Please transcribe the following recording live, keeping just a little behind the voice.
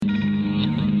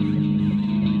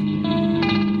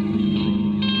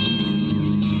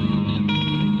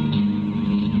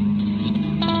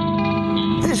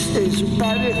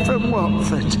Gary from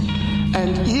Watford,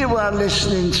 and you are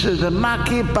listening to the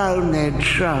Muggey Bonehead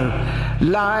Show,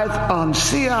 live on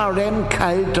crmk.co.uk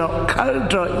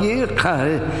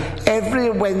every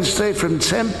Wednesday from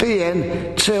 10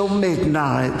 p.m. till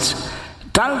midnight.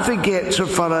 Don't forget to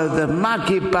follow the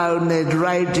Muggey Bonehead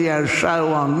radio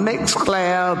show on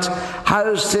Mixcloud,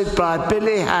 hosted by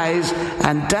Billy Hayes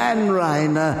and Dan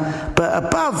Rayner. But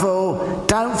above all,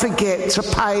 don't forget to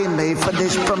pay me for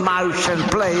this promotion,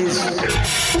 please.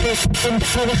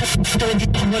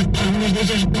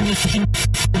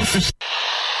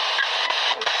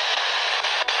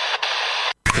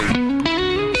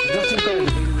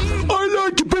 I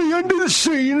like to be under the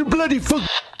sea in a bloody fuck.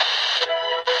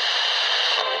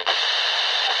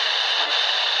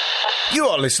 You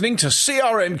are listening to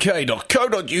crmk.co.uk.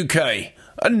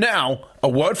 And now, a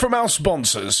word from our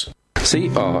sponsors.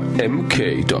 crmk.co.uk.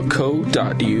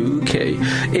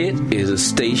 It is a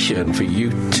station for you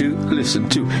to listen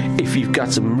to if you've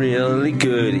got some really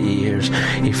good ears.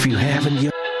 If you haven't,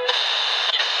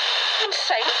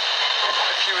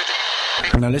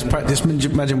 Now let's practice.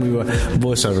 Imagine we were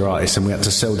voiceover artists and we had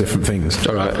to sell different things.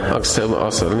 all right, I'll sell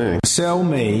anything. Sell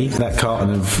me that carton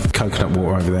of coconut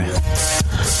water over there.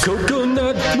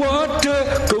 Coconut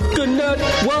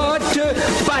water,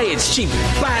 buy it cheap,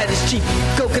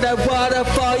 coconut water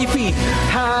for your feet,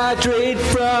 hydrate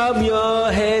from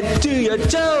your head to your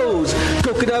toes,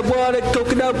 coconut water,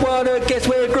 guess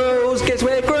where it grows,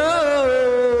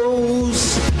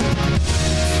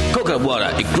 coconut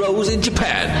water, it grows in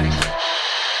Japan.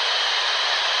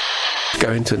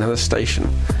 Going to another station,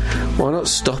 why not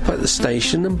stop at the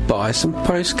station and buy some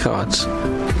postcards?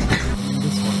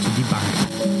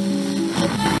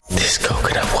 This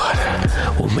coconut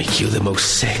water will make you the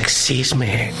most sexiest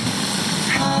man.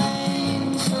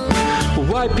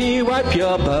 Wipe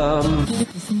your bum.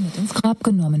 Mit ins Grab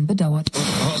genommen, bedauert.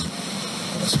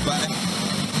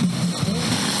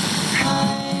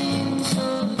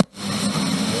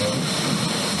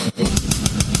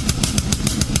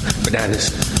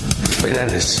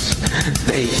 Bananas,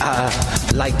 they are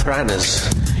like piranhas.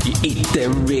 You eat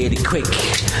them really quick,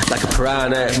 like a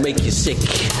piranha, make you sick.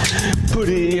 Put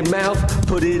it in your mouth,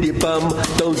 put it in your bum.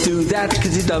 Don't do that,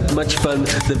 cause it's not much fun.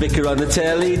 The vicar on the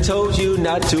telly told you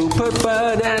not to put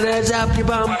bananas up your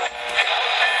bum.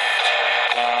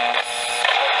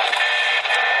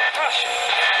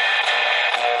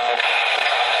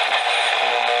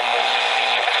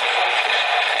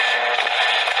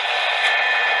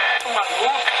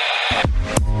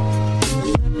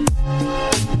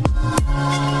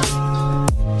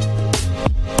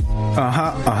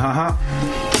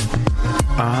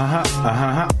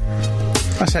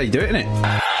 That's how you do it, isn't it?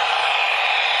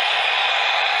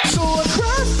 So I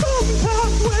cry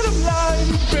sometimes when I'm lying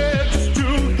in bed just to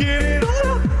get it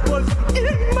all what's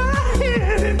in my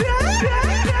head.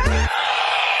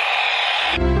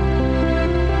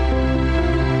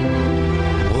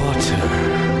 Water.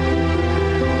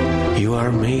 You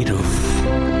are made of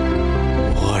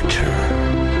water.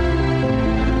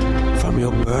 From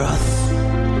your birth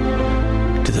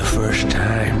to the first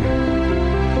time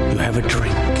you have a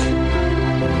drink,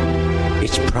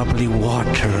 it's probably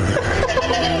water.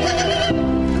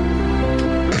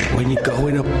 When you go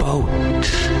in a boat,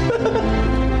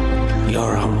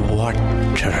 you're on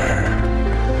water.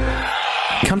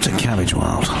 Come to Cabbage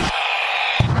World.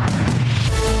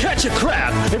 Catch a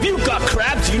crab! If you've got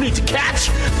crabs you need to catch,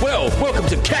 well, welcome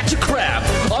to Catch a Crab.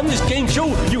 On this game show,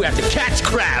 you have to catch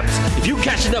crabs. If you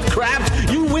catch enough crabs,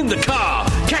 you win the car.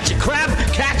 Catch a crab,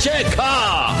 catch a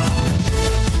car.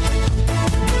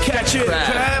 Catch a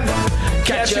crab.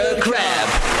 Catch a crab.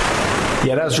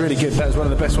 Yeah, that was really good. That was one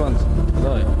of the best ones.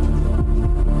 No.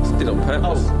 It's did on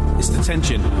purpose. Oh, it's the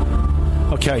tension.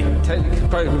 Okay.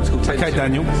 Program's called Tension. Okay,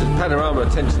 Daniel. It's a panorama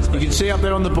tension special. You can see up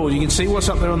there on the board. You can see what's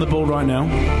up there on the board right now.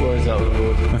 Where is that on the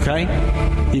board? Okay.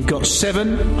 You've got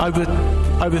 7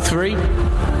 over 3,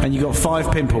 and you've got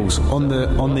 5 pimples on the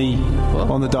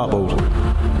dartboard.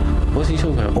 What's he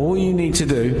talking about? All you need to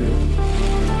do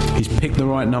is pick the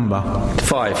right number.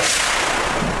 5.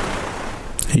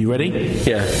 Are you ready?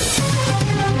 Yeah.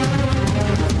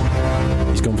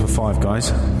 He's gone for 5,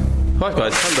 guys. 5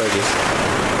 guys, hamburgers.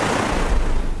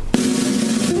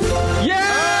 Yeah!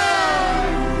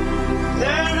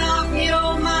 Turn off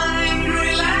your mind,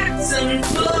 relax and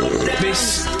flow down.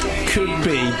 This could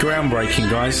be groundbreaking,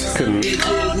 guys. Couldn't. It's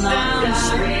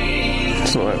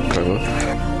It's not that clever.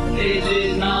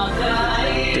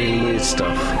 Doing weird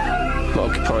stuff. Not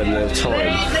occupying their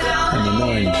time And the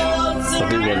mind. I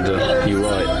do wonder, you're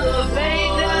right.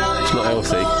 It's not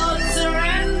healthy.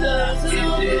 Surrender to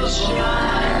this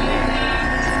shine.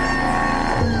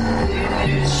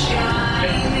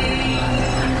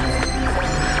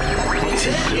 What's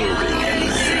he building in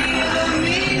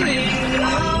there?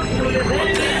 What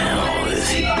the hell is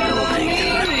he building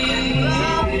in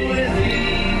there?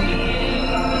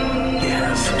 He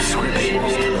has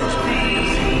subscriptions to those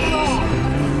magazines.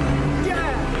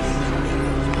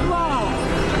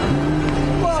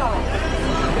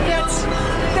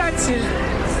 That's it.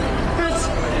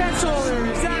 That's all there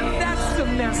is. That's the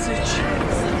message.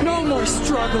 No more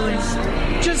struggling.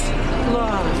 Just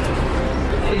love.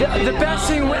 The best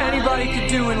thing anybody could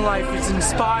do in life is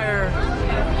inspire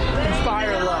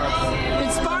love.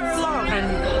 Inspire love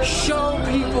and show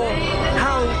people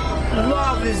how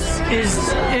love is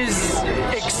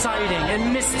exciting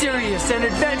and mysterious and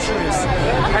adventurous.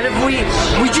 And if we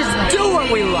just do what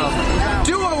we love,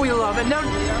 and now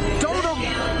don't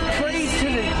pray to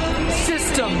the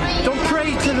system, don't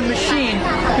pray to the machine.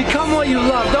 Become what you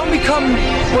love. Don't become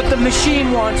what the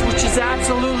machine wants, which is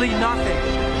absolutely nothing.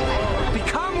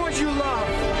 Become what you love.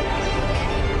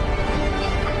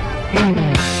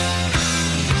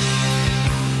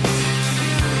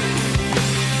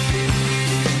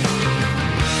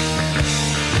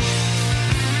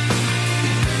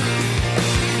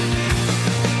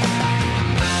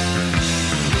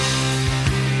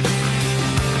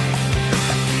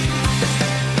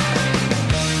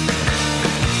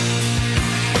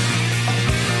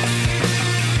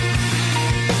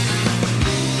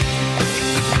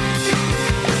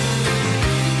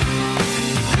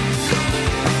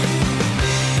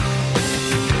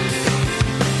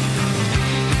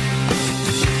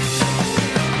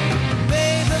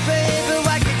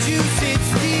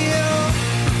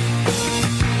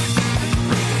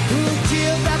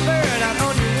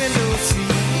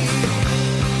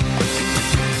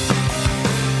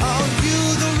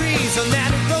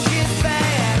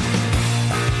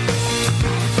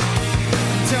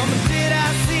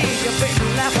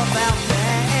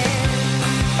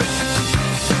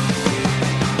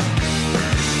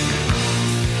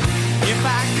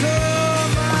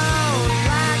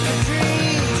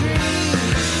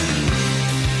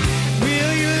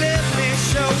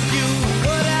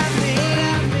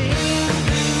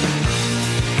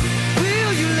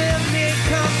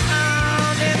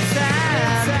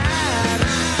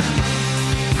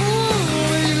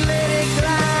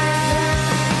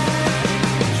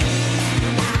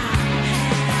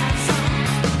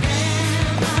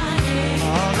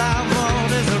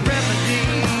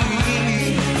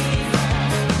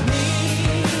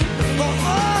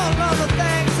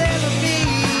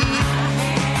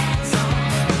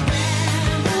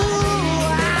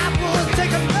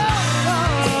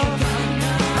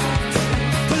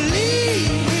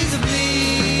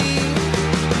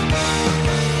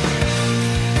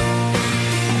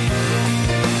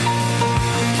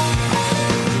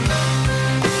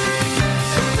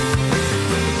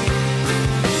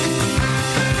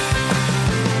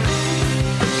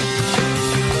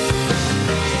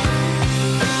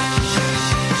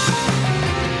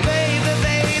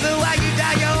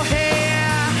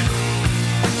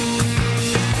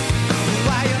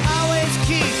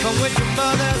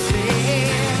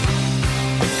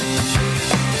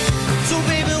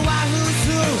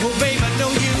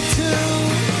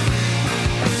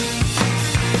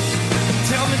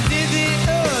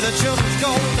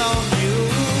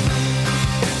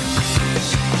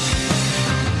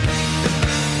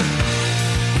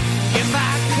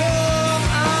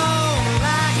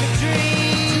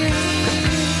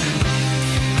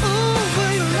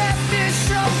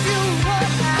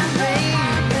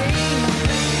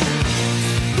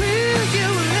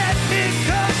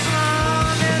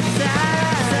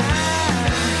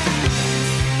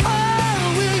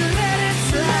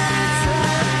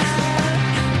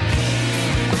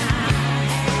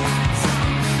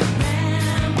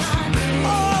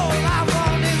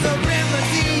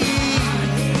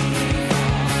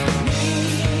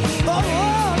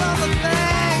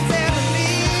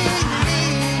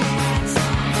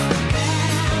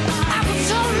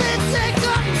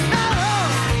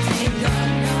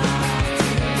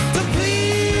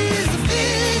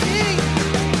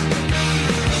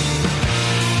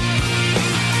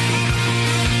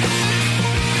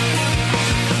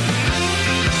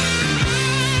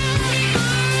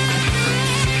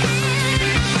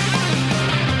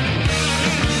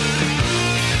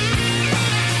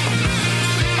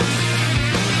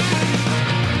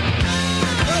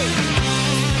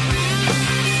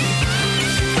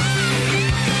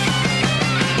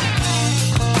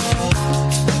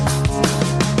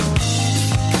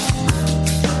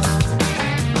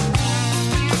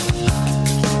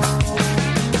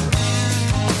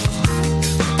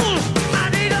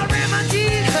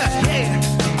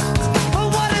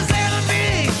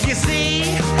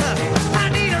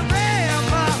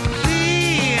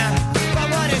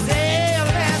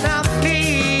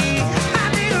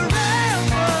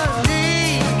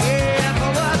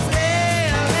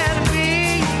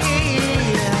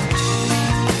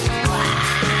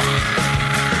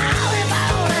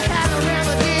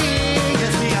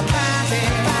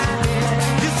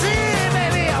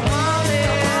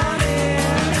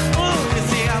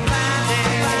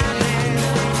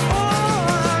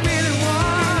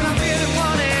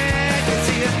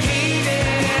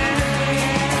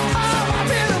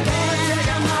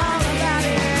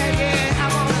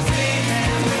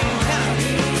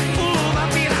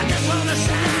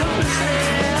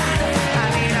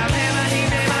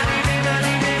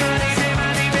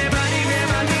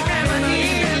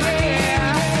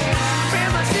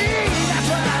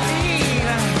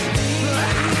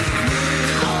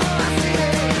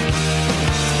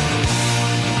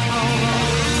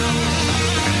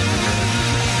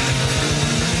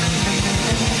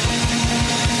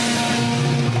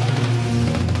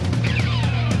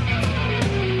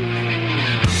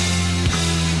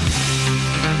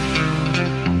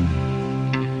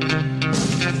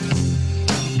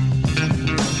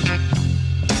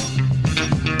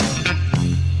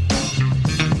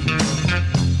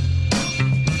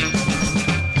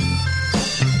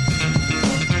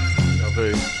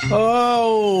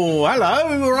 Oh,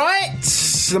 hello, all right?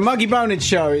 It's the Muggey Bonehead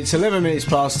Show. It's 11 minutes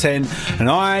past 10, and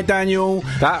I, Daniel...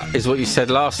 That is what you said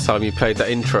last time you played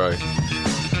that intro.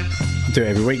 I do it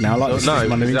every week now. I like this. No,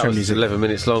 My new that intro was music. 11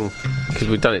 minutes long, because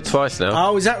we've done it twice now.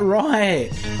 Oh, is that right?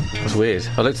 That's weird.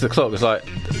 I looked at the clock, it was like,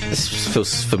 this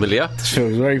feels familiar. This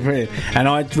feels very weird. And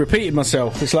I repeated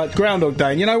myself. It's like Groundhog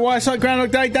Day. And you know why it's like Groundhog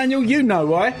Day, Daniel? You know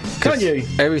why, can't you?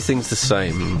 Everything's the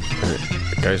same.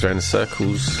 It goes around in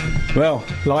circles. Well,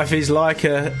 life is like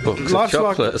a... Life's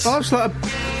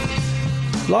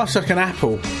like an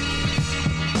apple.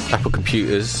 Apple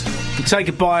computers. You take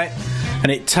a bite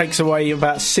and it takes away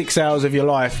about 6 hours of your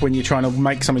life when you're trying to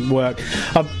make something work.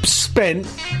 I've spent,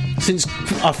 since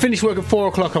I finished work at 4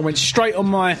 o'clock, I went straight on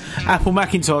my Apple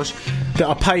Macintosh that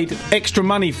I paid extra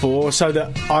money for so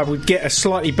that I would get a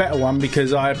slightly better one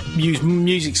because I use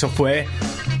music software.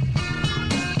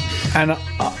 And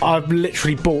I've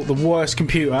literally bought the worst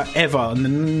computer ever in the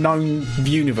known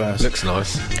universe. Looks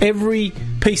nice. Every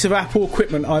piece of Apple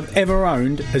equipment I've ever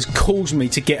owned has caused me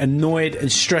to get annoyed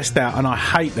and stressed out, and I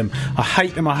hate them. I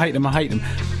hate them.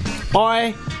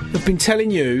 I have been telling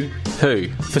you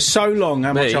for so long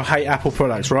how much I hate Apple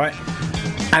products, right?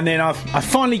 And then I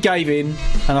finally gave in,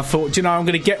 and I thought, you know, I'm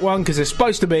going to get one because they're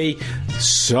supposed to be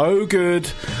so good.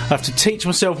 I have to teach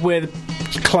myself where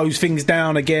to close things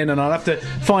down again, and I'll have to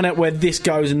find out where this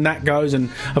goes and that goes, and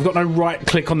I've got no right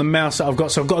click on the mouse that I've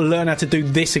got, so I've got to learn how to do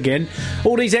this again.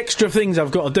 All these extra things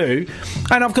I've got to do,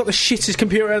 and I've got the shittest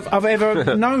computer I've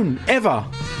ever known, ever.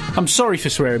 I'm sorry for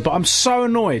swearing, but I'm so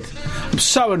annoyed.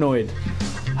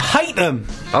 Hate them.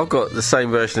 I've got the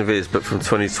same version of his, but from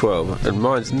 2012, and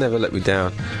mine's never let me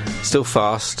down. Still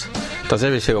fast, does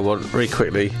everything I want really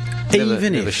quickly.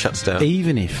 Never shuts down.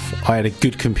 Even if I had a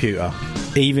good computer,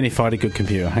 hang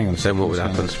on a second. Then what would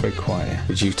happen? It's very quiet here.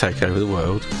 Would you take over the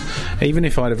world? Even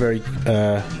if I had a very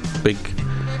big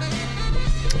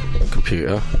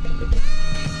computer.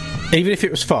 Even if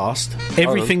it was fast,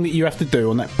 everything that you have to do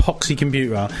on that poxy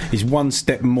computer is one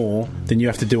step more than you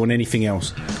have to do on anything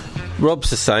else.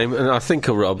 Rob's the same, and I think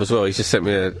of Rob as well. He's just sent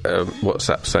me a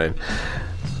WhatsApp saying,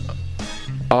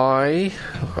 wait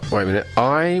a minute,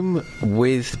 I'm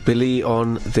with Billy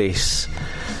on this.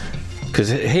 Because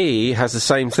he has the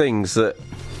same things, that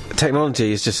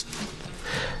technology is just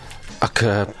like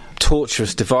a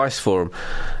torturous device for him.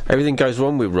 Everything goes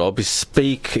wrong with Rob. He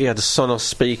had a Sonos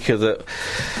speaker that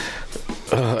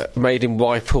made him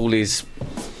wipe all his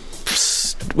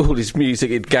music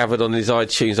he'd gathered on his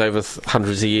iTunes over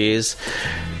hundreds of years,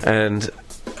 and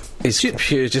his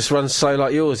computer just runs slow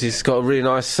like yours. He's got a really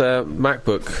nice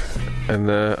MacBook,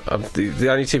 and I'm the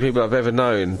only two people I've ever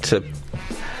known to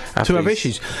have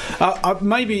issues. I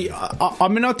mean,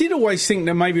 I did always think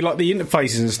that maybe like the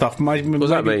interfaces and stuff. What does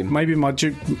that mean? Maybe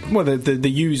the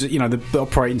user, you know, the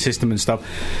operating system and stuff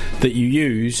that you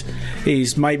use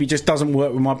is maybe just doesn't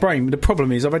work with my brain. But the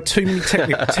problem is I've had too many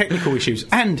technical issues,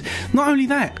 and not only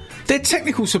that, their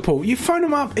technical support. You phone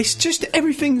them up, it's just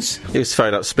everything's. He was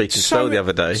phoned up Speak and Spell the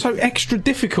other day. So extra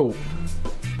difficult.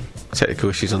 Technical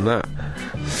issues on that.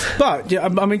 But yeah,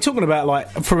 I mean, talking about like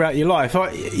throughout your life,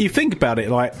 you think about it,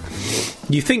 like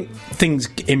you think things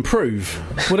improve.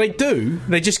 Well, they do.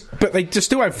 They just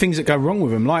still have things that go wrong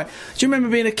with them. Like, do you remember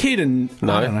being a kid? And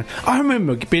no, I don't know. I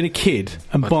remember being a kid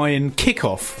and buying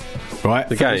Kick-Off. Right,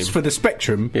 the game for the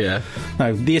Spectrum. Yeah.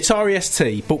 No, the Atari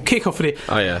ST. Bought Kick-Off for it.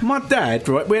 Oh yeah. My dad,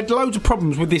 right, we had loads of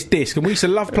problems with this disc, and we used to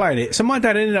love playing it. So my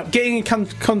dad ended up getting in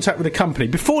contact with the company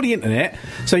before the internet.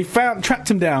 So he tracked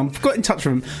them down, got in touch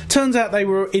with them. Turns out they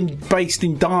were based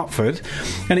in Dartford,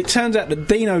 and it turns out that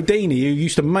Dino Dini, who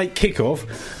used to make Kick-Off,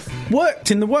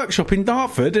 worked in the workshop in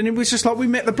Dartford, and it was just like we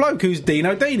met the bloke who's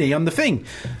Dino Dini on the thing,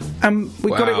 and we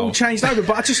got it all changed over.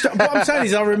 But what I'm saying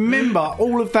is, I remember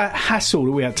all of that hassle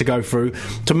that we had to go through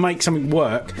to make something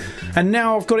work, and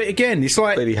now I've got it again. It's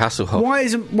like really hassle. Why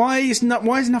is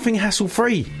nothing hassle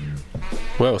free?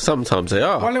 Well, sometimes they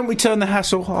are. Why don't we turn the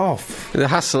hassle off? The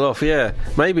hassle off, yeah.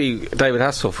 Maybe David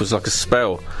Hasselhoff was like a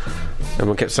spell, and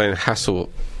we kept saying hassle.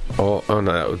 Oh no,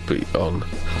 that would be on.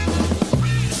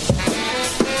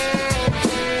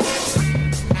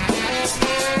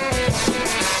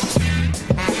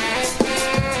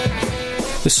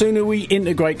 The sooner we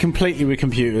integrate completely with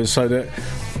computers so that...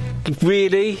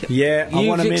 Really? Yeah.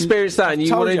 You've experienced that and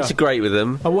you want to integrate with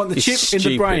them. I want the chip in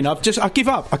the brain. I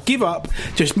give up.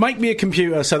 Just make me a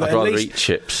computer so that I'd rather eat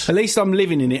chips. At least I'm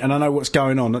living in it and I know what's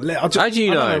going on. How do you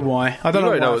know? I don't know why. I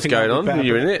don't know what's going on when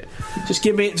you're in it. Just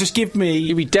give me...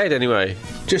 You'll be dead anyway.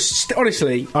 Just,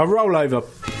 honestly, I'll roll over.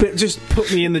 But just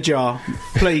put me in the jar.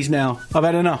 Please now. I've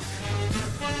had enough.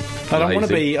 I don't want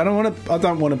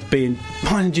to be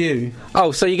behind you.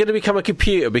 Oh, so you're going to become a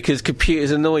computer because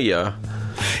computers annoy you?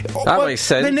 That makes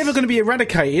sense. They're never going to be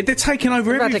eradicated. They're taking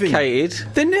over everything.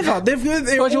 Eradicated? They're never. Why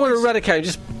do you want to eradicate?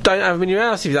 Just don't have them in your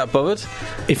house if you're that bothered.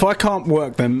 If I can't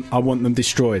work them, I want them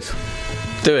destroyed.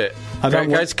 Do it. Go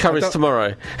to Curry's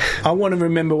tomorrow. I want to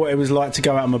remember what it was like to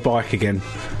go out on my bike again.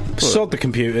 Sod the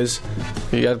computers.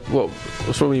 You had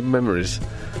what's wrong with your memories?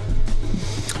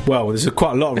 Well, there's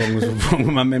quite a lot wrong with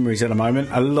my memories at the moment.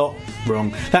 A lot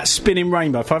wrong. That spinning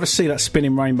rainbow. If I ever see that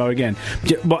spinning rainbow again,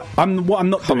 what I'm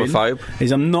not doing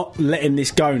is I'm not letting this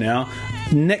go now.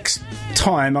 Next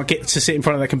time I get to sit in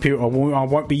front of the computer, I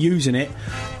won't be using it.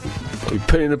 I'll be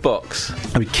putting it in a box.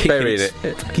 I'll be kicking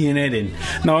your head in.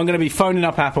 No, I'm going to be phoning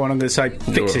up Apple and I'm going to say,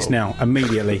 fix this now,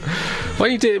 immediately. Why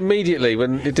don't you do it immediately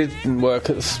when it didn't work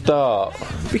at the start?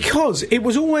 Because it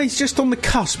was always just on the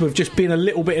cusp of just being a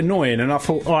little bit annoying, and I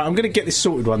thought, all right, I'm going to get this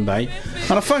sorted one day.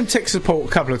 And I phoned tech support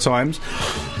a couple of times.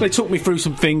 They talked me through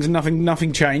some things and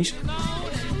nothing changed.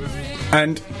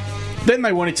 And then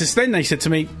they said to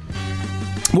me,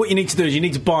 what you need to do is you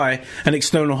need to buy an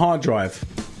external hard drive.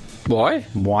 Why?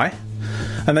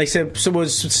 And they said,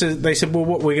 well,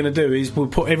 what we're going to do is we'll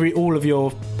put all of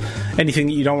your anything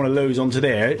that you don't want to lose onto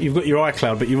there. You've got your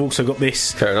iCloud, but you've also got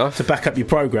this to back up your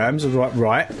programs. I was like,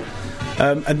 right.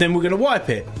 And then we're going to wipe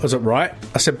it. I was like, right.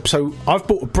 I said, so I've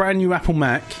bought a brand new Apple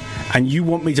Mac, and you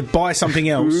want me to buy something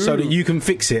else so that you can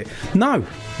fix it? No.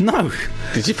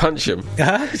 Did you punch him?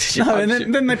 No, and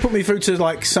then they put me through to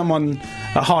like someone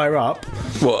higher up.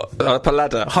 What? Up a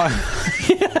ladder?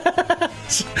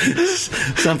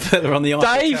 Some fella on the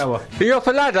Eiffel Tower. Are you up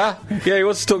a ladder? Yeah, he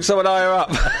wants to talk to someone higher up.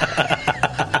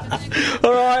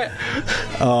 All right.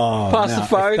 Pass the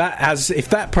phone. If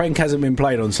that prank hasn't been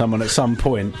played on someone at some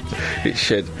point, it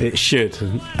should.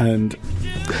 And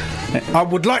I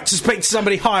would like to speak to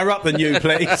somebody higher up than you,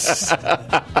 please.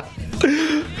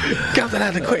 Get up the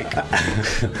ladder quick.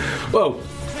 Well,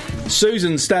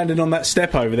 Susan's standing on that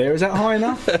step over there. Is that high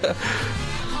enough?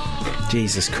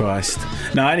 Jesus Christ.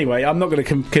 No, anyway, I'm not going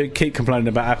to keep complaining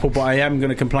about Apple, but I am going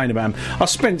to complain about them. I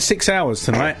spent 6 hours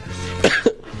tonight,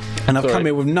 and I've come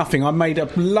here with nothing. I made a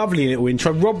lovely little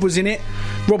intro. Rob was in it.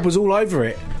 Rob was all over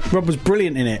it. Rob was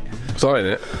brilliant in it. Was I in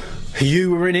it?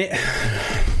 You were in it.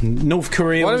 North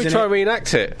Korea was in it. Why don't we try and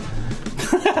reenact it?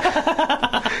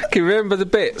 Can you remember the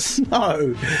bits?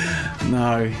 No.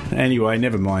 Anyway,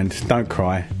 never mind. Don't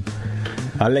cry.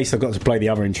 At least I've got to play the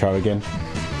other intro again.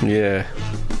 Yeah.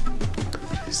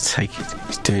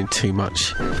 He's doing too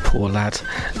much. Poor lad.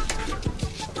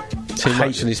 Too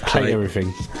much on his plate. Hate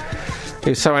everything. He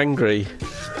was so angry.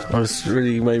 I was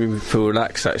really made me feel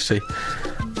relaxed, actually.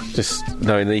 Just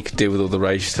knowing that he could deal with all the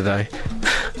rage today.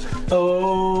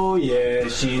 Oh yeah,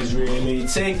 she's really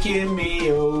taking me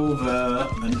over.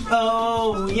 And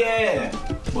oh yeah,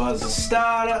 was a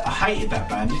starter. I hated that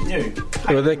band, didn't you?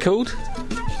 What are they called?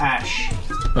 Ash.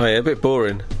 Oh yeah, a bit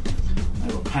boring.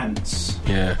 They were pants.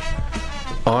 Yeah.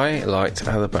 I liked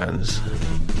other bands.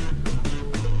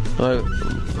 I'm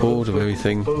bored of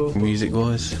everything,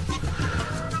 music-wise.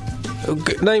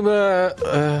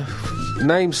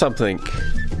 Name something,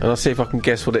 and I'll see if I can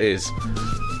guess what it is.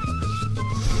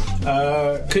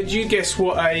 Could you guess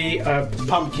what a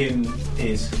pumpkin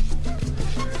is?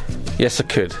 Yes, I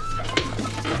could.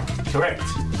 Correct.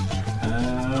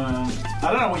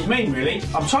 I don't know what you mean, really.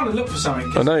 I'm trying to look for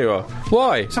something. I know you are.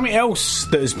 Why? Something else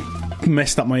that has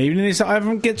messed up my evening is that I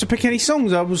haven't get to pick any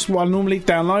songs. I normally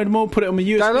download them all, put it on my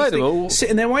USB download stick, them all?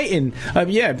 sitting there waiting.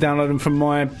 Yeah, download them from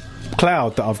my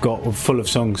cloud that I've got full of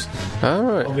songs. All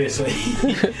right. Obviously.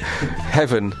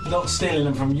 Heaven. Not stealing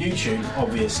them from YouTube,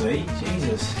 obviously.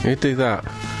 Jesus. You do that.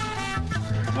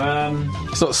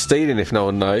 It's not stealing if no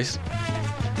one knows.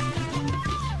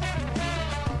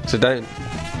 So don't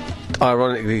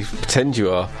ironically pretend you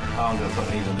are. Oh, I'm going to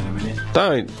put these on in a minute.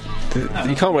 Don't. No.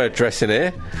 You can't wear a dress in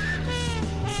here.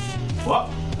 What?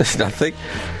 There's nothing.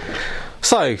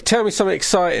 So, tell me something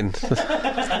exciting.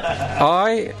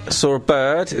 I saw a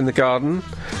bird in the garden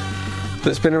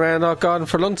that's been around our garden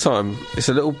for a long time. It's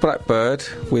a little black bird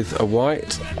with a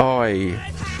white eye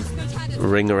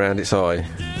ring around its eye.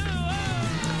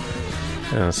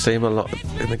 And I see him a lot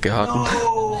in the garden.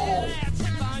 Oh.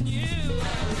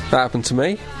 That happened to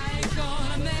me.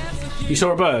 You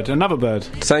saw a bird? Another bird?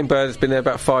 Same bird that's been there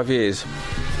about 5 years.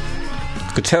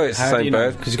 Could tell it's the same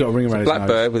bird because it's got a ring around its black nose.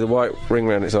 Bird with a white ring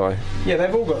around its eye. Yeah,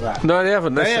 they've all got that. No, they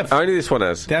haven't. They have. Only this one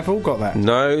has. They've all got that.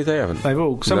 No, they haven't. They've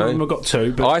all. Some of them have got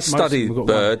two. But I most study of them have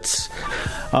got birds.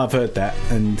 One. I've heard that,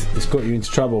 and it's got you into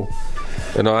trouble.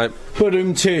 And I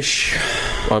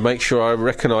make sure I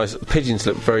recognise pigeons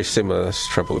look very similar. That's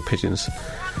the trouble with pigeons.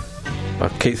 I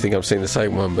keep thinking I'm seeing the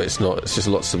same one, but it's not. It's just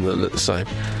lots of them that look the same.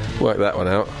 Work that one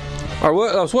out. I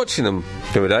was watching them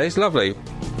the other day. It's lovely.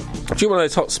 during one of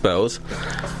those hot spells,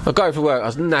 I got home from work, I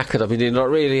was knackered, I've been doing like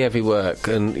really heavy work,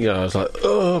 and you know, I was like,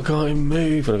 oh, I can't even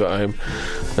move when I got home,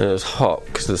 and it was hot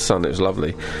because of the sun, it was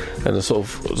lovely, and I sort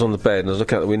of was on the bed and I was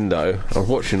looking out the window, I was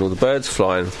watching all the birds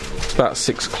flying. It's about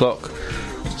 6 o'clock,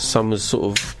 sun was sort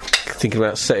of thinking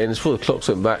about setting, it's before the clocks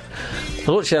went back. I was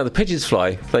watching how the pigeons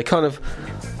fly. They kind of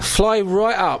fly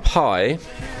right up high,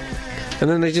 and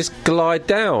then they just glide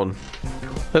down.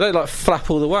 They don't like flap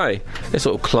all the way. They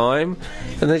sort of climb,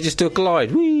 and they just do a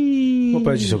glide. Whee! What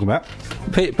birds are you talking about?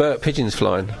 Pigeons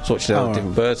flying. I was watching how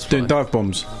different birds fly. Doing dive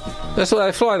bombs. That's what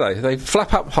they fly, though. They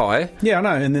flap up high. Yeah, I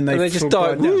know, and then they just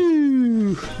dive.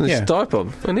 Woo! And they Yeah. just dive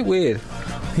bomb. Isn't it weird?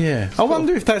 Yeah. I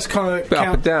wonder if that's kind of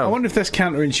up and down. I wonder if that's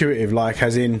counterintuitive, like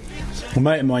as in a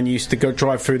mate of mine used to go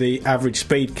drive through the average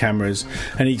speed cameras,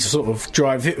 and he'd sort of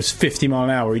drive, if it was 50 mile an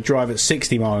hour, he'd drive at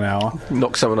 60 mile an hour,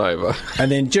 knock someone over,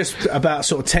 and then just about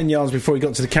sort of 10 yards before he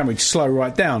got to the camera, he'd slow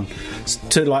right down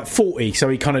to like 40, so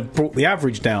he kind of brought the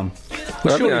average down.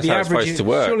 Well, surely that's how it's supposed to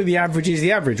work. Surely the average is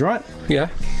the average, right? Yeah.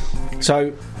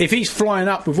 So if he's flying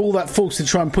up with all that force to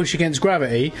try and push against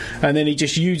gravity, and then he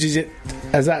just uses it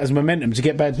as momentum to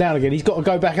get back down again, he's got to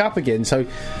go back up again. So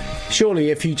surely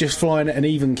if you just flying at an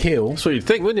even keel, that's what you'd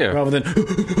think, wouldn't you? Rather than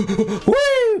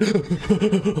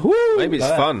woo, maybe it's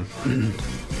like fun.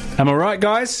 Am I right,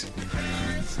 guys?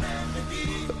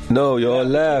 No, you're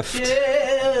left.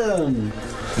 Yeah.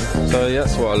 So yeah,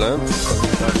 that's what I learned.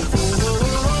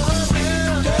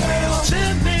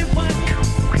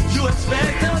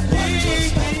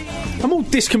 I'm all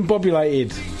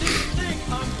discombobulated.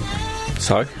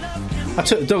 So? I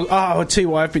took the dog. I'll tell you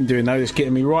what I've been doing though. That's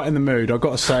getting me right in the mood. I've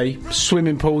got to say,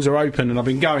 swimming pools are open, and I've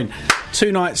been going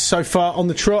 2 nights so far on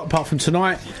the trot. Apart from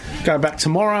tonight, going back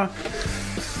tomorrow.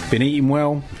 Been eating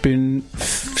well. Been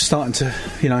starting to,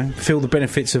 feel the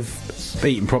benefits of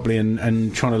eating properly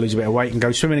and trying to lose a bit of weight and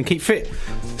go swimming and keep fit.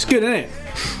 It's good, isn't it?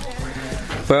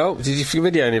 Well, did you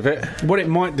video any of it? What it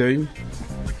might do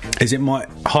is it might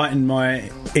heighten my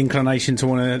inclination to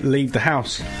want to leave the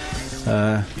house.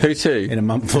 Who to? In a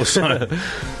month or so.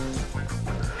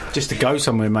 Just to go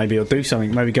somewhere maybe, or do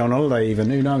something. Maybe go on holiday even,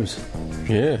 who knows?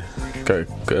 Yeah. Go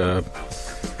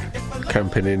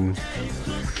camping in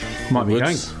Might be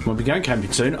woods. going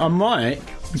camping soon. I might.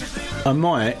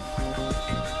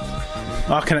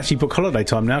 I can actually book holiday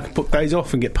time now. I can book days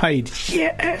off and get paid.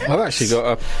 Yeah. I've actually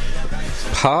got a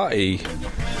party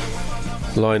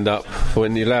lined up for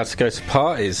when you're allowed to go to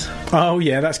parties. Oh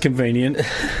yeah, that's convenient.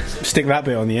 Stick that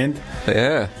bit on the end.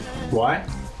 Yeah. Why?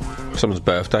 Someone's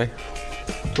birthday.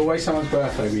 It's always someone's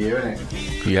birthday with you, isn't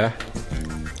it? Yeah.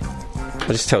 I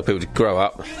just tell people to grow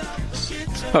up.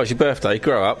 Oh, it's your birthday,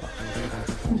 grow up.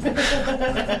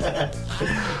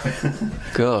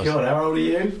 God, how old are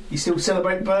you? You still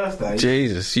celebrate birthdays?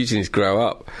 Jesus, you just need to grow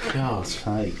up. God's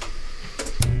sake.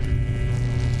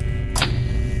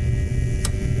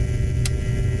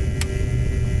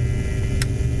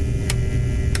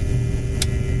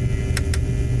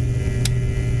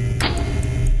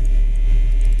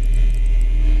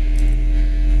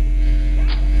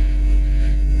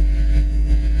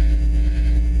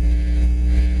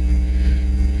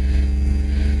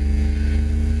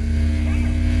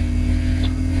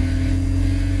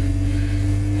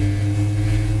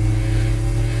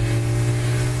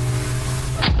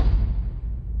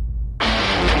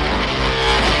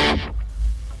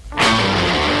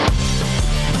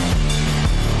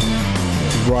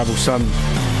 Rival son.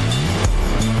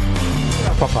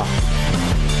 Papa.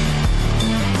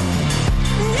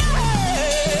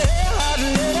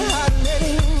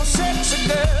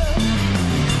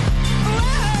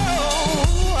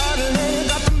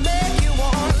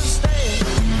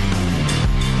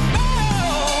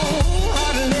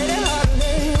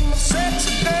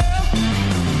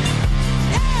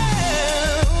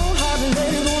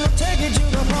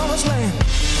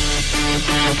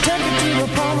 Take it to the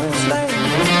promised land.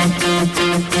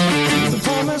 The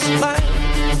promised land.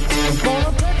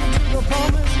 Gonna take it to the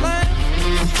promised land.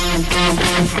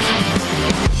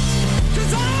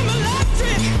 'Cause I'm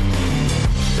electric.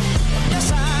 Yes,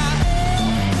 I am.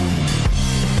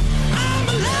 I'm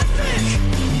electric.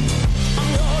 I'm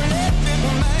your electric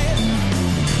man.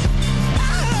 Oh,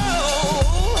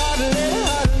 hot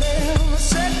little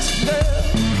sexy girl.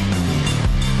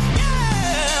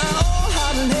 Yeah, oh,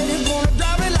 hot lady, gonna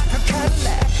drive me like a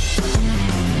Cadillac.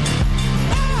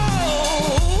 Oh,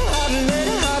 hot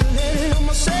lady, I'm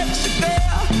a sexy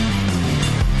girl.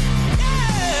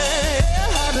 Yeah,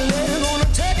 hot lady, gonna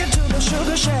take it to the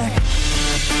sugar shack.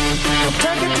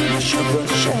 Take it to the sugar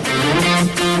shack.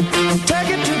 Take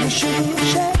it to the sugar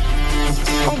shack.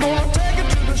 I'm gonna take it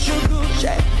to the sugar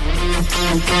shack.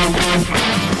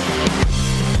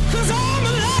 'Cause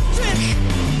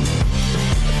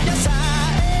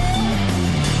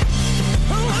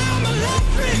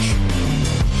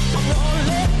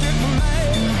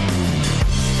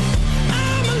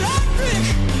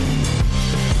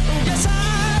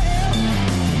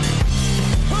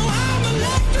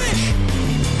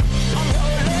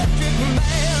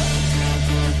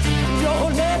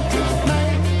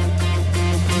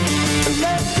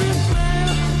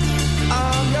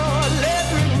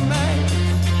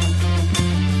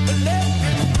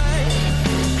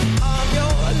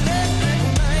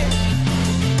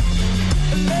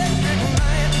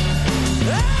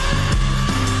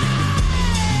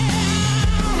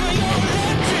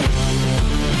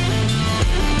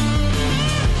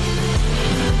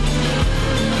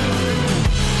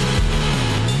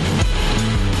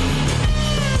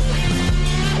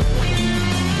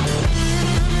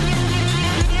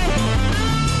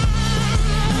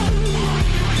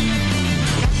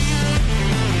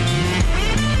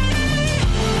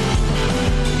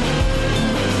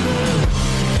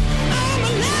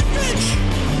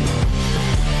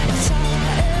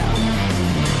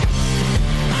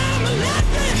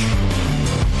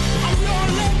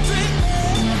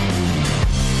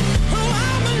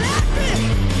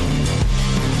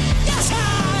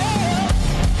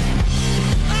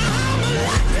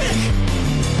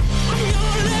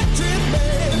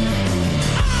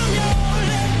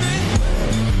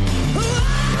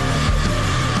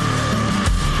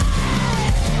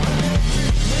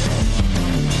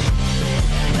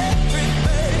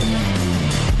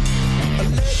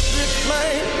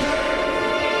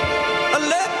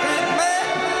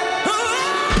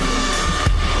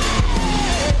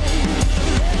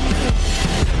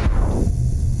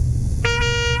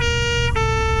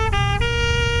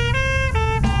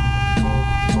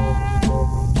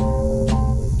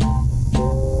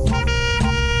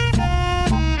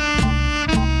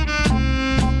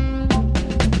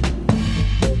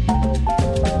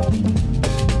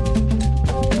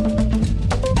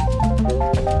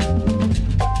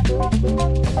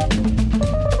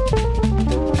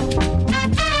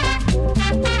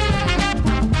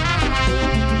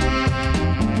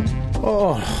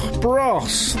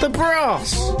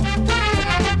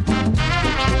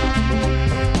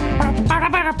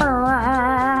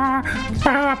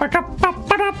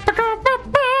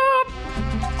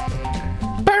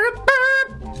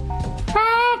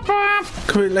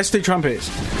Let's do trumpets.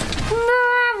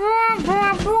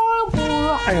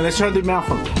 Hang on, let's try and do mouth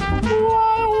one.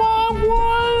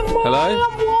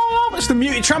 Hello? That's the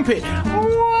muted trumpet.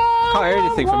 Can't hear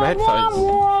anything from my headphones.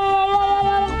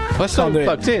 That's not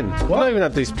plugged in. I don't even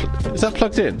have these. Is that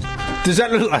plugged in? Does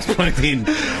that look like it's plugged in?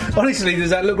 Honestly,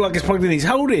 does that look like it's plugged in? He's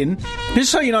holding,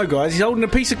 just so you know, guys, he's holding a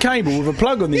piece of cable with a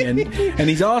plug on the end, and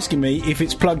he's asking me if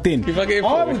it's plugged in.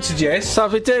 I would suggest. So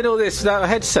I've been doing all this without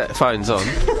headset phones on.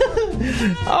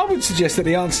 I would suggest that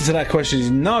the answer to that question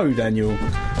is no, Daniel.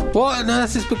 What on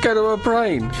earth has been going on my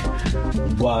brain?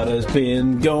 What has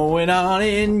been going on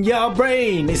in your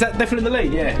brain? Is that definitely the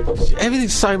lead? Yeah.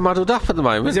 Everything's so muddled up at the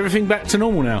moment. Is everything back to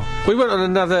normal now? We went on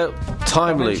another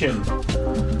time loop.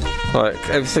 Like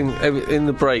everything in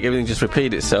the break, everything just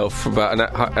repeated itself for about an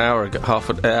hour ago, half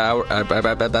an hour.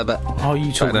 Oh,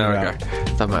 you talking an hour about? Ago.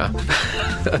 Doesn't matter.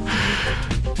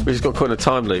 We just got caught in a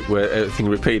time loop where everything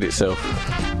repeated itself.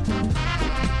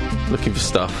 Looking for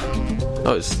stuff.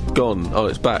 Oh, it's gone. Oh,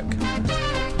 it's back.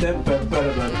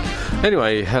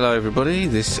 Anyway, hello everybody.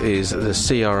 This is the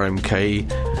CRMK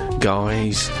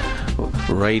guys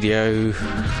radio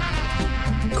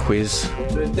quiz.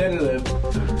 We're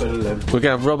going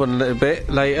to have Rob on a little bit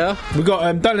later. We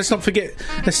got. Let's not forget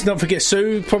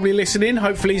Sue. Probably listening.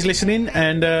 Hopefully he's listening.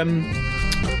 And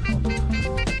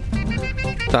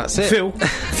that's it.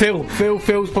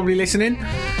 Phil's probably listening.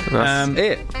 That's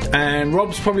it. And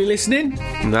Rob's probably listening.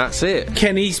 And that's it.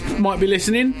 Kenny's might be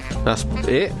listening. That's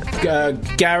it.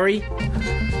 Gary.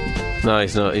 No,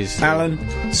 he's not. He's Alan,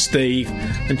 Steve,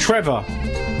 and Trevor.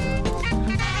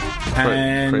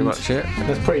 Pretty much it.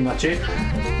 That's pretty much it.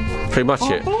 Pretty much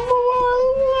it.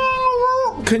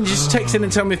 Can you just text in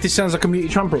and tell me if this sounds like a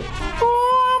muted trumpet?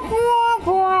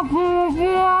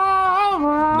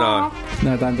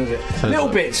 No, don't do it. Little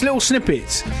bits, little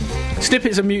snippets.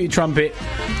 Snippets of muted trumpet.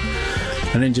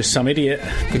 And then just some idiot.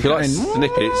 If you like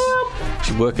snippets, you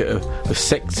should work at a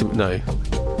sectum. No.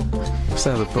 What's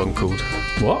that other one called?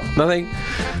 What? Nothing.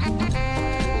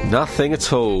 Nothing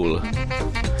at all.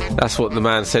 That's what the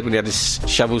man said when he had his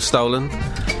shovel stolen.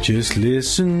 Just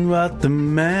listen what the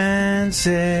man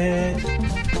said.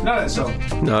 Know that song?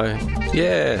 No.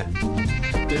 Yeah.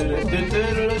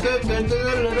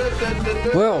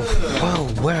 Well.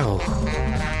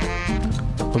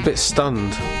 I'm a bit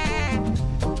stunned.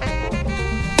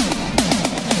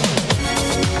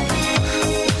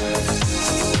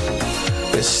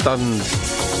 Stunned.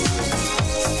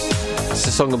 It's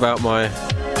a song about my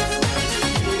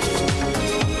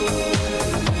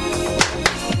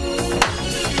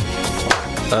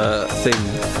thing.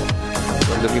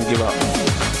 I'm never gonna give up.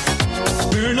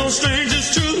 We're no strangers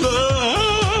to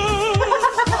love.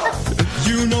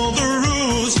 You know the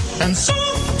rules, and so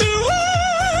do I.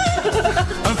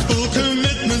 A full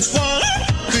commitment's what I'm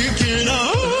thinking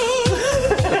of.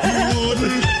 You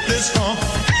wouldn't get this far.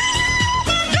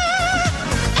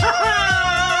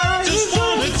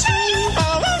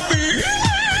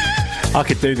 I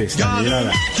could do this, Danny, you know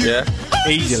that? Yeah.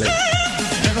 Easily.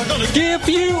 Never gonna give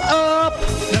you up.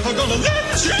 Never gonna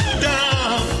let you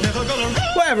down. Never gonna.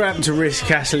 Whatever happened to Rich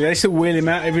Astley? They still wheel him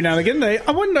out every now and again.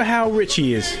 I wonder how rich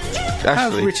he is. How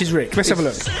rich is Rick? Let's have a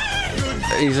look.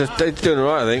 He's doing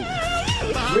alright, I think.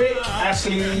 Rick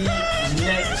Astley's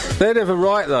next. They're never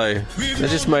right, though. They're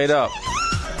just made up.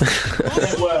 They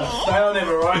are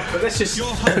never right, but let's just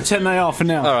pretend they are for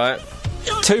now. Alright.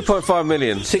 2.5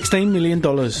 million. $16 million.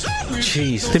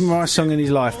 Jeez. Didn't write a song in his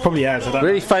life. Probably has. I don't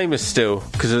really famous still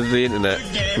because of the internet.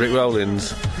 Rick Rollins.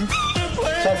 So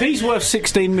if he's worth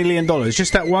 $16 million,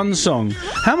 just that one song,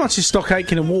 how much is Stock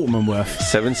Aitken and Waterman worth?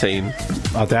 17.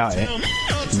 I doubt it.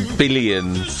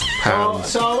 Billion pounds.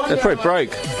 So they're pretty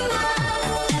broke.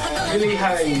 Billy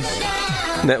Hayes.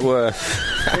 Net worth.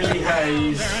 Billy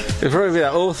Hayes. It'd probably be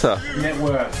that author. Net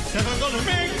worth.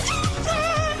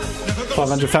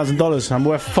 $500,000. I'm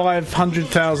worth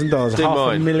 $500,000.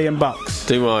 $500,000.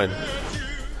 Do mine.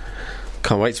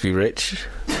 Can't wait to be rich.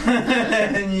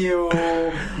 Can you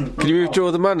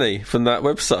withdraw the money from that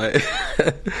website?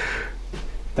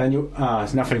 Daniel,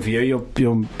 it's nothing for you.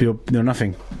 You're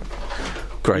nothing.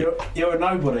 Great. You're a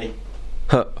nobody.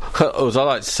 Or as I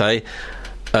like to say,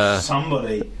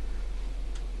 somebody.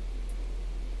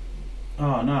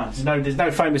 Oh no, there's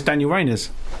no famous Daniel Rayners.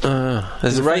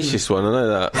 There's a racist one, I know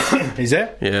that. Is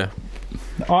there? Yeah.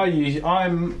 I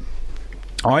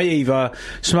either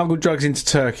smuggled drugs into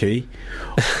Turkey,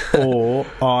 or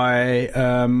I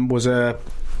was a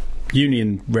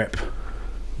union rep,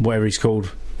 whatever he's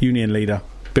called, union leader.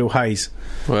 Bill Hayes.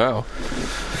 Wow.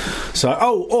 So,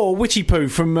 or Witchy Poo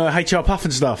from HR Puff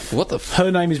and Stuff. What the Her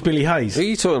name is Billy Hayes. Who are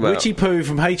you talking about? Witchy Poo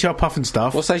from HR Puff and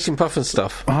Stuff. What's Asian Puff and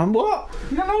Stuff? What?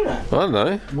 You don't know that? I don't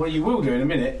know. Well, you will do in a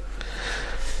minute.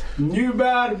 You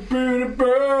gotta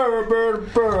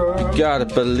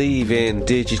believe in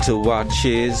digital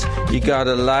watches. You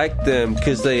gotta like them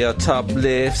because they are top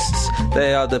lists.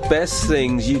 They are the best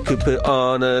things you could put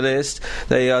on a list.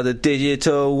 They are the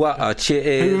digital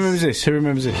watches. Who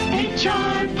remembers this?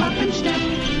 HR Puff and Stuff.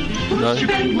 Who's your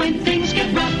friend when things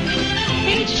get rough?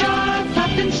 HR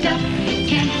Puff and Stuff.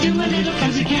 Can't do a little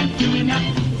cause you can't do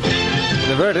enough.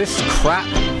 Never heard of this crap.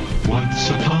 Once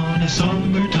upon a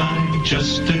summertime,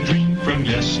 just a dream from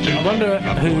yesterday. I wonder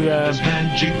who.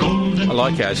 I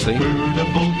like it actually.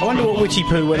 I wonder what Witchy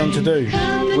Poo went on to do.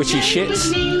 Witchy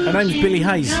shits. Her name's Billy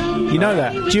Hayes. You know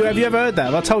that? Have you ever heard that?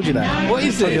 Have I told you that? What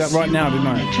is I told you this? that right now, didn't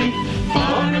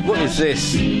I? What is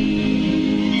this?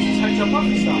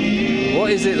 What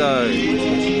is it though?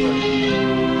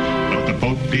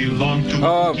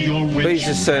 Oh, please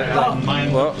just say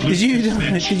what? Did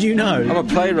you know? I'm a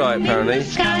playwright apparently.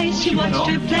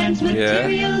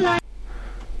 Yeah.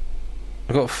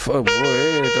 I got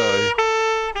weirdo.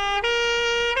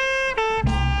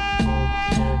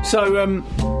 So,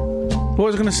 what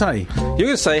was I going to say? You're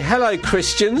going to say, hello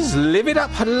Christians, live it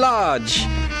up large.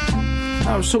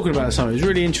 I was talking about something. It was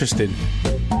really interesting.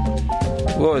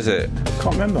 What was it?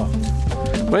 Can't remember.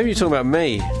 Maybe you're talking about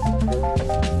me.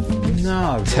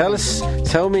 No.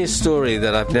 Tell me a story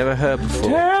that I've never heard before.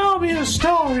 Tell me a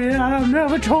story that I've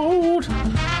never told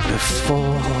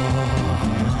before.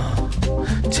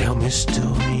 Tell me a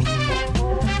story.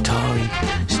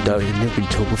 Story I've never been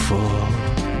told before.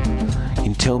 You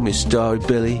can tell me a story,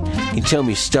 Billy. You can tell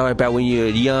me a story about when you were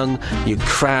young, your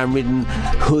crime-ridden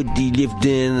hood you lived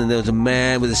in, and there was a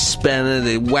man with a spanner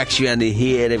that whacks you on the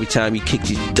head every time you kicked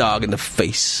his dog in the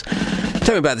face.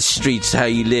 Tell me about the streets, how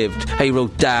you lived, how you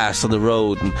rolled dice on the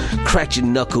road and cracked your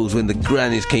knuckles when the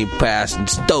grannies came past and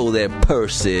stole their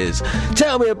purses.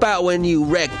 Tell me about when you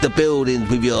wrecked the buildings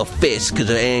with your fists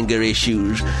because of anger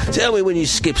issues. Tell me when you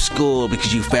skipped school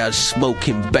because you found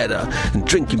smoking better and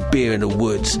drinking beer in the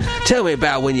woods. Tell me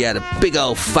about when you had a big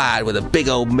old fight with a big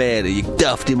old man and you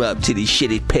duffed him up to these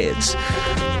shitty pits.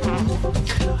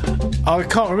 I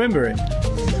can't remember it.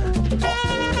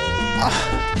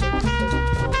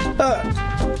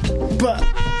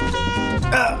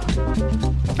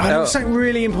 I know something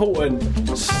really important.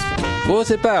 What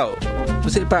was it about?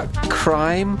 Was it about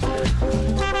crime?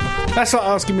 That's like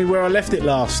asking me where I left it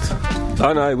last.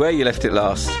 I know where you left it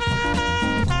last.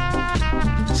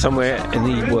 Somewhere in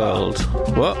the world.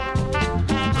 What?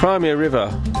 Cry me a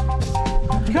river.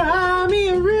 Cry me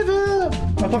a river.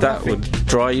 That would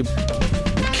dry you,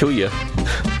 kill you.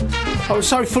 I was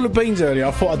so full of beans earlier,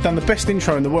 I thought I'd done the best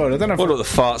intro in the world. I don't know if what the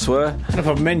farts were. I don't know if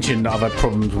I've mentioned that I've had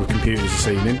problems with computers this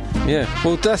evening. Yeah,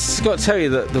 well, that's got to tell you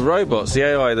that the robots, the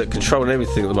AI that control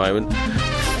everything at the moment,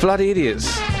 bloody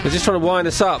idiots. They're just trying to wind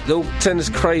us up. They'll send us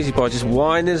crazy by just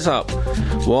winding us up.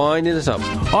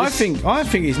 I think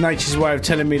it's nature's way of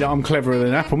telling me that I'm cleverer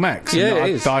than Apple Macs. Yeah, and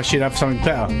it is. I should have something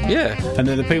better. Yeah. And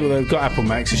then the people that have got Apple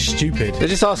Macs are stupid. They're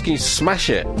just asking you to smash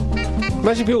it.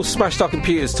 Imagine people smashed our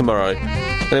computers tomorrow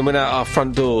and then went out our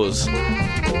front doors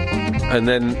and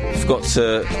then forgot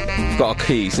our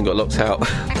keys and got locked out.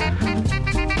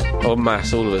 En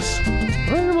masse, all of us. I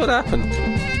don't know what happened.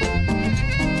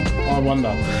 I wonder.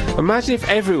 Imagine if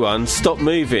everyone stopped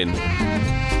moving.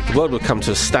 The world would come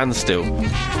to a standstill.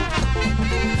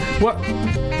 What?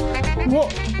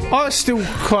 I still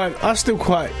quite like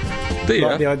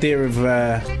the idea of.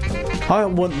 I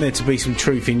want there to be some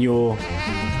truth in your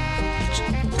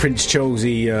Prince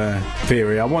Charlesy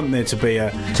theory. I want there to be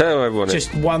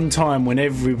just one time when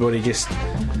everybody just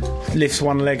lifts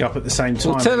one leg up at the same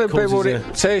time. Well, tell everybody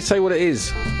say what it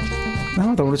is.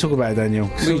 No, I don't want to talk about it, Daniel.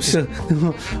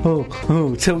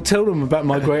 Tell them about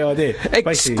my great idea.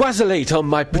 Exquasilate on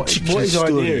my particular what his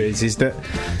story. idea is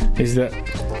that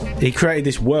he created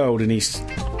this world in his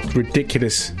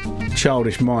ridiculous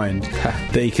childish mind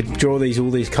that he could draw all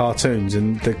these cartoons,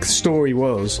 and the story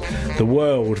was the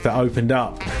world that opened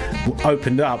up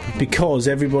because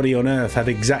everybody on Earth had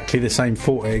exactly the same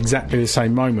thought at exactly the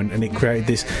same moment, and it created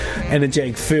this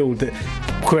energetic field that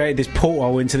created this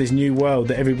portal into this new world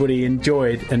that everybody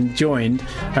enjoyed and joined,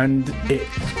 and it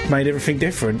made everything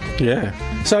different. Yeah.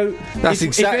 So that's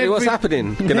exactly what's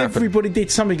happening. If everybody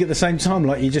did something at the same time,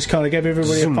 like you just kind of gave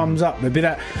everybody a thumbs up,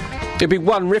 there'd be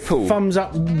one ripple. Thumbs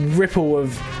up ripple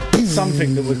of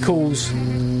something that would cause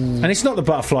And it's not the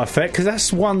butterfly effect, because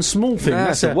that's one small thing.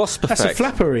 That's a wasp That's effect. a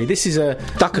flappery. This is a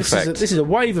duck effect. This is a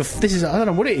wave of. This is I don't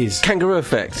know what it is. Kangaroo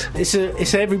effect. It's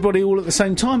a everybody all at the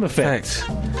same time effect.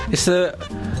 It's a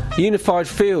unified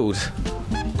field.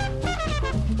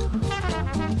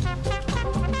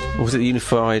 Or was it the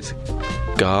unified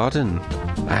garden?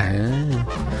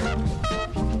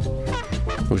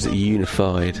 Or was it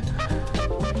unified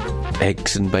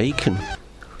eggs and bacon?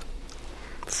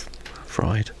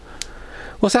 Fried.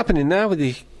 What's happening now with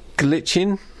the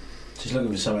glitching? Just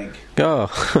looking for something.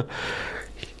 Oh,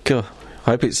 God.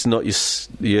 I hope it's not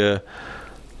your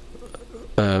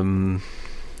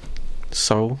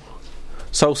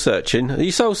soul searching. Are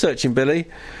you soul searching, Billy?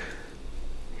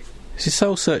 Is it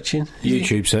soul searching?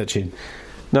 YouTube searching.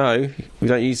 No, we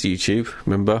don't use YouTube,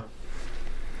 remember?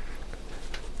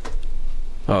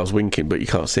 Oh, I was winking, but you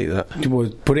can't see that.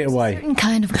 Put it away. Certain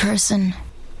kind of person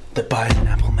The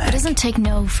pineapple man. that doesn't take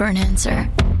no for an answer.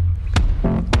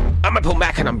 I'm Apple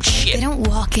Mac and I'm They shit. don't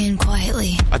walk in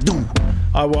quietly. I do.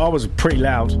 I was pretty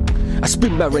loud. I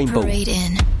spin my rainbow. Parade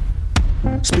in.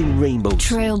 Spin rainbows.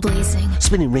 Trailblazing.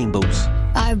 Spinning rainbows.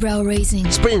 Eyebrow raising.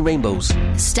 Spinning rainbows.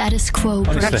 Status quo.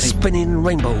 Honestly. That's spinning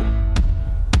rainbow.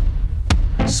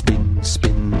 Spin,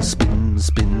 spin, spin,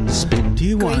 spin, spin. Do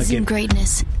you want to Grazing get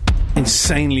greatness.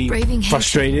 insanely Braving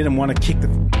frustrated and want to kick the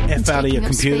F out of your taking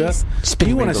up computer? space. Spin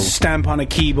You want to rainbow. stamp on a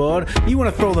keyboard? You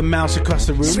want to throw the mouse across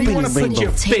the room? Spin You want to put rainbow.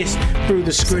 your fist through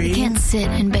the So they screen? can't sit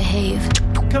and behave.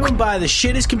 Come and buy the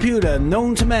shittest computer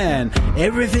known to man.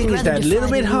 Everything They'd is that rather little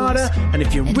defy bit the harder, rules and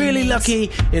if you're and really demands.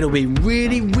 lucky, it'll be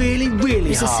really, really, really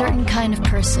There's a hard. certain kind of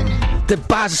person. The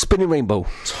buys a spinning rainbow.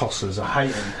 Tossers, I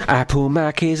hate them. Apple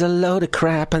Mac is a load of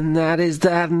crap, and that is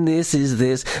that, and this is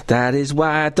this. That is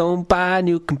why I don't buy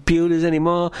new computers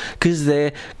anymore, 'cause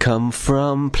they come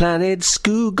from Planet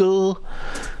Scoogle.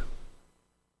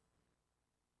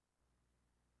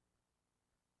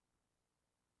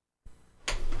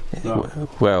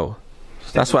 Well,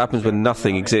 that's what happens when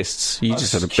nothing exists. You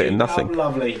just had a bit of nothing.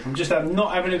 Lovely. I'm just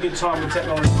not having a good time with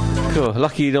technology. Cool.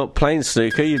 Lucky you're not playing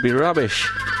snooker, you'd be rubbish.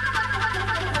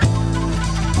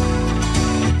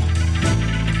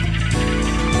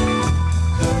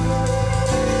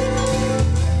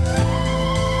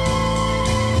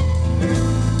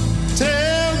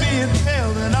 Tell me a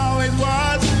tale that always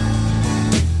was.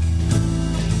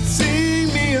 Sing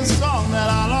me a song that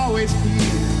I'll always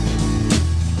hear.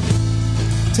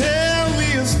 Tell me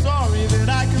a story that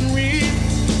I can read.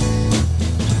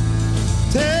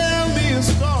 Tell me a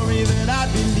story that I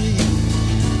believe.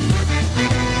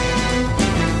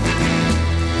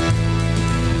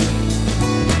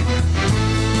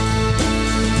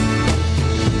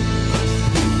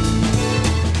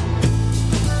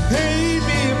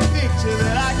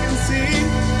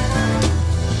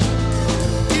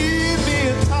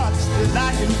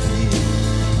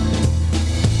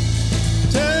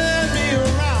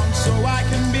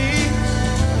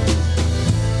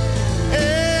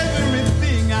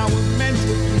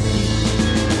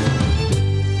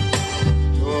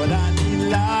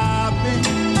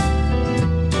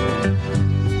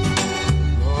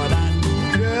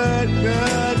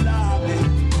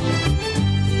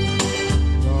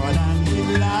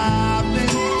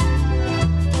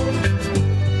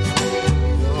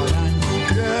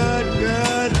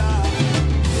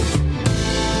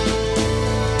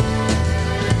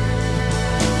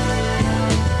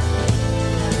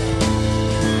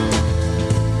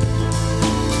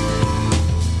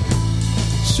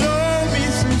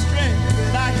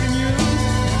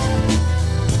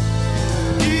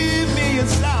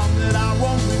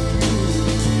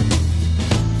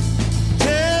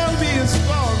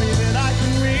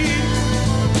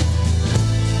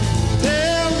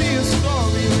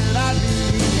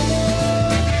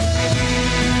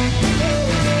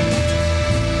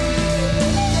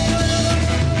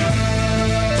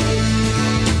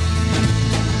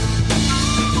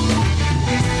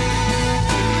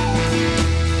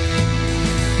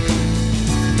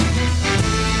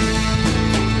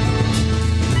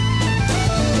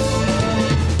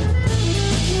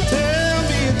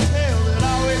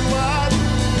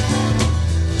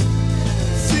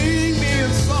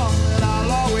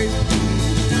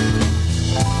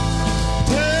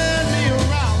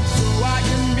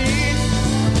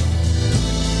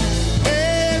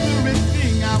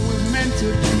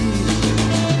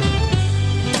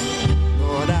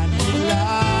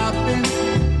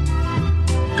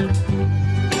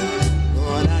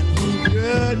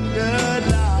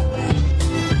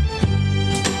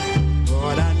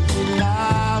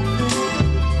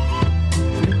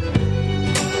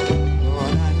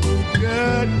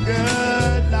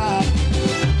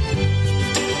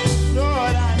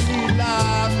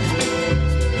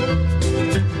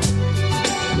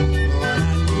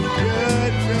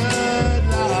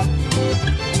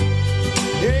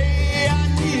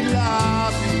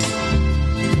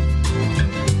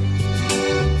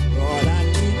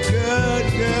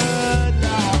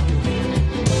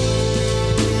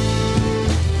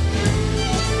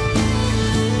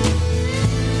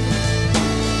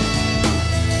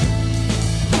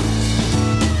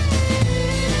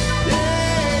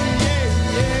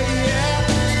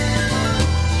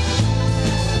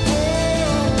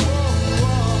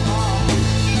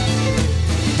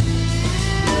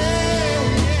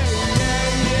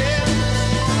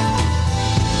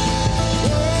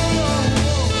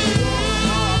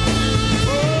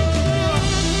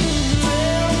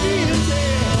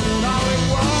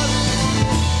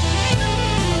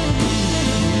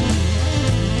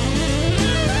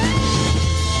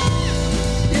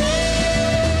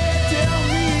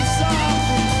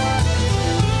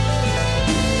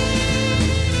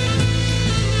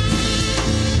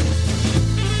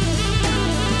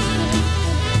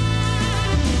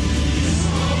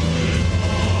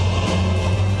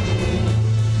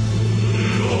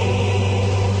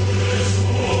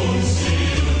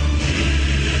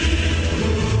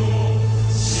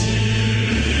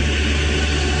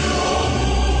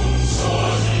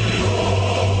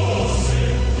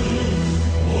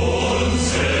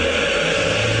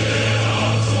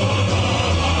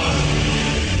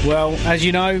 Well, as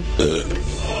you know...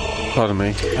 Pardon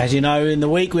me. As you know, in the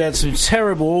week we had some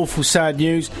terrible, awful, sad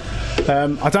news.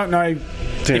 I don't know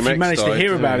if you managed to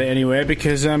hear about it anywhere,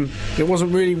 because it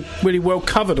wasn't really well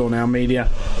covered on our media,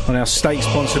 on our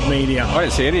state-sponsored media. I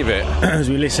didn't see any of it. As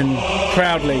we listened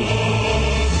proudly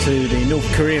to the North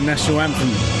Korean national anthem.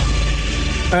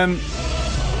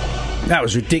 That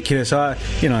was ridiculous. I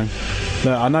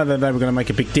know that they were going to make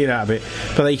a big deal out of it,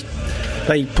 but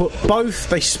they put both.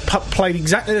 They played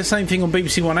exactly the same thing on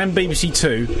BBC One and BBC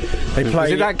Two. They played.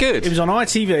 Was it that good? It was on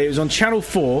ITV. It was on Channel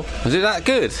 4. Was it that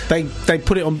good? They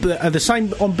put it on the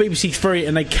same on BBC Three,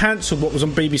 and they cancelled what was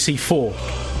on BBC 4.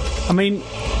 I mean,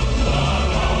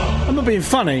 I'm not being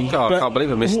funny. Oh, but I can't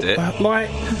believe I missed it.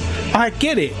 I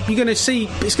get it. You're going to see.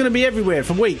 It's going to be everywhere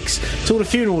for weeks till the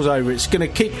funeral's over. It's going to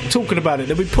keep talking about it.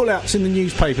 There'll be pull-outs in the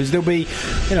newspapers. There'll be,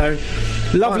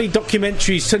 lovely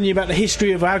documentaries telling you about the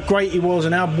history of how great he was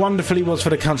and how wonderful he was for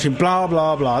the country. Blah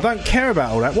blah blah. I don't care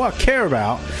about all that. What I care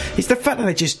about is the fact that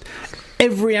they just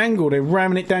every angle they're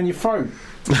ramming it down your throat.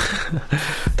 You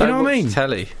know what I mean?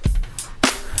 Telly.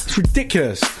 It's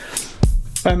ridiculous.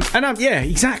 Yeah,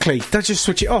 exactly. Don't just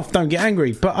switch it off. Don't get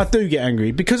angry. But I do get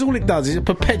angry because all it does is it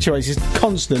perpetuates this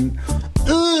constant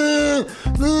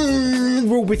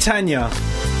Rule Britannia.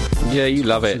 Yeah, you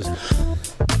love it.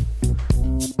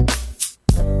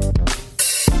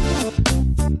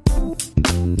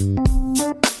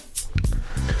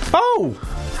 Oh!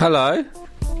 Hello?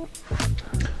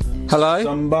 Hello?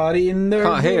 Somebody in the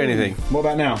Can't hear anything. What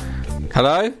about now?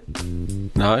 Hello?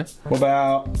 No. What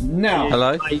about now?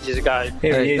 Hello? Ages ago.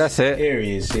 Here he is. That's it. Here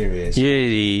he is.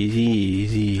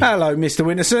 Yeah. Hello, Mr.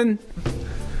 Winterson.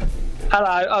 Hello.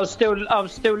 I was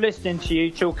still listening to you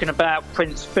talking about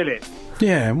Prince Philip.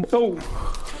 Yeah. Oh.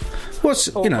 Or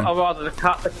rather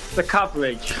the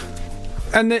coverage.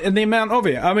 And the amount of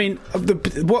it. I mean,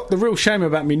 the real shame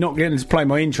about me not getting to play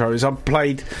my intro is I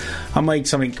made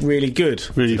something really good.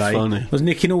 Really today. funny. I was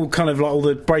nicking all kind of like all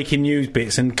the breaking news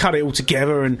bits and cut it all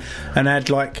together and had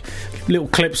like little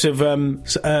clips of a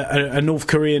North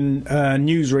Korean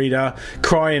newsreader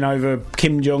crying over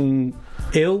Kim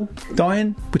Jong-il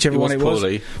dying, whichever one it was,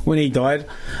 poorly. when he died.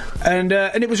 And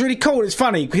it was really cool. It's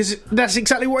funny because that's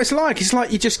exactly what it's like. It's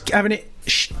like you're just having it...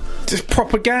 just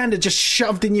propaganda just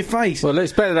shoved in your face. Well,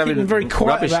 it's better than having very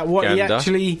quiet about what he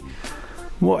actually,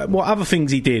 what other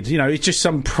things he did. It's just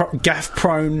some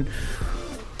gaff-prone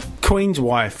Queen's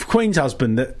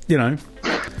husband that you know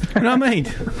what I mean.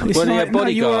 It's well, he had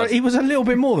bodyguards. He was a little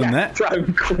bit more than that.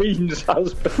 Gaff-prone Queen's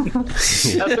husband.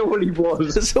 That's all he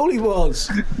was. That's all he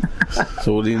was. That's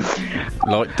all he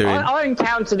liked doing. I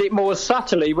encountered it more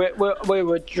subtly. We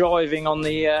were driving on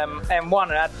the M1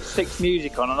 and had 6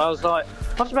 music on, and I was like,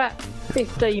 after about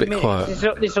 15 minutes,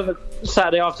 this on the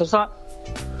Saturday after, I was like,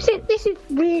 this is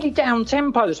really down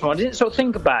tempo this morning. I didn't sort of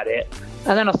think about it,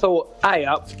 and then I thought,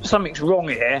 something's wrong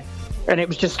here. And it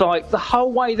was just like the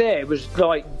whole way there was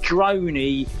like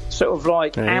droney, sort of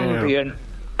like ambient.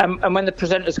 And when the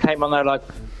presenters came on, they were like,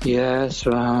 yes,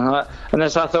 and then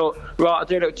so I thought, right, I'll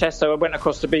do a little test. So I went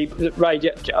across to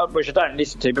radio, which I don't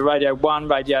listen to, but Radio 1,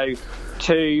 Radio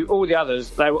 2, all the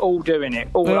others, they were all doing it,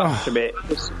 all up to it.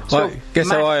 Guess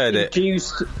how I heard it?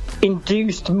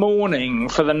 Induced mourning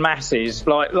for the masses,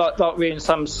 like we're in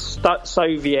some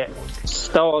Soviet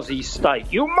Stasi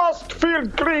state. You must feel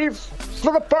grief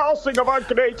for the passing of our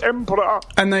great emperor.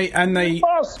 And they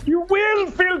you will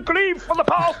feel grief for the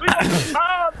passing of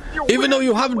man. Even though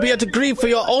you haven't been able to grieve for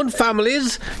your own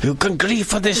families, you can grieve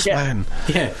for this man.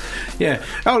 Yeah.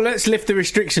 Oh, let's lift the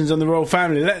restrictions on the royal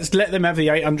family. Let's let them have the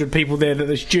 800 people there that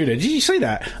there's due. Did you see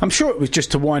that? I'm sure it was just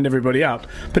to wind everybody up,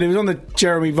 but it was on the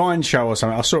Jeremy Vine show or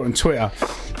something. I saw it on Twitter.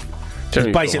 He's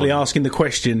basically asking the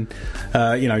question,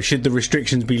 should the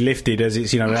restrictions be lifted as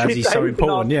it's, as he's so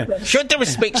important? Yeah. Should the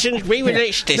restrictions be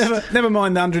released? Never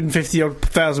mind the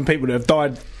 150,000 people that have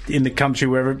died in the country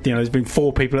where there's been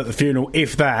 4 people at the funeral,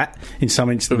 if that, in some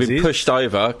instances. They've been pushed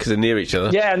over because they're near each other.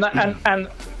 Yeah, and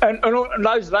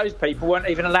loads of those people weren't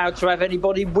even allowed to have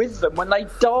anybody with them when they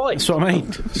died. That's what I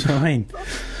mean.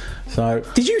 So,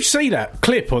 did you see that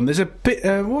clip on? There's a bit.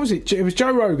 What was it? It was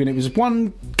Joe Rogan. It was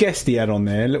one guest he had on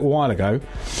there a little while ago.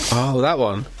 Oh, that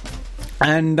one.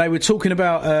 And they were talking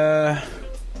about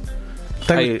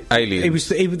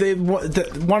aliens.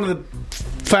 One of the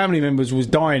family members was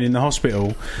dying in the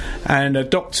hospital, and a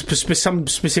doctor, some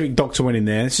specific doctor, went in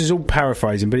there. This is all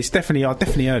paraphrasing, but I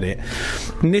definitely heard it.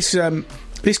 And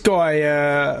this guy,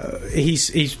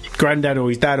 his granddad or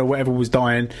his dad or whatever was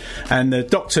dying, and the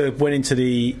doctor went into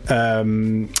the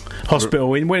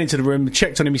hospital. He went into the room,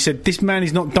 checked on him. He said, "This man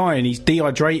is not dying. He's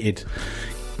dehydrated.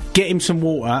 Get him some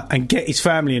water and get his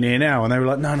family in here now." And they were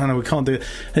like, "No, we can't do it."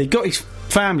 And he got his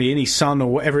family and his son or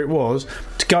whatever it was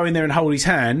to go in there and hold his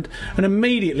hand, and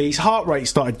immediately his heart rate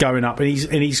started going up, and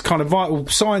his kind of vital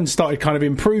signs started kind of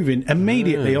improving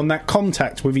immediately on that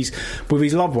contact with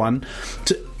his loved one.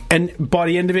 And by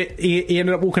the end of it, he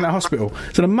ended up walking out of hospital.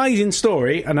 It's an amazing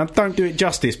story, and I don't do it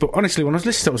justice, but honestly, when I was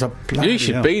listening to it, I was like, bloody You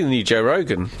should hell. be the new Joe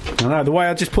Rogan. I know, the way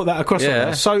I just put that across like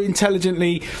that, so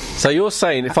intelligently. So you're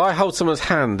saying if I hold someone's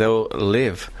hand, they'll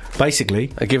live?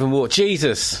 Basically. I give them water.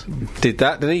 Jesus did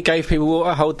that, didn't he? Gave people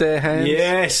water, hold their hands.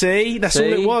 Yeah, see? That's all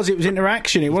it was. It was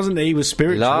interaction. It wasn't that he was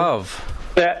spiritual. Love.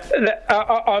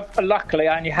 I've luckily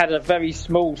only had a very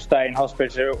small stay in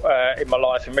hospital in my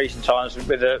life in recent times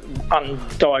with an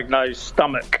undiagnosed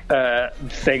stomach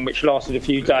thing which lasted a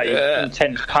few days,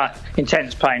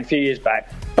 intense pain a few years back.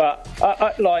 But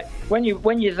like when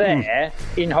you're there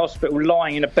in hospital,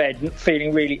 lying in a bed,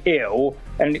 feeling really ill,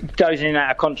 and dozing in and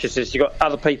out of consciousness, you've got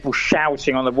other people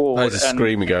shouting on the ward. There's a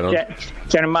screaming going on.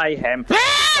 General mayhem.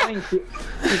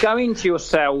 You go into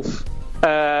yourself.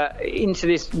 Into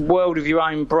this world of your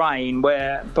own brain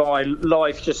whereby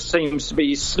life just seems to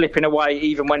be slipping away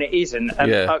even when it isn't,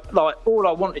 and like all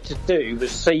I wanted to do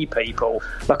was see people.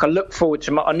 Like I looked forward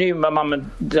to I knew my mum and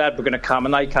dad were going to come,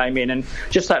 and they came in, and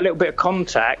just that little bit of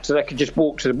contact so they could just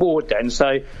walk to the ward then.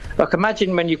 So like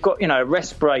imagine when you've got a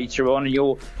respirator on and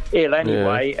you're ill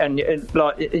anyway, and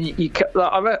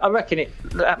I reckon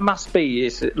that must be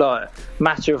like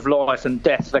matter of life and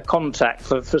death. The contact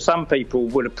for some people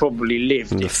would have probably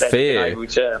lived if they'd been able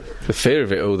to. The fear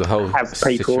of it all, the whole have people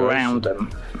situation around them.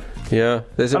 Yeah,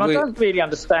 I don't really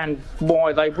understand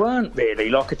why they weren't really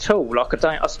like at all. Like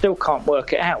I still can't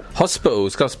work it out.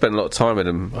 Hospitals, I've spent a lot of time in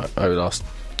them over the last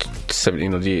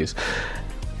 17 odd years,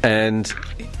 and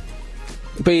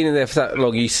being in there for that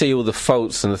long, you see all the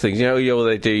faults and the things. All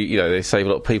they do, they save a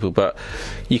lot of people, but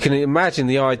you can imagine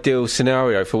the ideal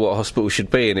scenario for what a hospital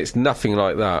should be, and it's nothing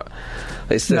like that.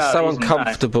 They're so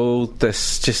uncomfortable.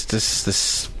 There's just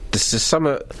there's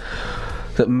something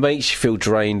that makes you feel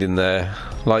drained in there.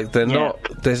 Like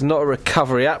there's not a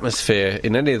recovery atmosphere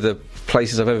in any of the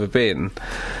places I've ever been.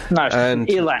 No, and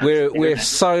we're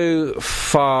so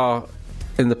far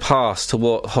in the past to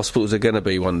what hospitals are going to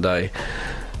be one day.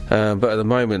 But at the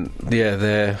moment,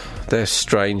 they're a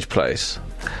strange place,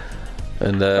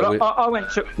 and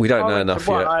we don't know enough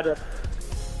yet.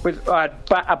 I had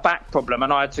a back problem,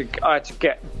 and I had to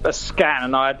get a scan,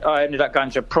 and I ended up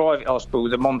going to a private hospital,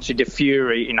 the Monte de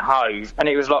Fiori in Hove, and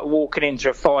it was like walking into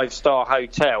a 5-star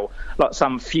hotel, like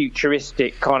some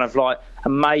futuristic kind of like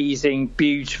amazing,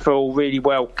 beautiful, really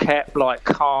well kept, like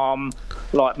calm,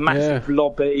 like massive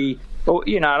lobby,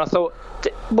 and I thought,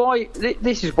 why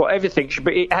this is what everything should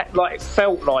be. It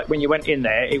felt like when you went in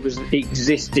there it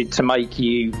existed to make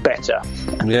you better,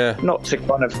 not to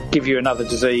kind of give you another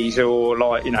disease or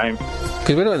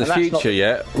because we're not in the future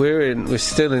yet. We're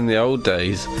still in the old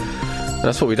days.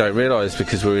 That's what we don't realise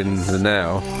because we're in the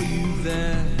now.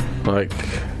 Like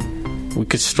we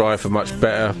could strive for much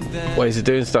better ways of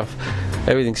doing stuff.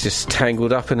 Everything's just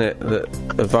tangled up in it. That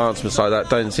advancements like that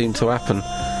don't seem to happen.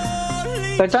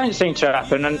 They don't seem to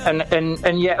happen,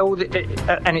 and yet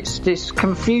and it's just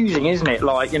confusing, isn't it?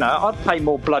 Like I'd pay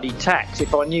more bloody tax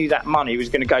if I knew that money was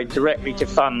going to go directly to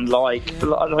fund like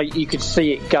you could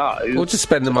see it go. Or just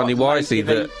spend the money wisely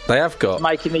that they have got,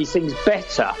 making these things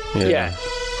better. Yeah.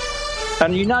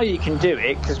 And you can do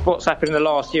it because what's happened in the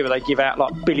last year where they give out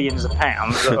like billions of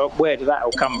pounds. Where did that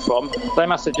all come from? They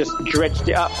must have just dredged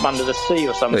it up under the sea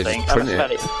or something. They just print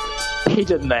it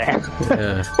hidden there.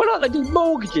 Well, like they do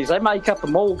mortgages. They make up a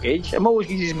mortgage. A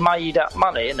mortgage is made up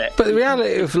money, isn't it? But the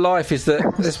reality of life is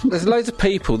that there's loads of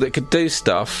people that could do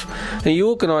stuff, and you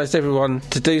organised everyone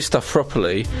to do stuff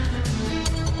properly,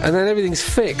 and then everything's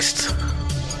fixed.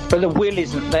 But the will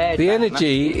isn't there. The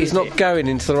energy is not going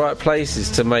into the right places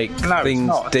to make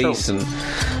things decent.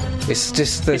 It's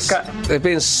just they're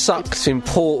being sucked in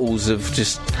portals of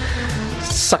just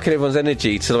sucking everyone's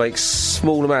energy to like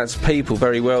small amounts of people,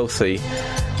 very wealthy,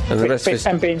 and the rest of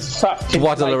us being sucked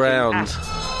waddle around.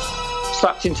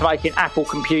 Sucked into making Apple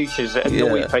computers that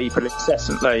annoy people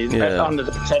incessantly, under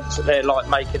the pretense that they're like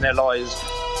making their lives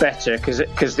better because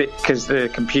the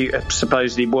computer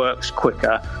supposedly works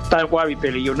quicker. Don't worry,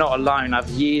 Billy, you're not alone. I have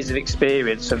years of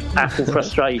experience of Apple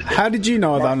frustration. How did you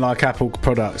know I don't like Apple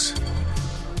products?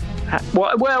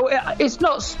 Well, it's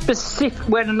not specific.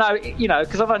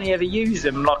 Because I've only ever used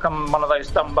them. Like I'm one of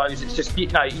those dumbos. It's just you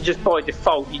just by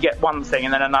default you get one thing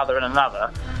and then another and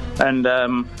another. And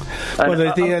the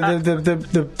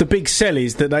big sell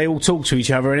is that they all talk to each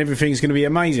other and everything's going to be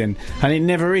amazing, and it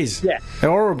never is. Yeah,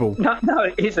 they're horrible. No,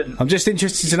 it isn't. I'm just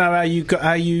interested to know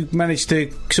how you managed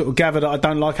to sort of gather that I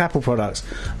don't like Apple products.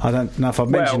 I don't know if I've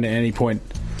mentioned it at any point.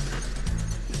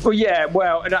 Well, yeah,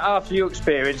 well, and after your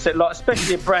experience, that, like,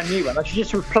 especially a brand new one, I should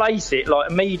just replace it,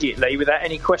 like, immediately without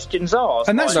any questions asked.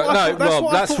 And that's like, what I thought,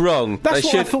 Rob, that's wrong. That's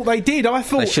what I thought they did. I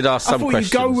thought they should ask some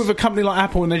questions. You go with a company like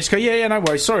Apple and they just go, yeah, no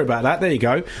worries, sorry about that. There you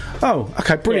go. Oh,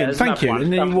 okay, brilliant, thank you.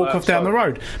 And then you walk off down the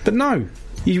road. But no,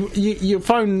 your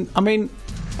phone. I mean,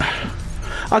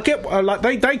 I get like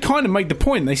they kind of made the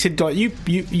point. They said like you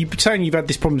saying you've had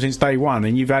this problem since day one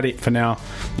and you've had it for now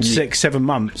 6-7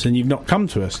 months and you've not come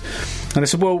to us. And I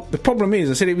said, well, the problem is,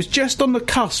 I said it was just on the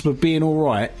cusp of being all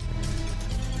right.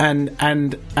 And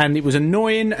it was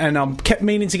annoying, and I kept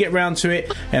meaning to get round to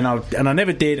it, and I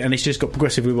never did, and it's just got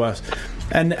progressively worse.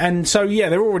 And so yeah,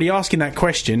 they're already asking that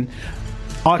question.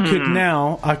 I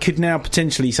could now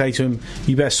potentially say to them,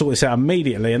 you better sort this out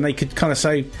immediately, and they could kind of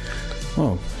say,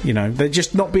 well, you know, they're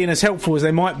just not being as helpful as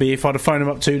they might be if I'd have phoned them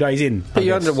up 2 days in. But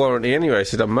you're under warranty anyway,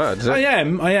 so it doesn't matter, does it?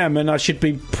 I am, and I should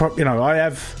be, I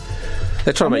have.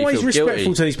 They're trying to make you feel I'm always respectful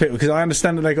guilty to these people because I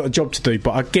understand that they've got a job to do,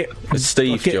 but I get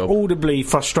audibly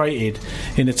frustrated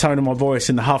in the tone of my voice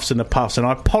and the huffs and the puffs, and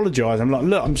I apologise. I'm like,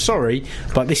 look, I'm sorry,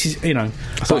 but this is, you know. I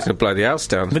thought it was going to blow the house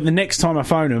down. But the next time I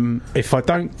phone them, if I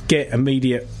don't get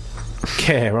immediate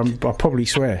care, I'll probably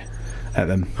swear at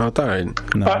them. I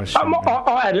don't. No, I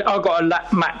got a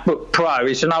MacBook Pro.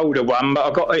 It's an older one, but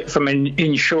I got it from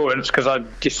insurance because I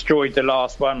destroyed the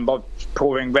last one by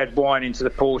pouring red wine into the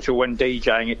portal when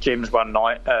DJing at Jim's one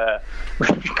night.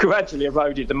 Gradually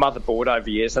eroded the motherboard over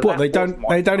years. So what, they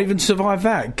don't even survive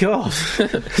that? God.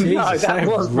 No, that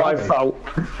was my fault.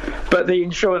 But the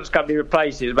insurance company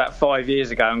replaced it about 5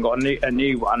 years ago and got a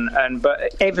new one.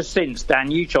 But ever since,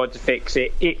 Dan, you tried to fix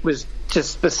it. It was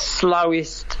just the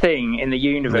slowest thing in the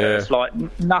universe. Yeah. Like,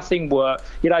 nothing worked.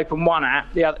 You'd open one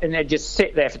app, the other, and they'd just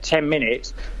sit there for 10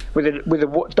 minutes with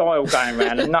a dial going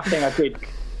round, and nothing I did,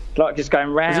 like, just going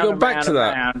round. Has it gone back round to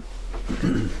that? Round.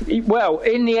 Well,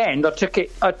 in the end, I took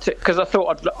it because I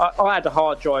thought I had a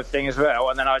hard drive thing as well,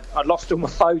 and then I lost all my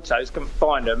photos, couldn't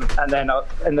find them, and then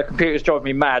and the computers drove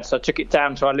me mad, so I took it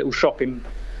down to our little shop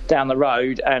down the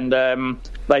road, and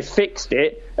they fixed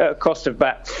it at a cost of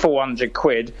about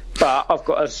 £400. But I've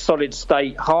got a solid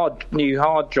state new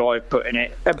hard drive put in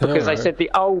it because they said the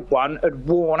old one had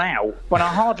worn out. When I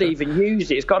hardly even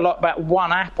use it, it's got like about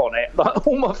one app on it, like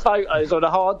all my photos on a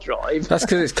hard drive. That's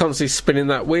because it's constantly spinning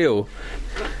that wheel.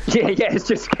 Yeah, it's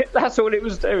just that's all it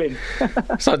was doing.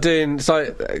 It's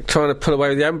like trying to pull away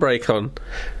with the handbrake on.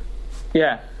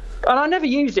 Yeah. And I never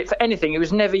used it for anything. It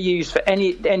was never used for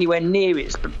anywhere near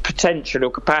its potential or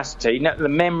capacity. The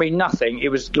memory, nothing. It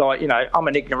was like, you know, I'm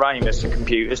an ignoramus of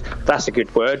computers. That's a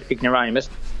good word, ignoramus.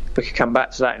 We could come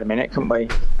back to that in a minute, couldn't we?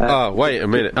 Wait a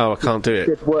minute. Oh, I can't do it.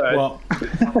 Good word. Well,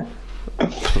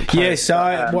 yes,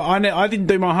 I didn't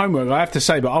do my homework, I have to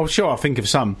say, but I'll think of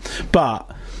some. But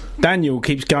Daniel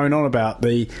keeps going on about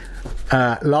the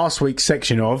last week's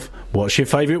section of what's your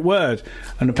favourite word,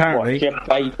 and apparently what's your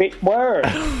favourite word?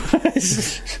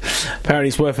 Apparently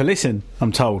it's worth a listen,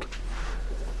 I'm told.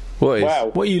 What is?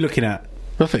 Wow. What are you looking at?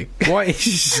 Nothing. Why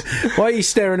are you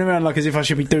staring around like as if I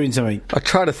should be doing something? I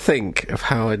try to think of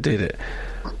how I did it,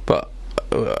 but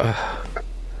the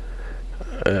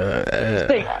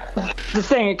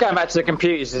thing, going back to the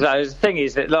computers, the thing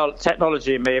is that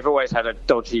technology and me have always had a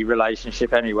dodgy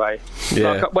relationship anyway.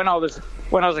 Yeah. Like, when I was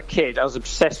a kid, I was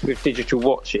obsessed with digital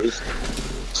watches,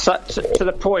 to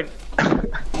the point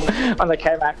when they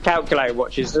came out, calculator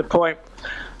watches, to the point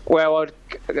where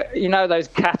you know those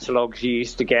catalogues you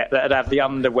used to get that'd have the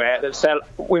underwear, that sell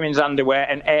women's underwear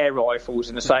and air rifles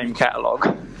in the same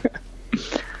catalogue,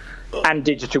 and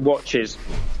digital watches.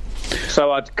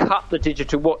 So I'd cut the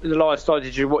lifestyle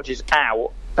digital watches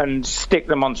out and stick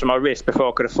them onto my wrist before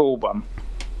I could afford one.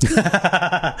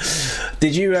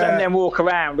 Did you? And then walk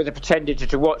around with a pretend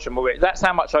digital watch on my wrist. That's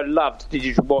how much I loved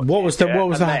digital watches. What was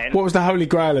the holy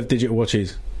grail of digital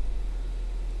watches?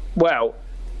 Well,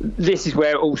 this is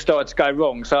where it all started to go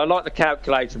wrong. So I like the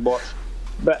calculator watch,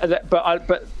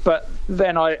 but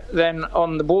then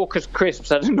on the Walker's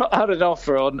Crisps I had an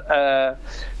offer on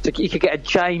you could get a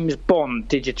James Bond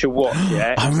digital watch.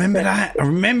 Yeah, I remember that. I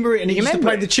remember it, and he used to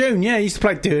play the tune. Yeah, he used to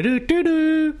play do do do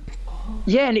do.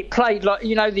 Yeah, and it played like,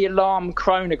 you know, the alarm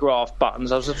chronograph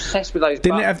buttons. I was obsessed with those.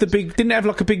 Didn't it have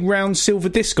like a big round silver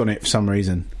disc on it for some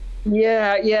reason?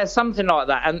 Yeah, something like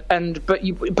that. But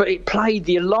it played,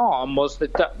 the alarm was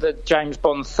the James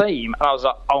Bond theme, and I was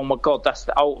like, oh my god, that's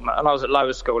the ultimate. And I was at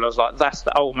lower school, I was like, that's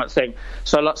the ultimate thing.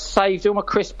 So I saved all my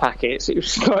crisp packets. It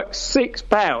was like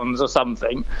 £6 or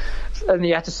something, and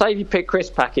you had to save your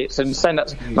crisp packets and send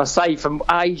that. And I saved for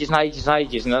ages and ages and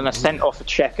ages, and then I sent off a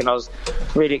cheque, and I was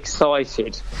really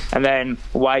excited, and then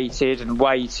waited and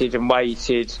waited and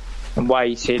waited. and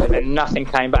waited, and then nothing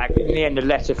came back. In the end, a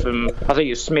letter from, I think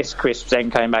it was Smith's Crisps,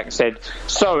 then came back and said,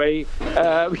 sorry,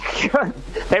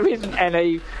 there isn't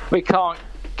any, we can't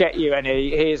get you any,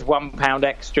 here's £1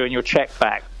 extra and your cheque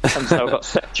back. And so I got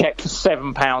checked for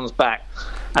 £7 back.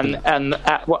 And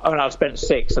I spent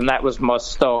 6, and that was my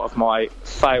start of my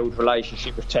failed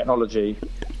relationship with technology.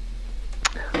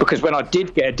 Because when I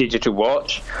did get a digital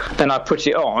watch, then I put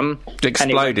it on. Exploded.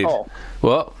 And it went off.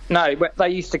 What? No, they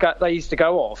used to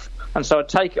go off, and so I'd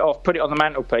take it off, put it on the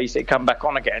mantelpiece, it'd come back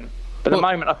on again. But the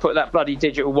moment I put that bloody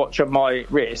digital watch on my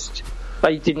wrist,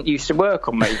 they didn't used to work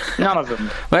on me. None of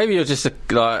them. Maybe you're just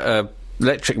a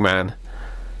electric man.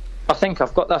 I think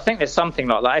there's something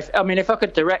like that. If I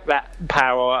could direct that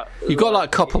power. You've got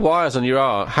like copper wires on your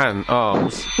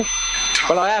arms.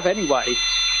 Well, I have anyway.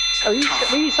 Were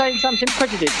you saying something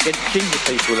prejudiced against ginger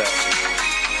people there?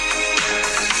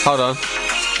 Hold on.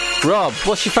 Rob,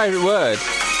 what's your favourite word?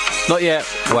 Not yet.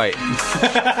 Wait. Shall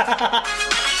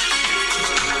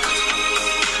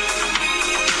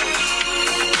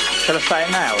I say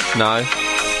it now? No.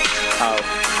 Oh.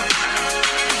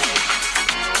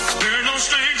 We're no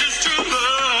strangers to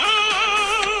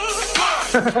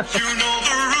love. You know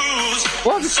the rules.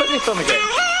 Why have you put this on again?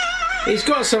 He's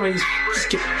got something.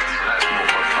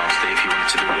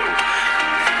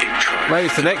 Maybe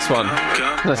it's the next one.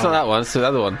 No, it's not that one. It's the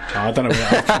other one. Oh, I don't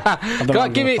know. Go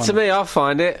on, give it to me. I'll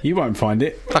find it. You won't find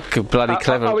it. Fucking bloody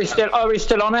clever. Are we still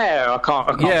on air? I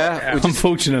can't yeah,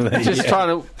 unfortunately. We're just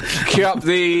trying to cue up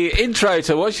the intro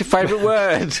to what's your favourite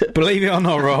word. Believe it or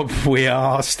not, Rob, we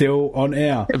are still on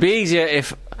air. It'd be easier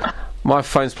if my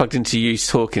phone's plugged into you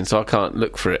talking, so I can't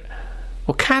look for it.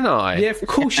 Well, can I? Yeah, of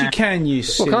course you can, you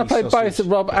silly Well, can I play sausage.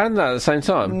 both Rob and that at the same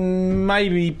time?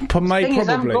 Maybe, probably. I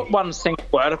haven't got one single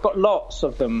word, I've got lots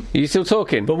of them. Are you still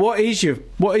talking? But what is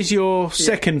your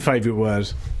second favourite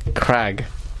word? Crag.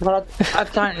 Well, I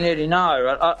don't really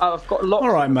know. I've got lots.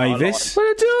 All right, of them Mavis. Well,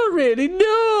 I don't really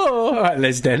know. All right,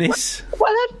 Les Dennis.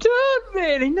 Well, I don't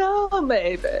really know,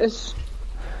 Mavis.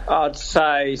 I'd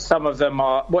say some of them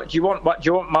are. What do you want?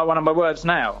 One of my words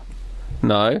now?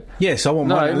 No. Yes, I want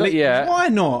no, one. Not yet. Why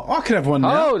not? I could have one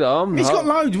now. Hold on. He's got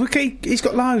loads. He's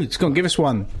got loads. Go on, give us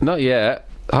one. Not yet.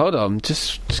 Hold on.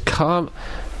 Just calm.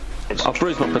 I've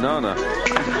bruised my banana. Do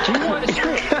you want to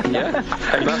script? Yeah.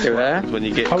 That's there. when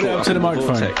you get Hold it up to the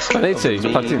microphone. I need to. It's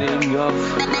plugged in.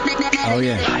 Oh,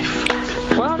 yeah.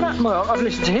 Well, I've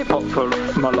listened to hip hop for all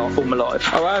my life.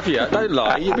 Oh, have you? Don't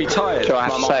lie. You'd be tired. So I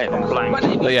have to say it in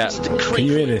blank. Yeah. Can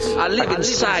you hear this? I live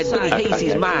inside Billy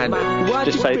Hazy's mind.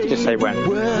 Just say when.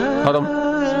 Hold on.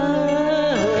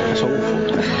 That's awful.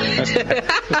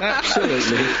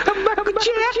 Absolutely. Michael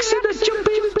Jackson, a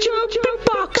jumping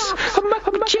box.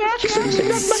 Michael Jackson,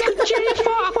 Michael J.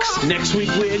 Fox. Next week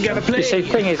we're gonna play. You see, the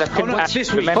thing is, I couldn't actually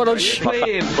remember. Hold on.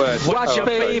 Playing. What's your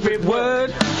favourite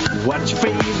word? What's your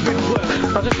favourite word?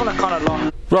 I just want to kind of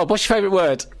like. Rob, what's your favourite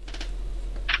word?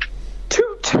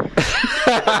 Toot.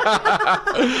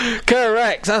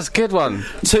 Correct. That's a good one.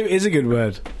 Toot is a good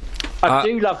word. I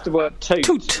do love the word toot.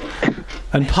 Toot.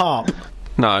 And parp.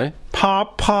 No.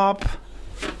 Parp.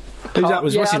 Who's that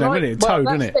was? What's his name, isn't it? Toad,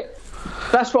 isn't it?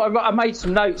 That's what I made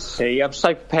some notes. See, I'm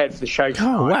so prepared for the show.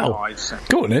 Oh wow!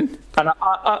 Go on then. And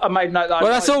I made note. That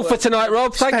Well, that's all for tonight,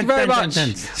 Rob. Thank you very much.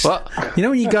 What? You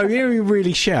know when you go, you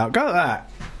really shout. Go like that.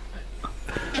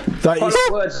 Like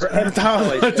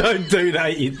don't do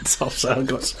that, you toss. I've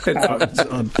got headphones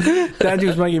on.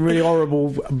 Daniel's making really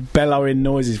horrible bellowing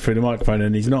noises through the microphone,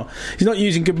 and he's not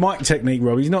using good mic technique,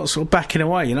 Rob. He's not sort of backing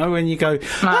away. You know when you go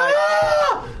like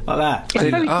that. It's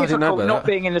very difficult not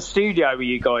being in the studio with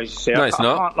you guys. See. No, it's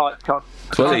not.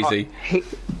 It's well easy.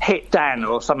 Hit Dan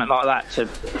or something like that to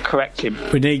correct him.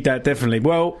 We need that definitely.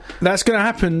 Well, that's going to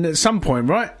happen at some point,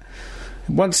 right?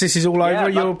 Once this is all over,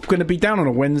 you're going to be down on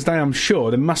a Wednesday, I'm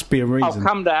sure. There must be a reason. I'll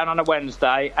come down on a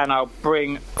Wednesday and I'll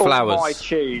bring flowers. All my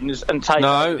tunes and take.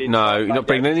 No, you're not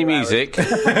bringing any music.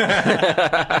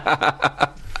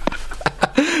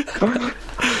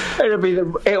 It'll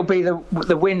be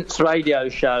the Wince radio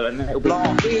show, and it'll be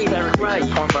very great.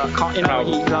 I can't, you know,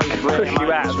 he push you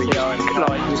out, you know, and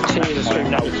like his tears are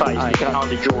streaming down your face, and you can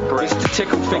hardly draw breath. Mr.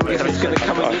 Tickle Fingers is going to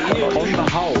come and get you on the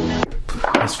whole.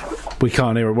 We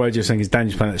can't hear a word you're saying because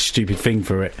Daniel's playing that stupid thing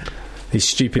for it. He's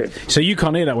stupid. So you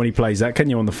can't hear that when he plays that, can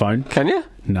you, on the phone? Can you?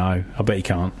 No, I bet you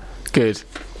can't. Good.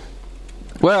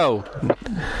 Well,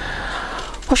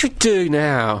 what should we do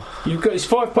now? It's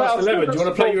 11:05. Do you want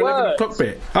to play your 11 o'clock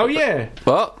bit? Oh, yeah.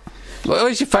 What?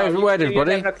 What is your favourite word,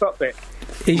 everybody? 11 o'clock bit.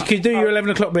 You could do your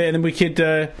 11 o'clock bit and then we could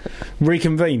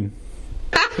reconvene.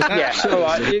 Yeah,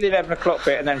 alright, do the 11 o'clock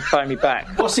bit and then phone me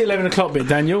back. What's the 11 o'clock bit,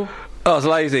 Daniel? I was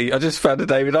lazy. I just found a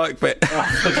David Icke bit. Oh,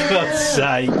 for God's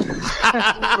sake.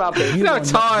 Rubbish. You have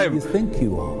time. You think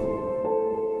you are.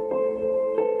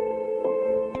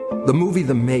 The movie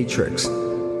The Matrix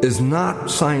is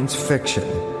not science fiction.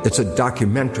 It's a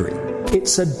documentary.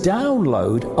 It's a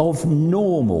download of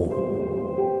normal.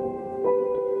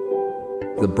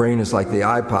 The brain is like the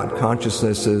iPod.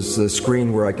 Consciousness is the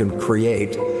screen where I can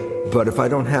create. But if I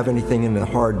don't have anything in the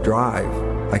hard drive,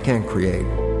 I can't create.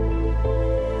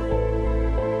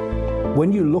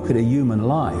 When you look at a human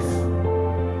life,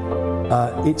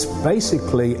 it's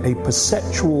basically a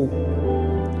perceptual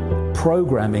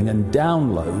programming and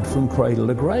download from cradle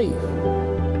to grave.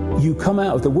 You come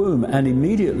out of the womb and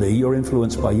immediately you're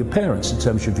influenced by your parents in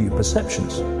terms of your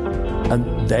perceptions.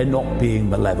 And they're not being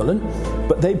malevolent,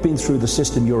 but they've been through the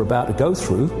system you're about to go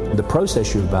through, the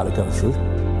process you're about to go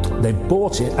through. They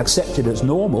bought it, accepted it as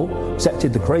normal,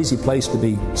 accepted the crazy place to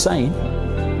be sane,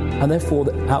 and therefore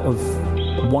out of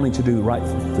wanting to do right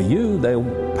for you, they'll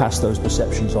pass those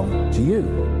perceptions on to you.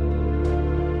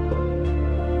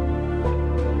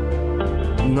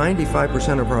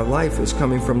 95% of our life is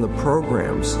coming from the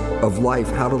programs of life,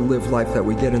 how to live life that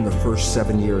we get in the first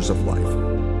 7 years of life.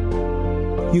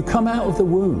 You come out of the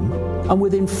womb, and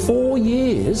within 4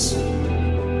 years,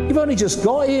 you've only just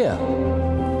got here.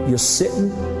 You're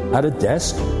sitting at a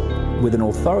desk with an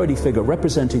authority figure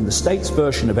representing the state's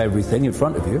version of everything in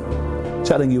front of you,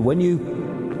 telling you when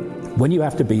you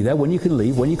have to be there, when you can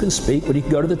leave, when you can speak, when you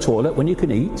can go to the toilet, when you can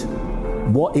eat,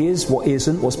 what is, what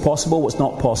isn't, what's possible, what's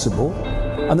not possible,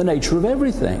 and the nature of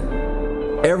everything.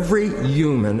 Every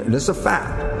human, and it's a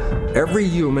fact, every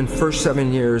human first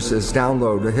 7 years is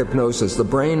download hypnosis. The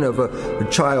brain of a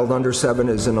child under 7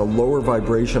 is in a lower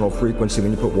vibrational frequency.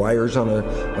 When you put wires on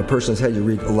a person's head, you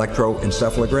read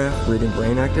electroencephalograph, reading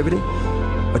brain activity.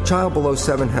 A child below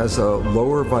 7 has a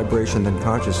lower vibration than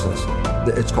consciousness.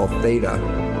 It's called theta.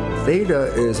 Theta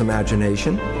is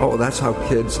imagination. Oh, that's how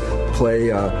kids play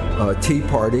a tea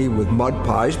party with mud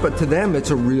pies, but to them it's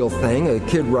a real thing. A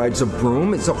kid rides a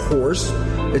broom, it's a horse.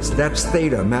 That's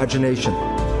theta, imagination.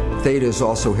 Theta is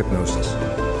also hypnosis.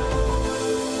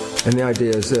 And the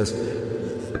idea is this: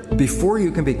 before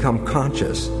you can become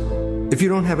conscious, if you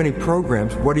don't have any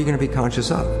programs, what are you going to be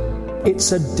conscious of?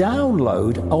 It's a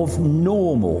download of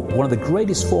normal, one of the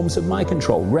greatest forms of mind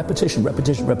control. Repetition,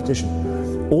 repetition, repetition,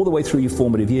 all the way through your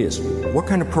formative years. What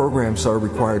kind of programs are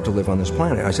required to live on this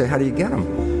planet? I say, how do you get them?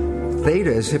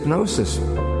 Theta is hypnosis.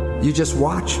 You just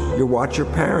watch. You watch your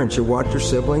parents, you watch your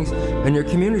siblings, and your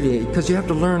community, because you have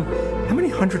to learn how many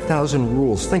 100,000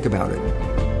 rules. Think about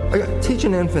it. Teach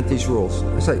an infant these rules.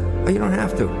 I say, oh, you don't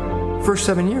have to. First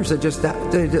 7 years, they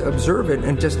observe it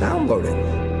and just download it.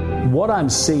 What I'm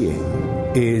seeing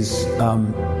is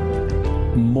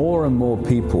more and more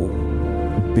people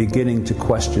beginning to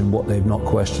question what they've not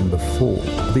questioned before,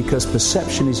 because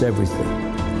perception is everything.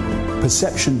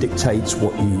 Perception dictates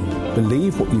what you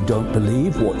believe, what you don't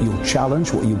believe, what you'll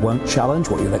challenge, what you won't challenge,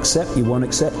 what you'll accept, you won't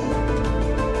accept.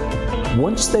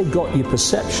 Once they've got your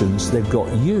perceptions, they've got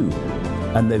you,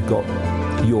 and they've got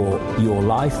your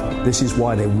life. This is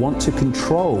why they want to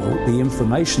control the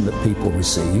information that people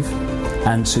receive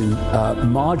and to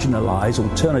marginalize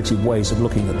alternative ways of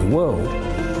looking at the world.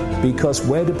 Because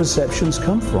where do perceptions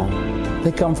come from?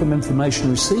 They come from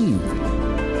information received.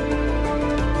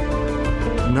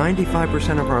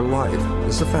 95% of our life,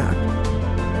 this is a fact,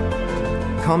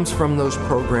 comes from those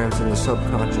programs in the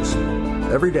subconscious.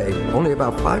 Every day, only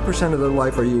about 5% of their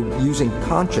life are you using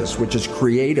conscious, which is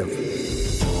creative.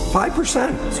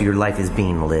 5%. So your life is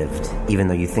being lived, even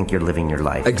though you think you're living your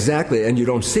life. Exactly, and you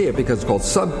don't see it because it's called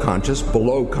subconscious,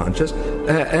 below conscious.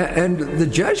 And the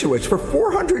Jesuits, for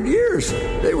 400 years,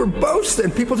 they were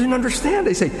boasting. People didn't understand.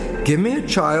 They say, give me a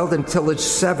child until it's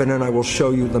 7 and I will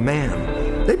show you the man.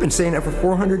 They've been saying that for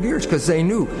 400 years because they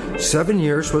knew 7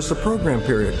 years was the program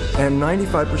period. And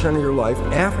 95% of your life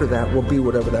after that will be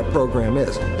whatever that program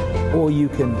is. Or you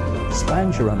can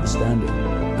expand your understanding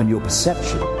and your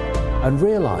perception and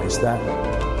realize that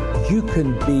you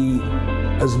can be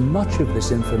as much of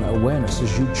this infinite awareness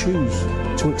as you choose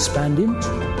to expand into.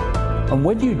 And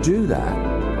when you do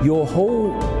that, your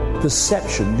whole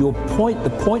perception, the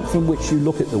point from which you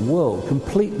look at the world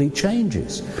completely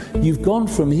changes. You've gone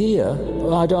from here,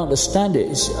 I don't understand it,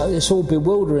 it's all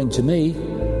bewildering to me,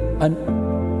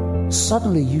 and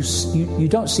suddenly you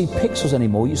don't see pixels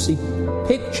anymore, you see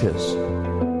pictures.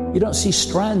 You don't see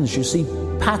strands, you see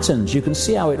patterns, you can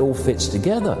see how it all fits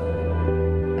together.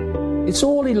 It's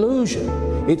all illusion.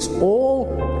 It's all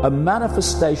a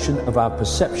manifestation of our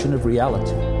perception of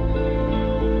reality.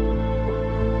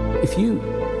 If you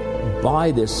buy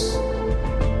this,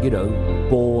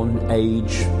 born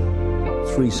age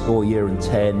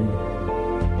 70,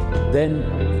 then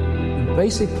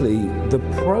basically the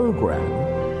program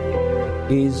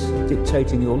is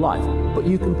dictating your life. But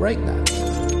you can break that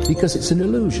because it's an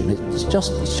illusion. It's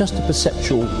just a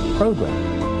perceptual program.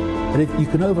 And if you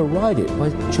can override it by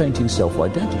changing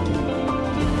self-identity.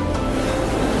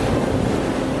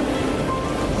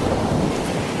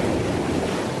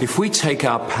 If we take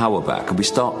our power back and we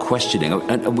start questioning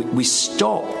and we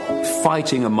stop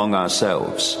fighting among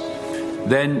ourselves,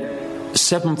 then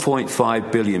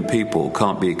 7.5 billion people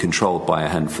can't be controlled by a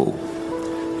handful.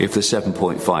 If the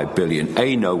 7.5 billion,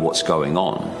 A, know what's going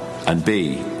on, and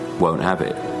B, won't have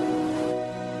it.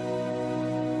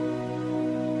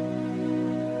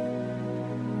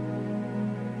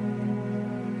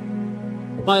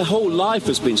 My whole life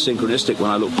has been synchronistic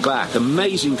when I look back.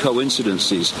 Amazing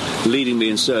coincidences leading me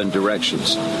in certain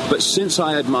directions. But since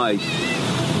I had my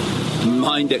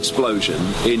mind explosion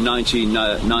in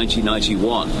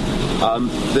 1991,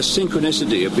 the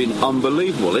synchronicity have been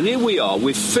unbelievable. And here we are,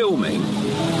 we're filming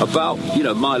about,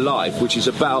 my life, which is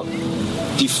about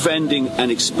defending and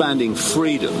expanding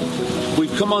freedom.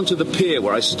 We've come onto the pier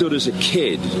where I stood as a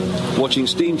kid watching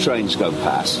steam trains go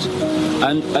past.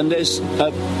 And there's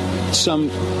some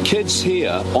kids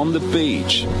here on the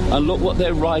beach, and look what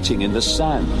they're writing in the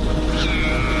sand.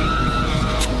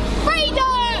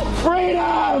 Freedom!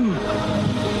 Freedom!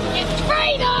 It's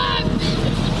freedom!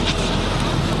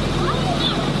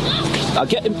 I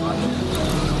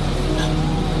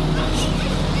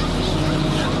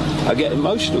get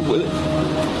emotional with it.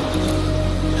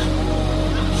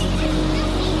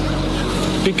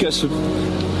 Because of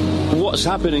what's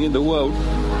happening in the world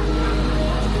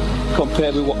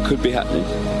compared with what could be happening.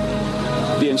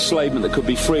 The enslavement that could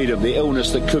be freedom, the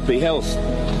illness that could be health.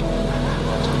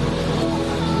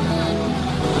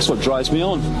 That's what drives me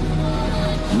on.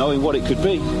 Knowing what it could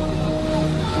be.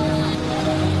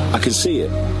 I can see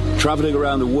it. Traveling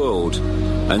around the world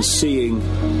and seeing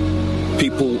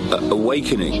people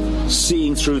awakening,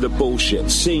 seeing through the bullshit,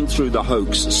 seeing through the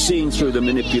hoax, seeing through the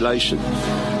manipulation.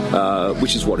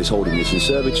 Which is what is holding us in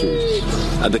servitude.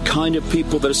 And the kind of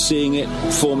people that are seeing it,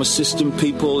 former system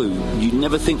people who you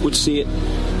never think would see it,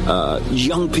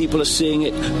 young people are seeing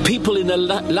it, people in their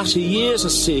latter years are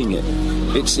seeing it.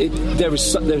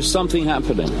 There's something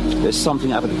happening. There's something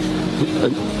happening.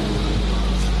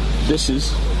 This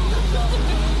is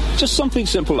just something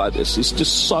simple like this. It's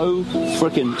just so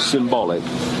freaking symbolic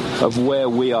of where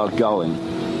we are going.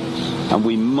 And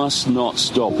we must not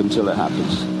stop until it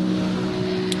happens.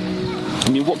 I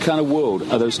mean, what kind of world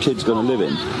are those kids going to live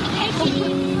in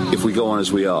if we go on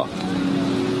as we are?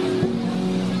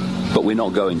 But we're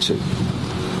not going to.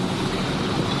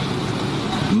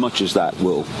 Much as that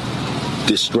will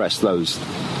distress those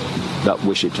that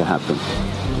wish it to happen.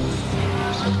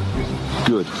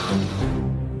 Good.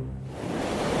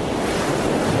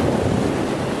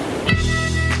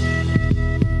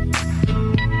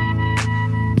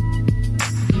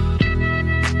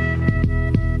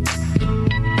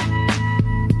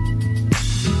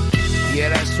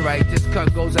 Right, this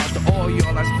cut goes out to all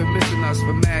y'all that's been missing us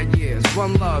for mad years.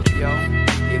 One love, yo.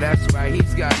 Yeah, that's right,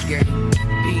 he's got game.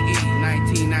 PE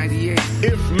 1998.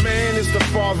 If man is the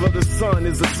father, the sun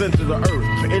is the center of the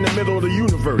earth, in the middle of the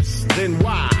universe, then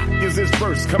why is this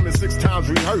verse coming 6 times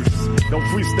rehearsed? Don't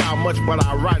freestyle much, but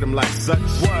I write them like such.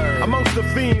 Word. Amongst the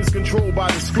fiends controlled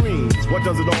by the screens, what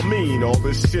does it all mean, all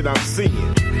this shit I'm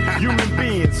seeing? Human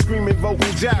beings screaming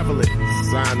vocal javelins,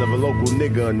 sign of a local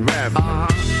nigga unraveling.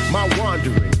 My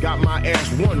wandering got my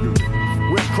ass wondering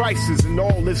where Christ is in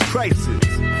all this crisis.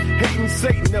 Hating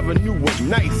Satan never knew what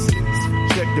nice is.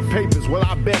 Check the papers, well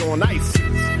I bet on ISIS.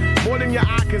 More than your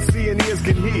eye can see and ears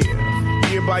can hear.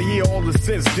 Year by year all the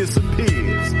sense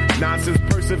disappears. Nonsense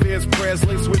perseveres, prayers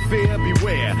laced with fear.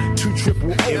 Beware, 2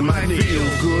 triple O. It might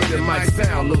feel good, it might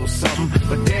sound a little something,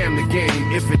 but damn the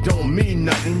game if it don't mean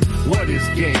nothing. What is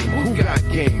game? Who got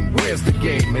game? Where's the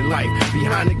game in life?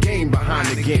 Behind the game, behind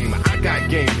the game. I got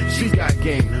game, she got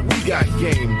game, we got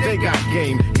game, they got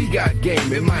game, he got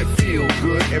game. It might feel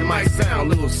good, it might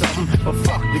sound a little something, but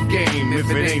fuck the game if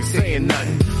it ain't saying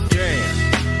nothing.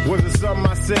 Damn, was it something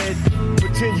I said?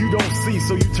 Pretend you don't see,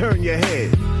 so you turn your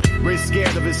head. Race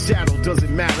scared of his shadow,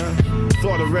 doesn't matter.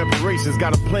 Thought of reparations,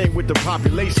 got a plan with the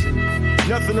population.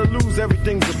 Nothing to lose,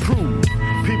 everything's approved.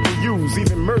 People use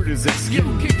even murders excuse.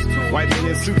 White men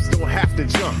in suits don't have to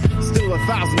jump. Still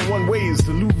 1,001 ways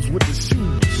to lose with the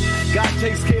shoes. God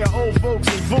takes care of old folks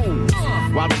and fools,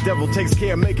 while the devil takes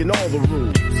care of making all the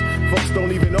rules. Folks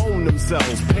don't even own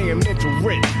themselves, paying mental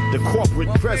rent to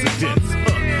corporate presidents.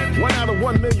 1 out of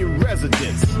 1 million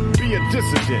residents. Be a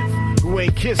dissident who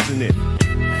ain't kissing it.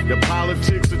 The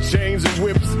politics of chains and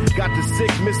whips got the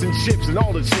sick missing chips and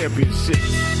all the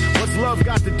championships. What's love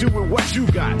got to do with what you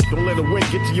got? Don't let a win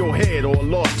get to your head or a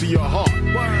loss to your heart.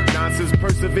 Nonsense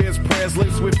perseveres, prayers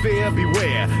laced with fear.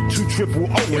 Beware, true triple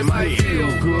O is It might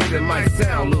feel good, it might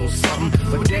sound a little something,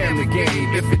 but damn the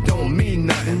game if it don't mean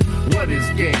nothing. What is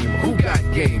game? Who got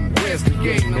game? Where's the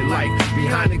game in life?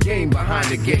 Behind the game, behind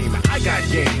the game. I got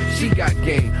game, she got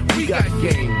game, we got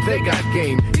game, they got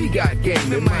game, he got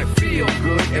game. It might feel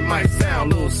good, it might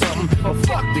sound a little something, but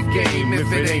fuck the game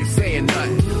if it ain't saying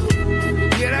nothing.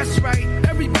 Yeah, that's right,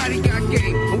 everybody got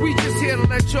game, but we just here to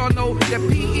let y'all know that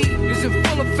PE is in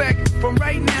full effect from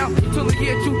right now till the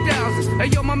year 2000. Hey,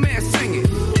 yo, my man, sing it.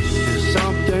 There's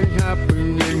something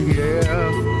happening here.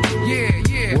 Yeah,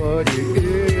 yeah. What it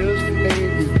is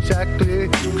ain't exactly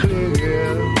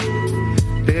clear.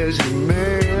 There's a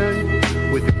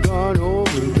man with a gun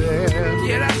over there.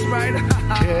 Yeah, that's right.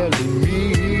 Telling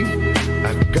me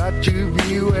I got to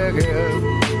beware.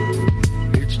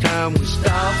 It's time we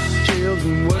stop,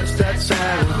 children. What's that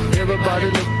sound? Everybody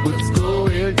look what's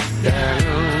going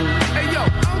down. Hey, yo, I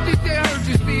don't think they heard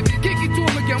you, Steve. Kick it to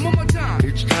him again, one more time.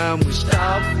 It's time we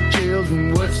stop,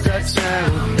 children. What's that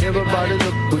sound? Everybody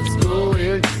look what's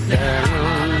going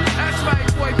down. That's right,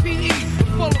 boy. PE, in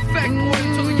full effect, boy,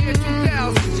 until the year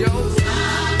 2000, yo.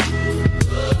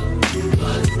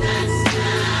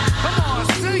 Come on,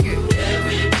 sing it.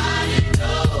 Everybody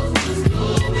knows what's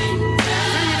going down.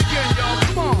 Sing it again, y'all.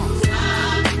 Come on.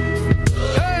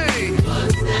 Hey.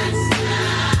 What's that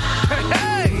sound? Hey,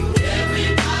 hey.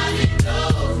 Everybody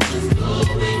knows what's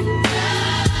going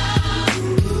down.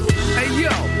 Hey,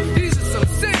 yo, these are some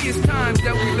serious times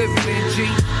that we living in, G.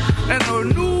 And a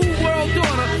new world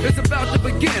order is about to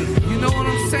begin. You know what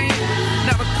I'm saying?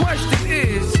 Now the question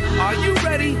is, are you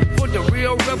ready for the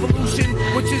real revolution,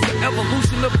 which is the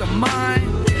evolution of the mind?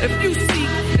 If you seek,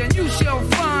 then you shall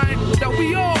find that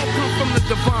we all come from the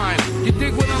divine. You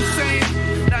dig what I'm saying?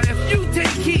 Now if you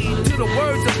take heed to the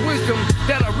words of wisdom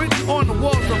that are written on the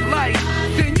walls of light,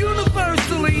 then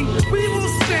universally we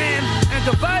will stand, and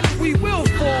divided we will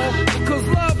fall, because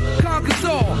love conquers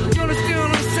all. You understand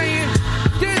what I'm saying?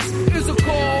 This is a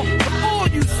call for all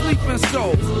you sleeping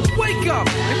souls. Wake up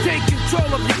and take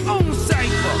control of your own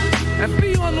cipher. And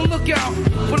be on the lookout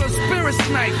for the spirit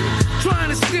sniper trying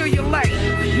to steal your light.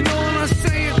 You know what I'm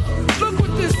saying? Look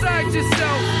within inside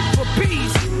yourself for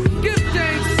peace. Give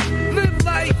thanks, live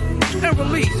life, and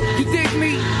release. You dig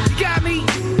me? You got me?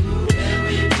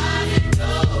 Everybody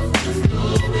knows what's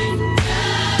going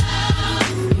down.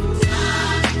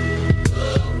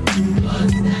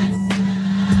 What's that?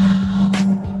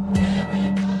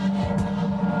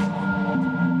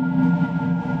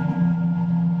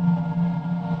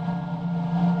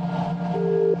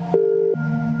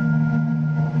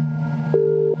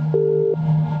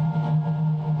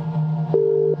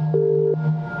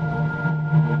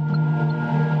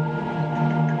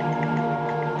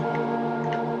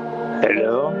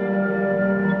 Hello?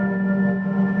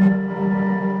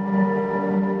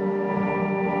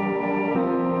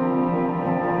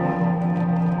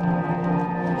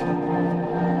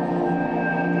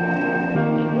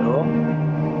 Hello?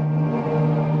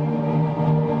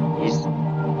 Is...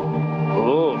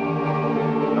 Oh.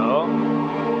 No?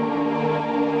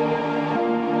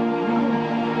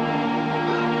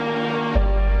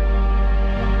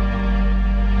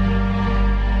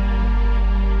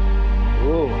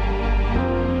 Oh.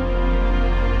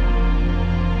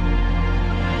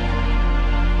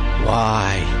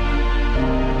 Why?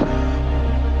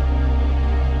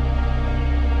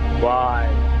 Why?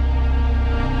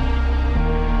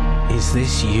 Is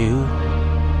this you?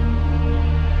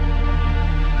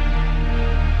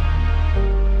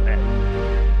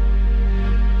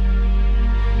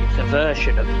 It's a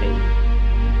version of me.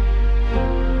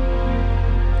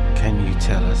 Can you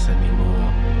tell us any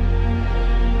more?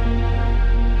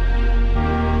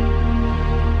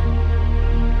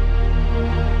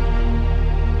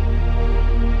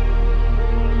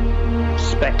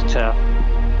 Spectre.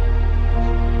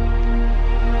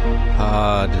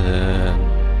 Pardon.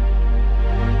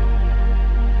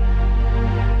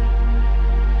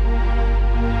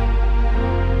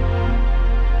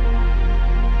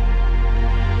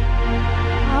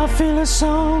 I feel a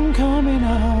song coming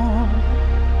on.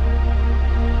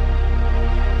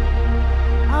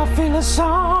 I feel a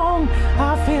song.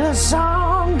 I feel a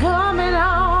song coming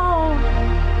on.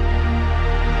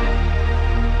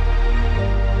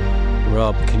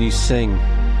 Rob, can you sing?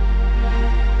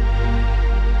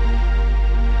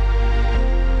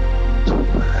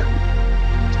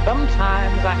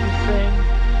 Sometimes I can sing.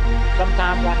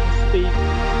 Sometimes I can speak.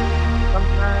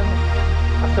 Sometimes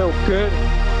I feel good.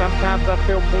 Sometimes sometimes I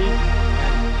feel weak.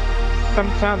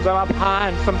 Sometimes I'm up high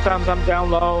and sometimes I'm down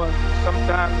low, and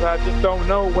sometimes I just don't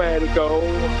know where to go.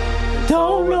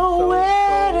 Don't know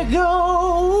where to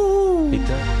go. He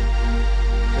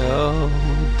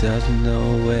doesn't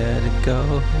know where to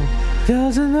go.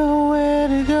 Doesn't know where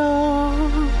to go.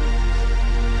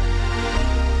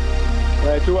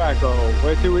 Where do I go?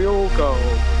 Where do we all go?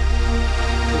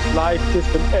 Is life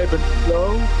just an ebb and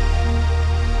flow?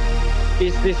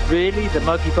 Is this really the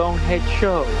Muggey Bonehead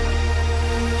show?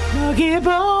 Muggey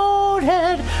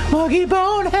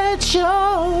Bonehead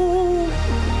show.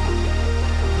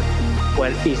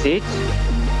 Well, is it?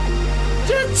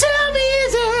 Just tell me,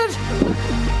 is it?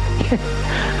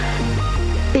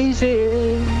 Is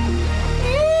it?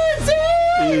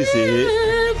 Is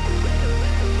it?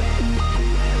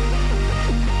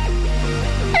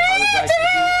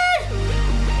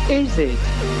 Is it?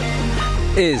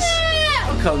 Is.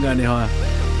 I can't go any higher.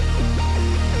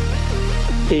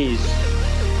 Is.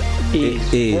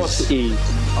 What is?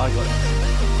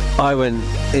 I went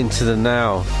into the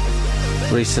now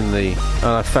recently and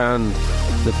I found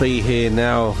the be here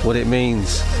now, what it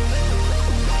means.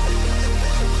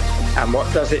 And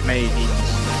what does it mean?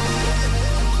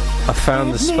 I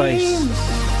found the space.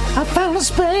 I found a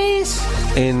space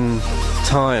in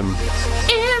time.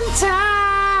 in time.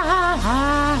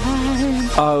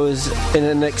 I was in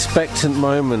an expectant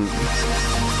moment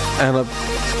and I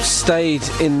stayed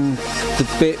in the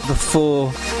bit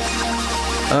before.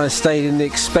 I stayed in the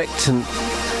expectant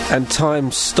and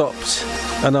time stopped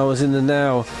and I was in the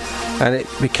now and it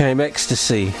became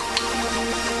ecstasy.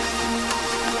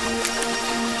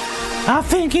 I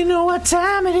think you know what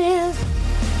time it is.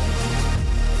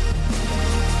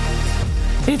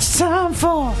 It's time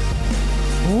for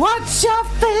What's Your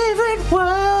Favorite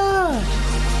Word?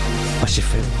 What's your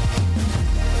favourite?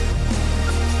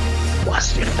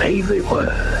 What's your favourite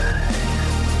word?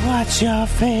 What's your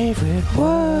favorite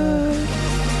word?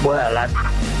 Well,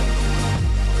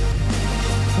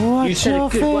 What's your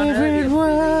favorite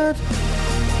word?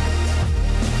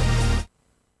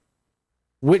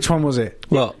 Which one was it?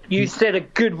 What? You said a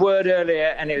good word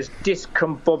earlier and it was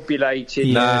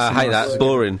discombobulated. Nah, I hate that. It's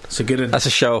boring. It's a good one. That's a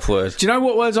show-off word. Do you know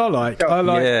what words I like? I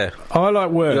like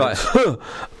words. You're like,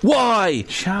 why?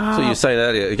 Shut That's what you were saying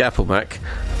earlier at the Apple Mac.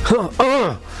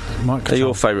 They're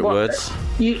your favourite words.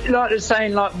 You like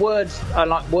saying like words. I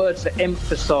like words that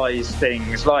emphasise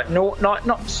things, like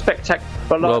not spectacular,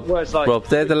 but like words like Rob.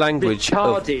 They're the language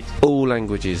retarded. of all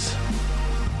languages.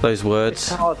 Those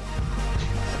words.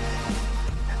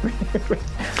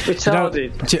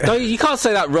 Retarded. No, you can't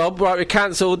say that, Rob. Right, we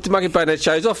cancelled. Muggey Bonehead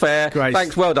show's off air. Great.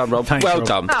 Thanks, well done, Rob. Thanks, well Rob.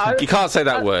 done. No. You can't say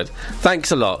that word.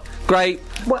 Thanks a lot. Great.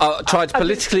 I tried to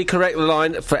politically correct the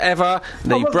line forever.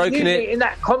 Now you've broken it. In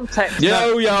that context.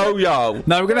 Yo. No, we're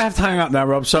going to have to hang up now,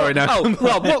 Rob. Sorry, no. Oh,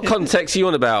 Rob, what context are you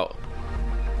on about?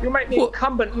 You make me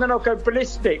incumbent and then I'll go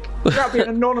ballistic. That'll be an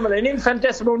anomaly, an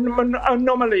infinitesimal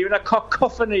anomaly with a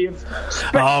cacophony of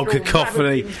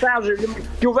cacophony.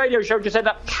 Your radio show just ended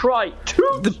up trite.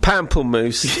 The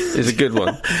pamplemousse is a good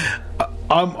one.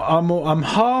 I'm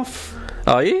half.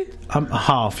 Are you? I'm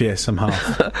half, yes, I'm half.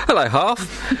 Hello,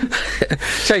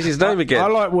 half. Change his name again. I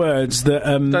like words that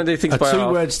don't do things are by two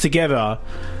half. words together.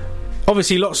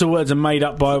 Obviously, lots of words are made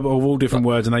up by all different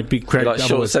words, and they be created like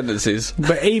short words. sentences.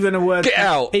 But even a word, Get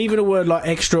out. Even a word like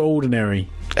extraordinary.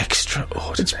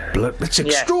 Extraordinary. It's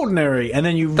extraordinary, and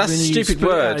then you. That's then a you stupid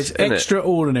split it out, word, it's isn't it?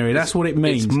 extraordinary. That's what it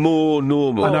means. It's more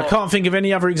normal. And I can't think of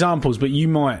any other examples, but you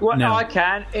might. Well, now. I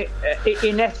can.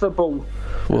 Ineffable.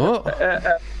 What?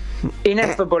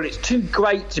 Ineffable. It's too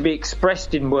great to be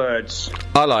expressed in words.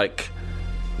 I like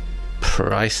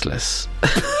priceless.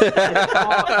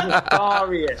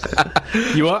 Nefarious.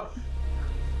 You what?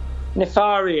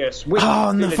 Nefarious.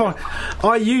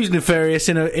 I used nefarious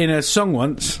in a song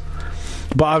once,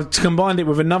 but I've combined it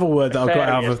with another word that I've got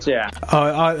out of. Yeah.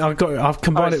 I've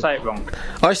combined say it wrong.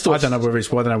 I don't know whether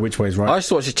it's. I don't know which way is right. I used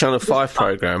to watch a Channel 5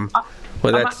 programme.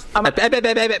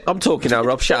 I'm talking now,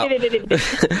 Rob. Shut up.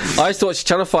 I used to watch a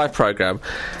Channel 5 programme,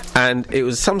 and it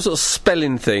was some sort of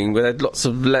spelling thing where they had lots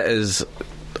of letters.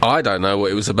 I don't know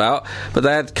what it was about, but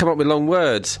they had come up with long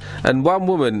words. And one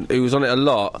woman who was on it a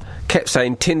lot kept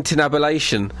saying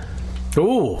tintinabulation.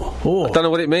 Oh. I don't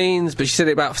know what it means, but she said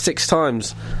it about 6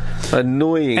 times.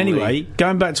 Annoyingly. Anyway,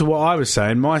 going back to what I was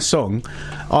saying, my song,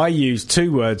 I used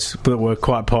 2 words that were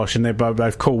quite posh, and they're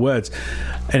both cool words.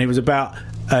 And it was about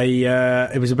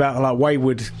like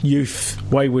wayward youth,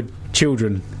 wayward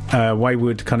children,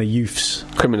 wayward kind of youths,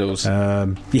 criminals. Yeah,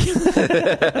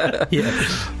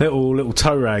 little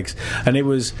toe rags, and it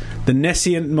was the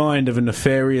nescient mind of a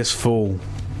nefarious fool.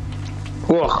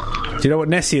 Whoa. Do you know what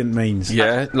nescient means?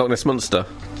 Yeah, Loch Ness Monster.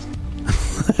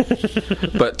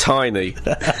 But tiny. Do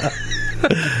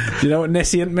you know what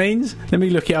nescient means? Let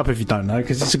me look it up if you don't know,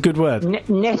 because it's a good word.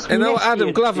 You know what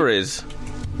Adam Glover is?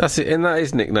 That's it, and that is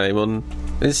his nickname on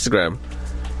Instagram.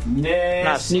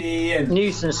 Nescient.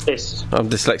 Nuisances. I'm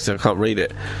dyslexic, I can't read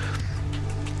it.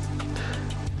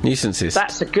 Nuisances.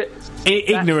 That's a good...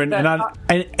 Ignorant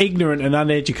and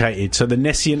uneducated, so the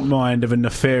nescient mind of a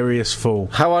nefarious fool.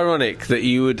 How ironic that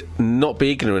you would not be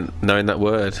ignorant knowing that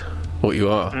word, what you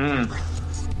are.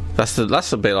 That's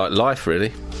a bit like life,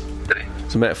 really.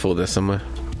 There's a metaphor there somewhere.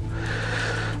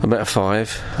 I met a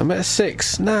 5. I met a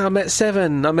 6. No, I met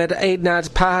 7. I met an 8 nights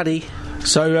party.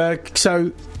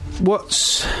 So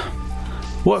what's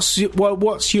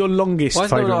your longest Why is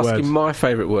favourite no one word? asking my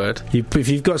favourite word? If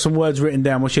you've got some words written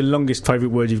down, what's your longest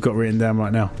favourite word you've got written down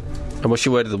right now? And what's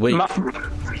your word of the week?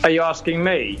 Are you asking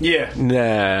me? Yeah.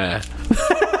 Nah.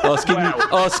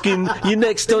 Asking your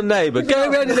next door neighbour. Go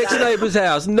around your next neighbour's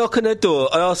house, knock on her door,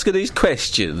 and ask her these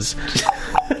questions.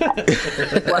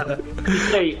 Well, you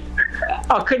see,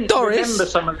 I couldn't remember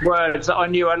some of the words that I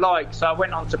knew I liked, so I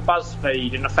went on to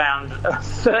BuzzFeed and I found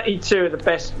 32 of the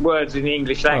best words in the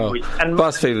English language. And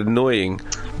BuzzFeed annoying.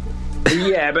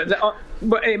 Yeah, but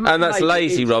and that's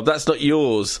lazy, Rob. That's not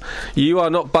yours. You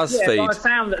are not BuzzFeed. Yeah, but I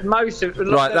found that most of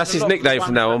right. That's his nickname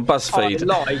from now on. BuzzFeed. I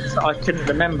liked. I couldn't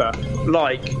remember.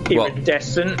 Like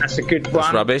iridescent. That's a good one.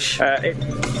 That's rubbish.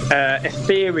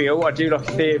 Ethereal. I do like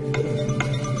ethereal.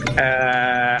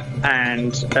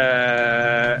 And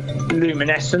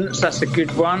luminescence. That's a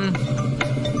good one.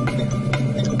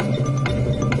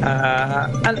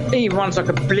 And even ones like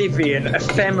oblivion,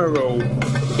 ephemeral,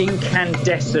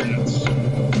 incandescent.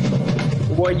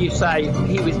 Where you say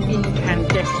he was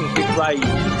incandescent with rage.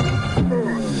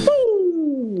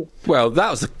 Well, that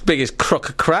was the biggest crock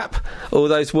of crap. All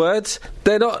those words.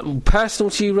 They're not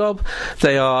personal to you, Rob.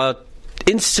 They are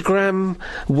Instagram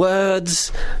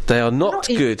words. They are not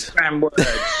good. Instagram words.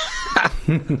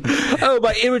 Oh,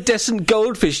 my iridescent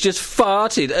goldfish just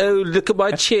farted. Oh, look at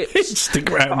my chips.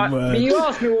 Instagram words. You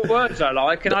asked me what words I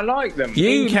like, and I like them.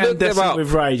 You look them up.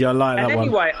 With rage, I like that one.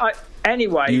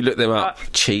 Anyway, you look them up.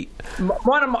 Cheat.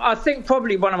 I think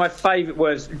probably one of my favourite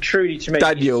words, truly to me,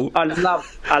 Daniel. I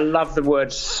love the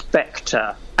word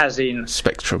spectre, as in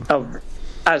spectrum.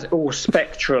 Or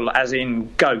spectral, as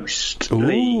in ghost.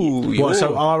 Ooh, what?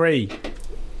 So RE.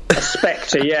 A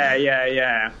spectre,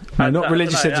 yeah. No, not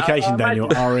religious education, Daniel.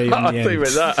 RE on the end.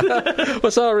 With that.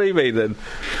 What's RE mean then?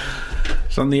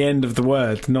 It's on the end of the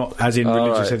word, not as in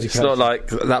religious education. It's not like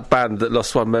that band that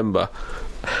lost one member.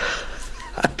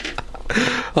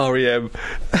 REM.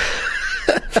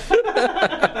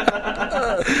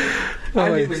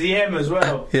 And it was the M as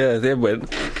well. Yeah, the M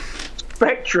went.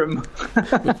 Spectrum. Do you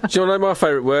want to know my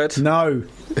favourite word? No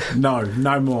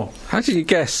more. How did you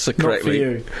guess correctly? Not for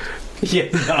you. Yeah,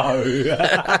 no.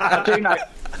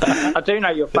 I do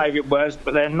know your favourite words,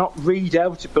 but they're not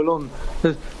read-outable on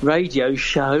the radio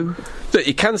show. Look,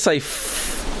 you can say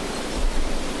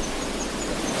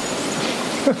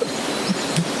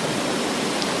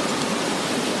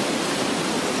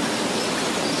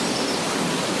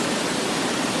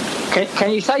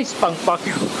Can you say spunk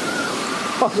bucket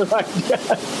on the radio?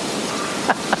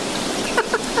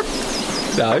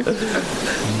 No.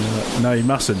 No, you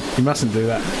mustn't. You mustn't do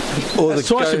that. Or the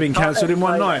twice have been cancelled in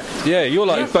one night. Yeah, you're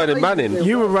like Bernard Manning.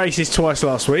 You were racist twice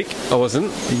last week. I wasn't.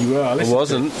 You were. I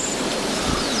wasn't.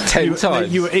 10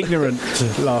 times. You were ignorant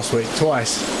last week,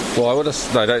 twice. Well, I would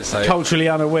have. No, don't say. Culturally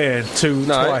unaware,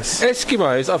 twice.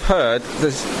 Eskimos, I've heard.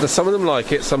 There's some of them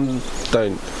like it, some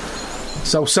don't.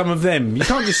 So some of them. You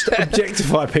can't just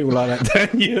objectify people like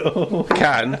that, Daniel.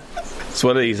 Can. It's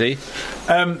well easy.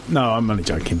 No, I'm only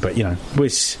joking, but you know,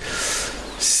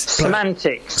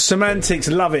 semantics. Semantics,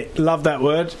 love it. Love that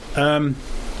word.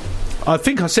 I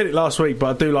think I said it last week,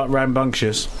 but I do like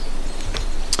rambunctious.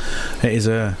 It is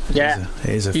a. Yeah. It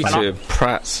is a. You two are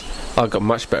prats. I've got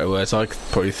much better words I could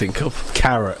probably think of.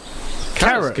 Carrot.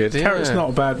 Carrot's good, yeah. Carrot's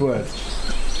not a bad word.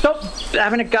 Stop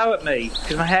having a go at me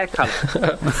because my hair colour.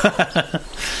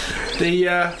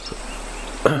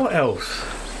 What else?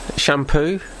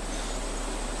 Shampoo.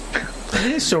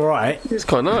 It's all right. It's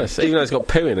quite nice, even though it's got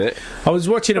poo in it. I was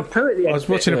watching a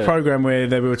program where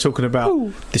they were talking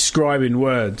about describing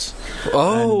words.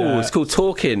 Oh, and, it's called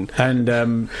talking. And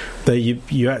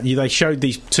they showed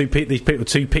these people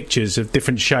two pictures of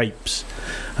different shapes,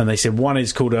 and they said one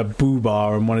is called a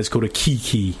boobar and one is called a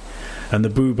kiki. And the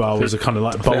boobar was a kind of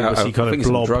like bulbousy kind of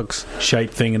blob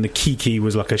shaped thing, and the kiki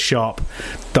was like a sharp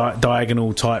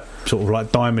diagonal type, sort of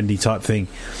like diamondy type thing.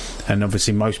 And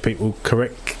obviously most people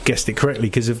guessed it correctly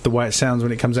because of the way it sounds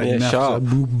when it comes out your mouth. Sharp.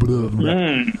 It's like, blah, blah,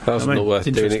 blah. That's not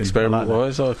worth doing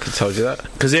experiment-wise. I could tell you that.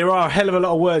 Because there are a hell of a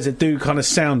lot of words that do kind of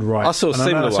sound right. I saw a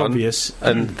similar one, obvious.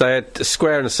 And they had a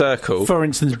square and a circle. For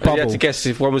instance, bubble. You had to guess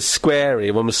if one was squarey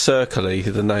and one was circly,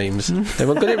 the names.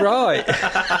 Everyone got it right.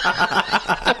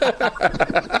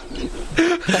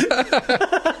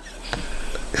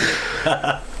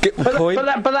 Get the point.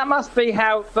 But that must be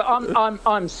how. But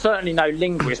I'm certainly no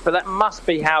linguist. But that must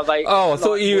be how they. Oh, I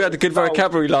thought you had a good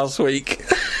vocabulary last week.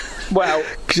 Well,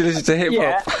 because you listened to hip hop.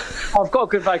 Yeah, I've got a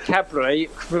good vocabulary.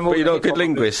 But you're not a good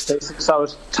linguist. Since I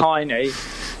was tiny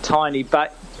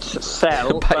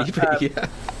cell. Baby.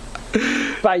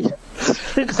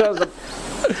 Since I was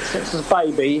a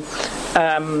baby.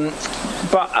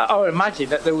 But I would imagine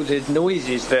that there were the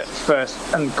noises that first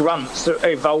and grunts that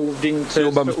evolved into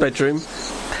your mum's bedroom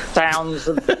sounds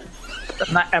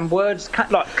and words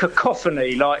like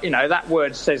cacophony, like that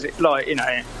word says it, like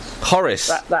Horace.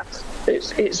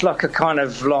 It's like a kind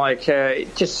of like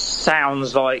it just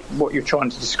sounds like what you're trying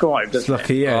to describe. Doesn't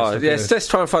it? Let's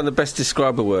try and find the best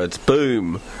describer words.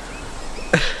 Boom.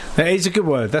 That is a good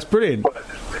word. That's brilliant.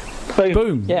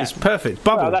 Boom. Yeah. It's perfect.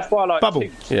 Bubble. Well, that's why I like bubble.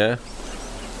 Yeah.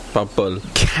 Bubble.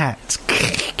 Cat.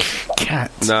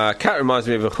 Nah, cat reminds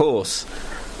me of a horse.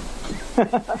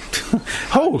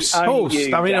 Horse.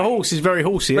 I mean, a horse is very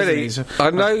horsey, really, isn't it? I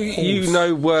know you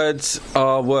know words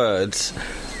are words,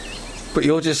 but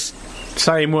you're just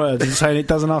saying words and saying it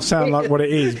doesn't sound like what it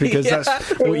is, because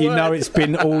that's what you know it's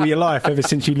been all your life, ever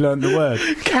since you learned the word.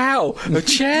 Cow, a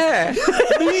chair,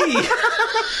 me,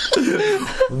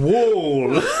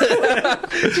 wall.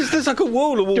 It just looks like a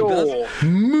wall. Door.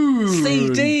 Moon.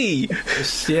 CD.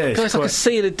 It's like a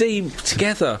C and a D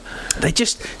together.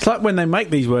 It's like when they make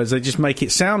these words, they just make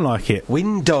it sound like it.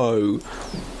 Window.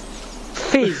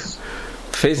 Fizz.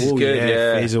 Fizz is good,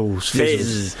 yeah.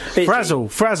 Fizz.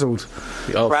 Frazzled.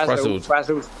 Oh, frazzled.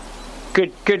 Frazzled.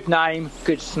 Good name,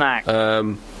 good snack.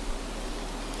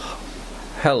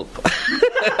 Help.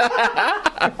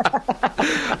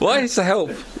 Why is the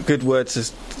help good word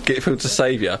to get people to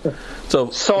save you? So,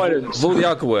 silence. Of all the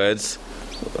other words,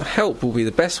 help will be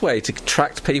the best way to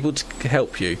attract people to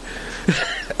help you.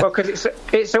 Well, because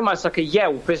it's almost like a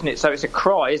yelp, isn't it? So it's a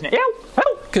cry, isn't it? Help!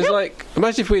 Help! Because,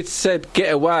 imagine if we'd said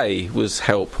get away was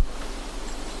help.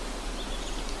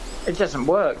 It doesn't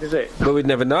work, does it? Well, we'd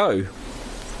never know.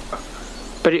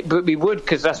 But we would,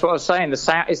 because that's what I was saying. The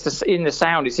sound, in the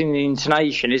sound. It's in the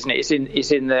intonation, isn't it?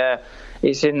 It's in the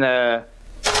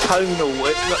tonal.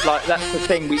 Like that's the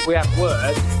thing. We have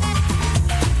words.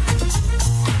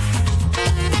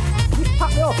 You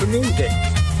cut me off the music.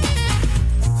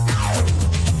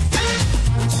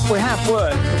 We have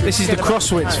words. This is the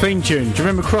Crosswits theme tune. Do you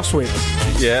remember Crosswits?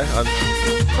 Yeah.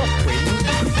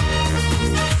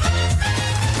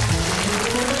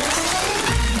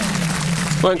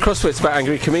 Well, Crosswits about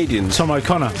angry comedians. Tom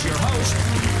O'Connor.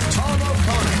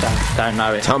 Don't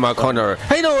know it. Tom O'Connor.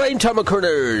 Hey, no, ain't Tom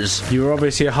O'Connor's. You were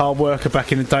obviously a hard worker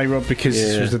back in the day, Rob, because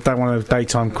this was one of the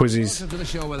daytime quizzes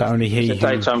that only he. It's a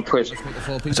daytime quiz.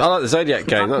 I like the Zodiac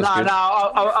game. That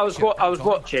was good. I was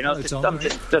watching. I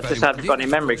just had a funny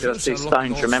memory because I was too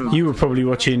stoned to remember. You were probably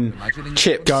watching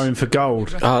Chips Going for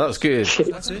Gold. Oh, that was good.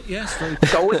 That's it. Yes.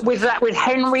 with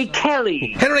Henry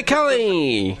Kelly. Henry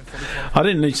Kelly. I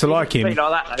didn't used to like him.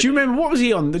 Do you remember what was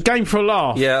he on? The Game for a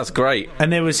Laugh. Yeah, that's great.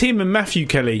 And there was him and Matthew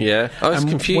Kelly. Yeah. I was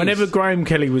confused. Whenever Graham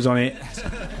Kelly was on it,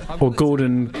 or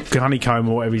Gordon Honeycomb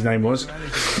or whatever his name was.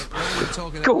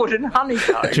 Gordon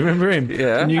Honeycomb. Do you remember him?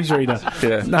 Yeah. Newsreader.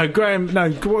 Yeah. No, Graham. No,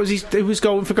 what was he? Who was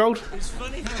Golden for Gold?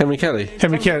 Henry Kelly.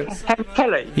 Henry Kelly.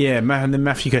 Yeah, and then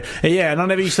Matthew Kelly. Yeah, and I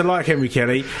never used to like Henry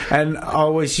Kelly, and I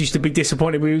always used to be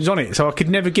disappointed when he was on it. So I could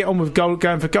never get on with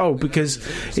Going for Gold because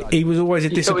he was always a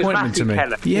disappointment to me.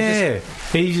 Kelly. Yeah,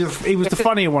 he was the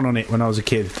funnier one on it when I was a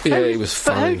kid. Yeah, he was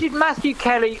funny. But who did Matthew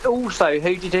Kelly also?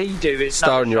 Who did he do?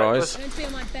 Star in Your Eyes.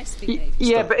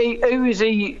 Yeah, but who was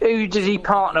he? Who did he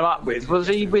partner up with? Was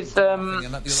he with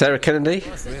Sarah Kennedy?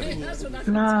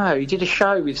 No, he did a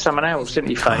show with someone else, didn't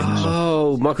he? Famous.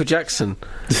 Oh, Michael Jackson.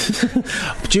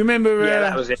 Do you remember? Yeah,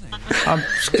 that was it.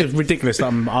 It's ridiculous that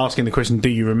I'm asking the question. Do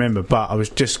you remember? But I was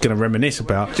just going to reminisce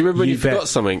about. Do you remember when you forgot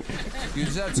something?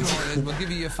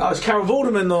 Oh, it's Carol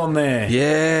Vorderman on there.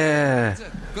 Yeah.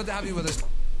 Good to have you with us.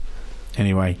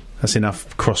 Anyway, that's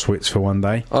enough Crosswits for one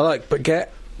day. I like baguette.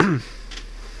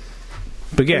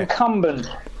 Baguette.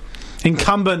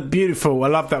 Incumbent, beautiful. I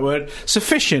love that word.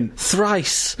 Sufficient,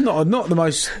 thrice. Not the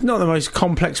most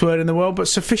complex word in the world, but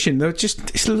sufficient.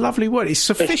 It's a lovely word. It's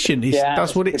sufficient.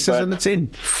 That's what it says on the tin.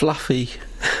 Fluffy.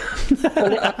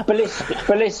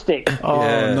 Ballistic. Oh,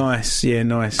 yeah. Nice. Yeah,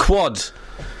 nice. Quad.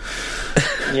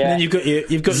 And then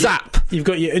you've got zap. You've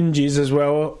got your unges as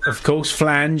well, of course,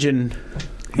 flange and.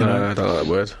 You know. I don't like that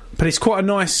word. But it's quite a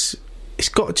nice. It's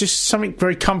got just something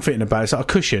very comforting about it. It's like a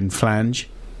cushion, flange.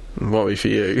 Might be for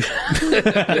you.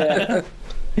 Yeah.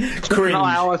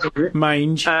 Cringe.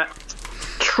 Mange.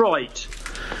 Trite.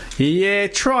 Yeah,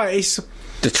 trite. It's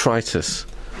detritus.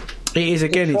 It is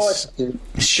again.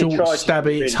 It's short,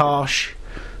 stabby. It's harsh,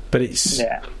 but it's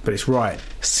right.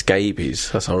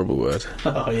 Scabies. That's a horrible word.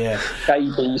 Oh yeah.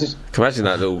 Scabies. Can you imagine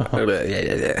that little.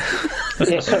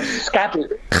 Yeah, so scabby.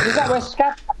 Is that where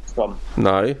scab comes from?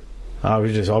 No. I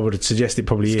would suggest it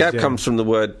probably Scab is. comes from the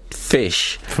word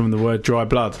fish. From the word dry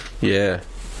blood. Yeah.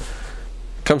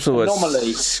 Comes from the word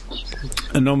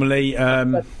anomaly. I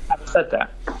haven't said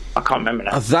that. I can't remember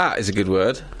now. That is a good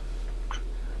word.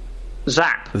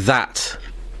 Zap. That.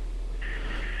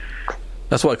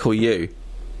 That's what I call you.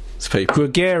 It's people.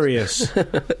 Gregarious.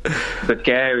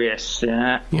 Gregarious.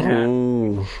 Yeah.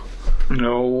 Ooh.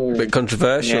 No. Bit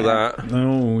controversial that.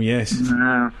 Oh yes.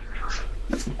 No.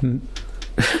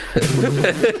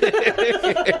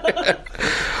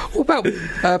 What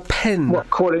about pen? What,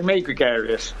 calling me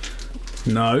gregarious?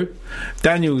 No.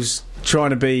 Daniel's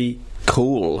trying to be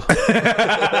cool.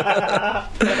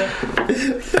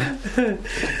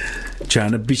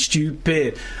 Trying to be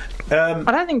stupid. I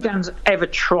don't think Dan's ever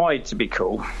tried to be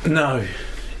cool. No.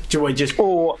 Joy just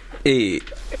or even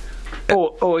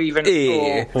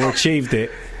or achieved it.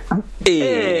 I've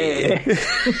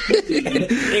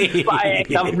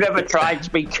never tried to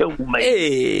be cool,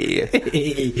 mate.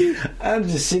 I'm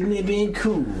just sitting there being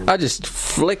cool. I just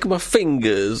flick my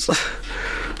fingers.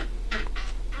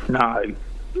 No.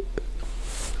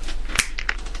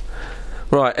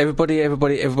 Right, everybody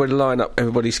line up.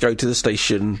 Everybody go to the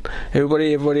station.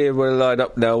 Everybody line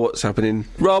up now. What's happening?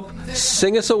 Rob,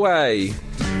 sing us away.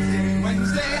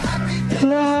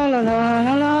 La la la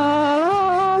la la.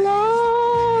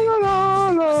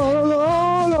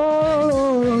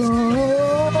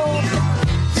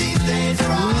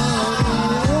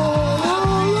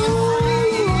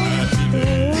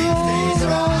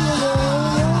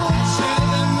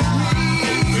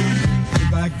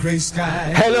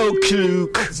 Hello,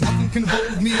 Klook.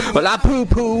 Well, I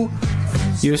poo-poo.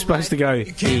 You were supposed to go.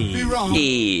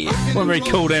 Wasn't very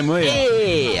cool then, were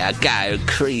you? I go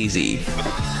crazy.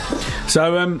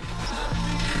 So,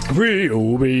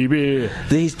 real baby.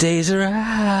 These days are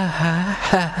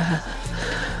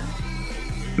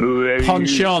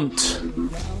penchant.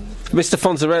 Mr.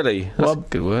 Fonzarelli. That's a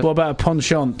good word. What about a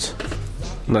penchant?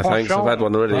 No thanks, I've had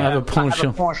one already. I have a penchant. I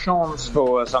have a penchant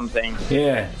for something.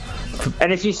 Yeah.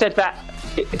 And if you said that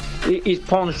his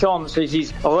penchant is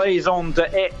his raison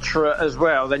d'etre as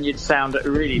well, then you'd sound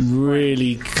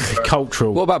really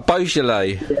cultural. What about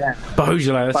Beaujolais? Yeah.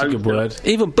 Beaujolais, that's a good word.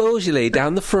 Even Beaujolais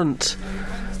down the front.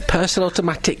 Person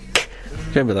automatic.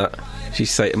 Remember that? She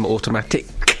say automatic.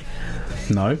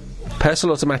 No. Person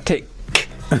automatic.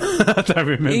 I don't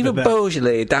remember even that.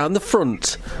 Beaujolais down the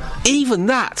front. Even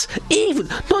that. Even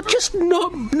not just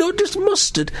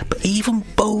mustard, but even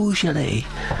Beaujolais.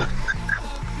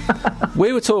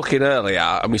 We were talking earlier,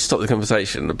 and we stopped the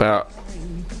conversation about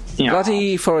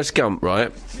bloody Forrest Gump,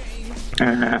 right?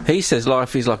 He says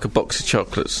life is like a box of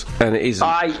chocolates, and it isn't.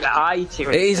 I hate it.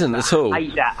 It isn't at all. I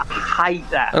hate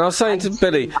that. And I was saying to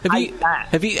Billy,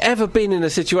 have you ever been in a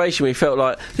situation where you felt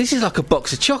like this is like a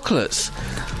box of chocolates?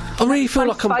 I really feel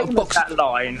like I'm a box. That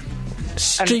line.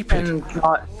 Stupid. And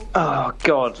like, oh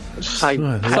God.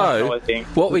 So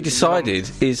what we decided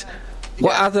is,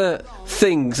 what other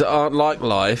things that aren't like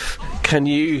life can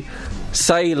you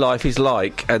say life is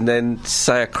like, and then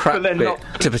say a crap bit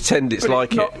to pretend it's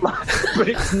like it? But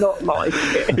it's not like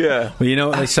it. Yeah. Well, you know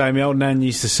what they say? My old nan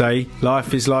used to say,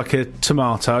 life is like a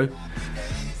tomato.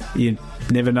 You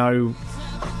never know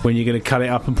when you're going to cut it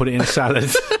up and put it in a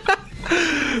salad.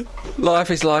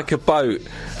 Life is like a boat.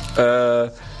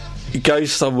 You go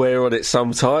somewhere on it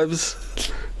sometimes,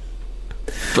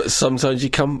 but sometimes you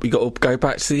got to go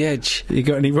back to the edge. You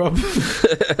got any, Rob?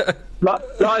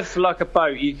 Life's like a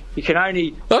boat. You can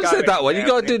only. I said that one. You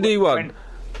got to do a new one.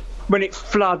 When it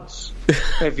floods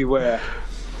everywhere.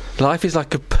 Life is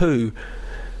like a poo.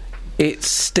 It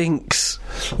stinks.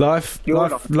 Life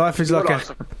is like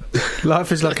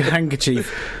a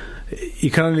handkerchief.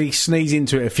 You can only sneeze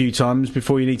into it a few times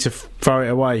before you need to throw it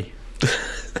away.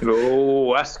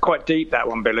 Oh, that's quite deep, that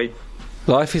one, Billy.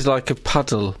 Life is like a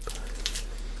puddle.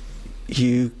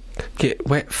 You get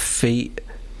wet feet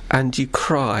and you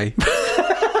cry.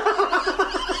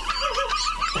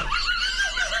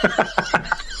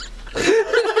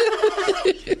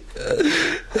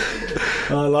 I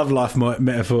love life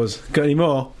metaphors. Got any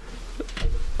more?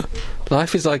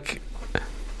 Life is like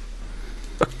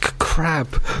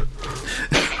crab.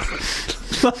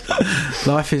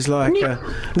 Life is like...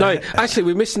 no, actually,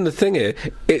 we're missing the thing here.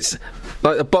 It's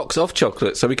like a box of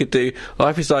chocolate, so we could do...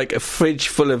 Life is like a fridge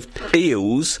full of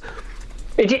eels...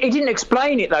 He didn't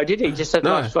explain it though, did he? He just said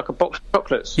life's like a box of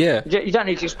chocolates. Yeah. You don't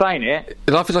need to explain it.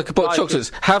 Life is like a box of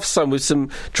chocolates. Have some with some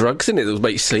drugs in it that will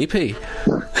make you sleepy.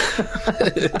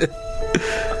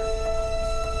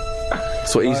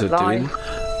 That's what he's doing.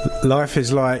 Life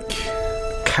is like...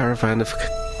 Caravan of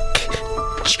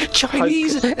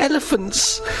Chinese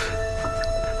elephants.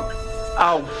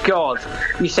 Oh, God.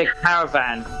 You said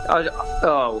Caravan.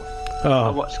 I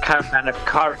watched Caravan of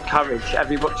Courage.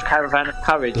 Have you watched Caravan of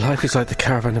Courage? Life is like the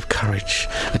Caravan of Courage.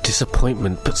 A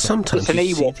disappointment, but sometimes it's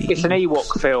an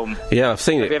Ewok film. Yeah, I've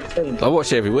seen it. Have you ever seen it? I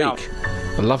watch it every week.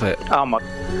 I love it. Oh my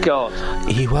God.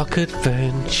 Ewok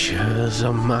adventures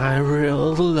are my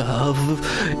real love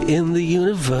in the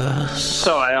universe.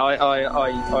 Sorry,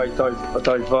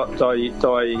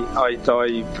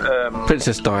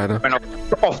 Princess Diana.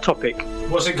 Went off topic.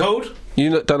 What's it called?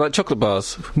 You don't like chocolate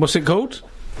bars? What's it called?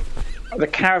 The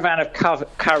Caravan of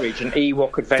Courage and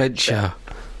Ewok Adventure.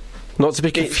 Not to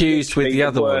be confused with the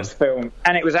other one. Film.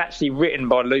 And it was actually written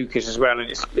by Lucas as well, and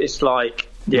it's like,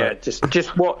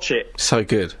 just watch it. So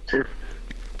good.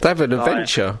 They have an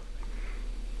adventure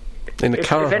in the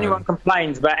Caravan. If anyone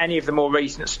complains about any of the more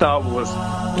recent Star Wars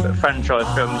franchise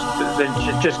films, then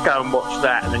just go and watch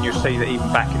that, and then you'll see that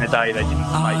even back in the day they didn't make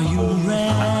Are you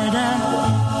ready?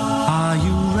 Are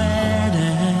you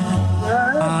ready?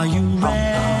 Are you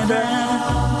ready?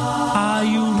 Are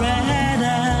you ready?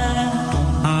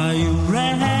 Are you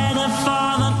ready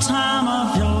for the time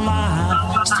of your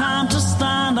life? It's time to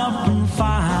stand up and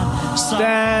fight.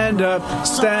 Stand up,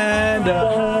 stand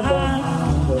up.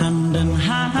 Hand in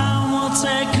hand, we'll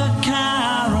take a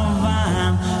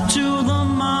caravan to the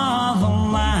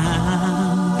motherland.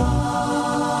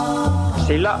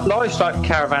 See, life's like a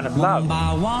caravan of love.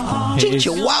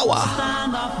 Chihuahua.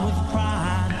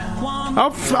 I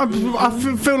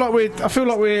feel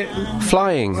like we're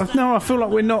flying. No, I feel like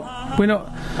we're not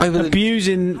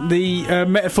abusing the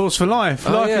metaphors for life.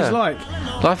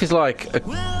 Life is like a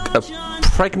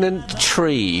pregnant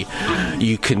tree.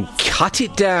 You can cut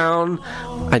it down,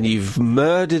 and you've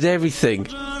murdered everything.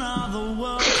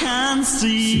 Can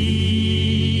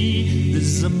see this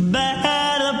is a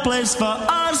better place for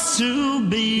us to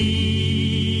be.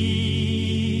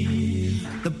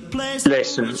 The place.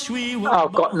 Listen,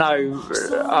 I've got no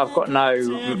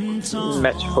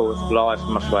metaphors for life,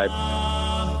 I'm afraid.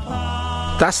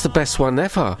 That's the best one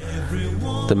ever.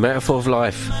 The metaphor of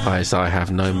life is I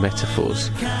have no metaphors.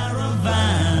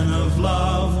 Caravan of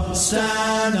love.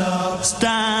 Stand up,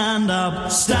 stand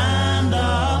up, stand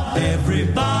up.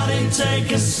 Everybody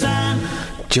take a stand.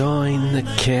 Join the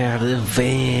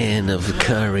caravan of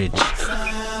courage.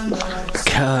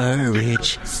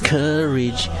 Courage,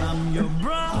 courage.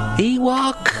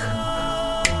 Ewok.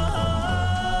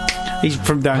 He's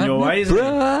from down your way, isn't he?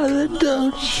 Brother,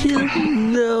 don't you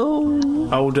know?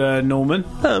 Old Norman.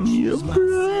 I'm your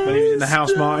brother. When he was in the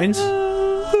House Martins.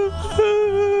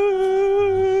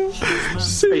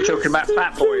 Are you talking about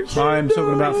Fat Boy? I am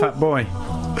talking about Fat Boy.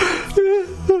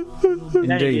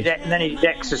 Indeed. And then he did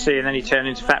Ecstasy, and then he turned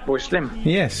into Fat Boy Slim.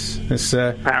 Yes, it's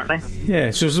apparently.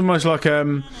 Yeah, so it's almost like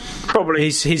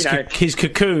probably his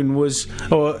cocoon was,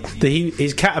 or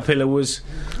his caterpillar was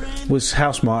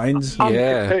House Martins.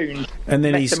 Cocooned, and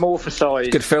then he's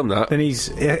metamorphosized. Good film that. Then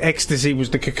his Ecstasy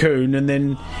was the cocoon, and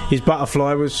then his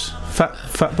butterfly was Fat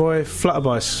Boy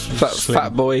Flutterby.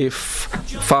 Fat Boy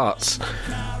farts.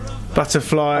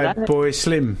 Butterfly Boy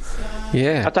Slim.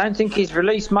 Yeah. I don't think he's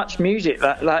released much music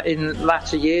that in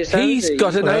latter years. He's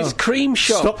got an ice cream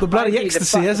shop. Stop the bloody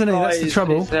ecstasy, hasn't he? That's the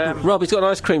trouble. Rob, he's got an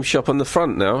ice cream shop on the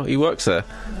front now. He works there.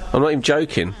 I'm not even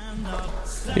joking.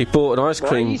 He bought an ice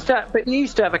cream. He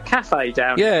used to have a cafe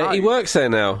down. Yeah, he works there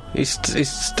now. He's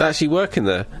actually working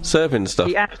there, serving stuff.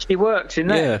 He actually works in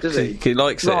there, does he? He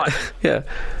likes it. Yeah.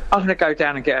 I'm going to go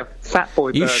down and get a Fat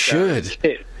Boy burger. You should.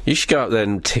 You should go up there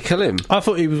and tickle him. I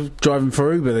thought he was driving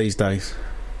for Uber these days.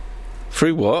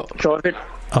 Through what? Driving?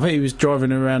 I think he was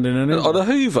driving around in an Uber. On a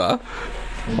Hoover?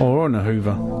 Or on a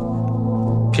Hoover.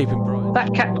 Keep him bright.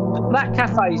 That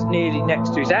cafe's nearly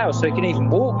next to his house, so he can even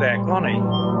walk there, can't he?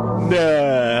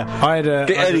 Nah. Get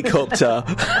a helicopter.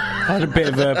 I had a bit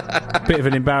of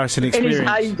an embarrassing experience. In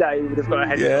his heyday, he would have got a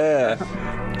helicopter.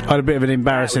 I had a bit of an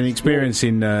embarrassing experience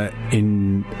in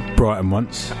Brighton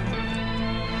once.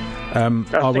 I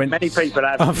think many people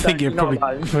have. I think you're probably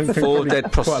 4 dead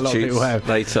prostitutes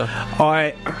later.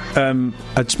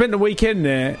 I'd spent the weekend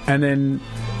there, and then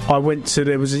I went to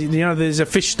there's a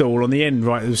fish stall on the end,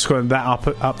 right? It was going that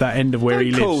up that end of where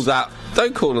he lives.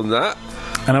 Don't call them that.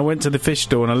 And I went to the fish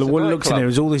store and I looked in there. There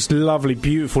was all this lovely,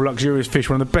 beautiful, luxurious fish.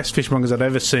 One of the best fishmongers I'd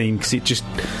ever seen because it just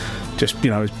it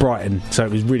was Brighton, so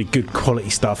it was really good quality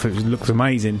stuff. It looked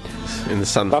amazing in the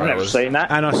sunflowers. I've never seen that.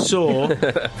 And I saw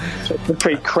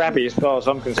pretty crabby as far as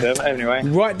I'm concerned. Anyway,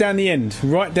 right down the end.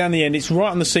 It's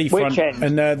right on the seafront. Which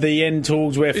end? And the end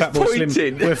towards where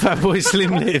Fatboy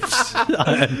Slim lives.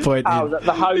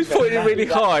 The hove. He's pointing really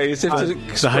high, as if to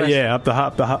express. up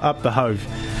the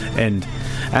hove end,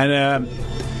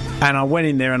 and I went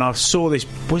in there and I saw this.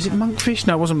 Was it monkfish?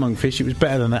 No, it wasn't monkfish. It was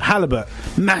better than that. Halibut,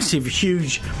 massive,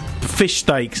 huge fish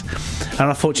steaks. And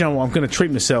I thought, you know what, I'm going to treat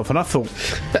myself. And I thought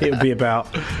it would be about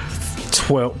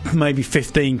 12, maybe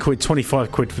 15 quid,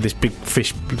 25 quid for this big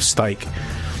fish steak.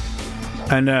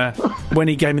 And when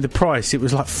he gave me the price, it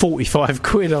was like 45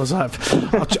 quid. I was like,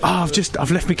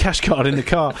 I've left my cash card in the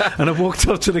car. And I walked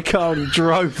up to the car and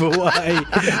drove away.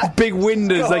 Big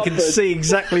windows, they can see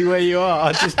exactly where you are.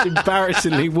 I just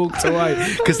embarrassingly walked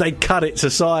away because they cut it to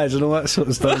size and all that sort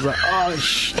of stuff. I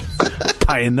was like,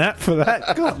 paying that for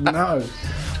that? God, no.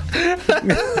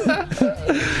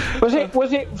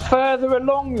 Was it further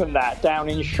along than that down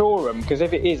in Shoreham? Because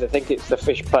if it is, I think it's the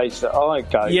fish place that I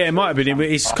go. Yeah, it might have been. But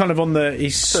he's kind of on the.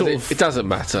 It doesn't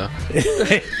matter.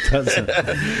 It doesn't.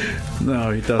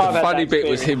 No, it doesn't. The funny bit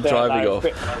was him driving off.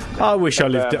 I wish I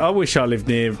lived. I wish I lived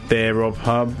near there, Rob.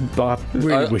 I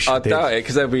really wish I did. I doubt it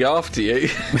because they'll be after you.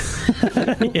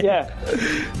 Yeah.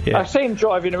 I see him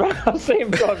driving around.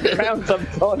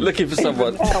 Sometimes, looking for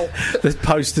someone. There's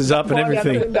posters up and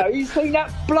everything. You seen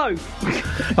that bloke?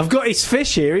 I've got his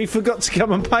fish here. He forgot to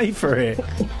come and pay for it.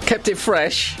 Kept it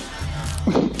fresh.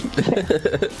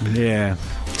 Yeah.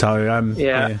 So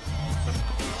yeah.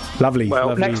 Lovely. Well,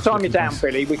 lovely, next time you're down,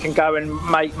 Billy, we can go and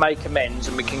make amends,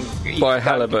 and we can buy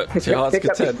halibut. To your heart's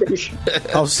content.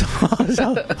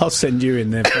 I'll send you in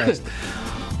there first.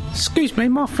 Excuse me,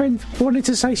 my friend wanted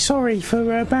to say sorry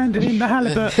for abandoning the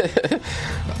halibut.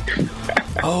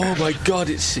 Oh my God,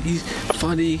 he's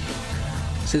funny.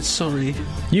 Said sorry.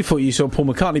 You thought you saw Paul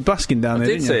McCartney busking down there,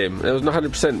 didn't you? I did see him. There was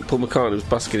 100% Paul McCartney was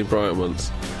busking in Brighton once.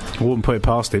 I wouldn't put it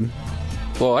past him.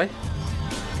 Why?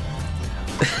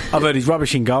 I've heard he's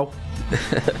rubbish in goal.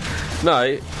 No.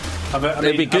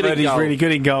 He'd be good in goal. He's really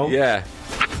good in goal. Yeah.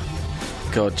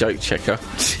 God, joke checker.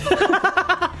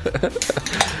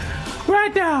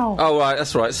 Right now. Oh, right,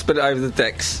 that's right. Spin it over the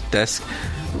desk.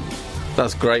 That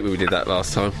was great when we did that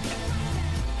last time.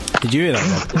 Did you hear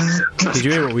that, Rob? Did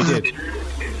you hear what we did?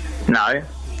 No.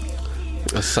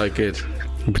 That's so good.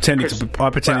 I pretended to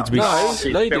be... No,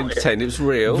 you didn't pretend. It was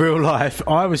real. Real life.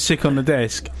 I was sick on the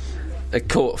desk. It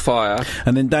caught fire.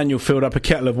 And then Daniel filled up a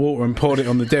kettle of water and poured it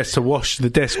on the desk to wash the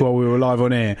desk while we were live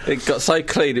on air. It got so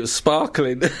clean, it was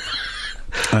sparkling.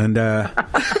 And,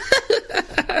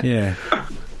 yeah.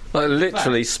 Like,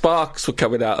 literally, sparks were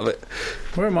coming out of it.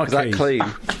 Where are my keys? That clean.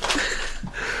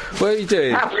 What are you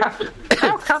doing?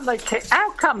 How come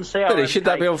CRM Billy, should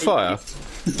that be on fire?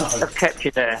 Have kept you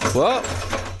there. What?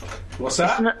 What's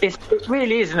that? It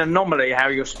really is an anomaly how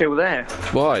you're still there.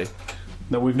 Why?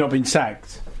 No, we've not been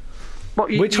sacked.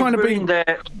 We're trying to ruin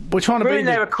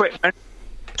their equipment.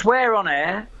 Swear on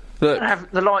air. Look.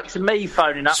 Have the likes of me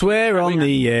phoning up. Swear on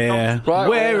the air. Right,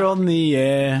 we're on the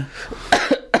air.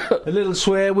 A little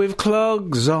swear with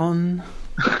clogs on.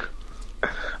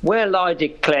 Well, I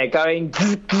declare, going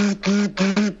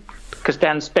because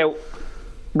Dan spilt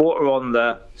water on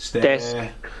the desk.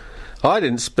 I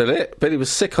didn't spill it. Billy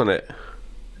was sick on it.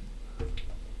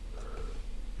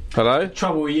 Hello? The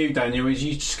trouble with you, Daniel, is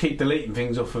you just keep deleting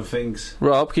things off of things.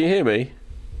 Rob, can you hear me?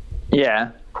 Yeah,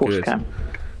 of course I can.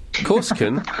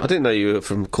 Corsican? I didn't know you were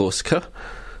from Corsica.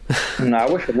 No, I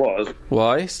wish it was.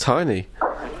 Why? It's tiny.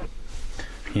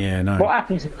 Yeah, no. What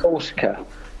happens in Corsica?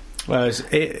 Well,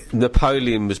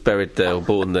 Napoleon was buried there or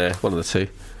born there, one of the two.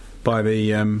 By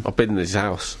the... I've been in his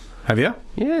house. Have you?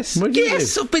 Yes.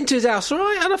 Yes, I've been to his house, all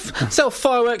right? And I've set off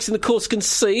fireworks in the Corsican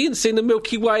Sea and seen the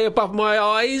Milky Way above my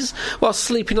eyes while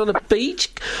sleeping on a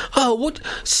beach. Oh, what?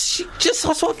 Just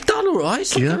that's what I've done, all right?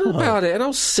 Something about it. And I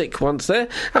was sick once there.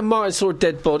 And Martin saw a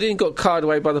dead body and got carried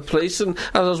away by the police. And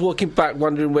as I was walking back,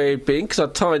 wondering where he'd been, because I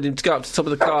timed him to go up to the top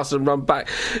of the castle and run back,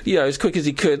 as quick as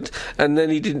he could. And then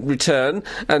he didn't return.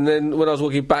 And then when I was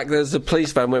walking back, there's a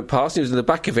police van went past. And he was in the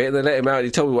back of it. And they let him out. And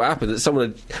he told me what happened, that someone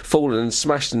had fallen and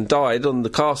smashed and died on the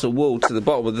castle wall to the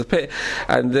bottom of the pit,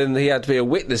 and then he had to be a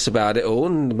witness about it all,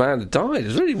 and the man had died. It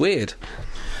was really weird.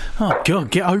 Oh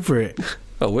God, get over it.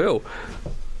 I will.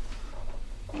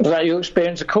 Was that your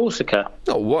experience of Corsica?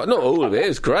 Not all of it. It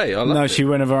was great. No, she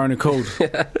went of her own accord.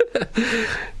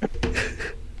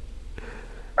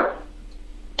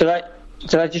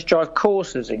 Do they just drive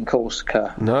Corsas in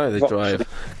Corsica? No, they drive.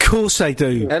 Of course they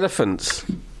do. Elephants.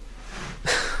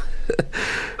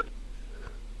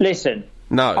 Listen.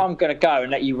 No. I'm going to go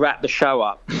and let you wrap the show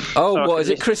up. Oh, so what, is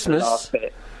it Christmas?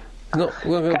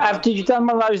 Did you done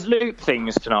one of those loop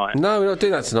things tonight? No, we're not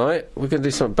doing that tonight. We're going to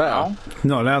do something better.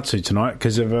 Not allowed to tonight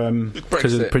because of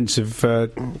the Prince of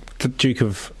the Duke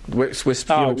of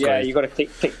Whisper. Oh yeah, you got to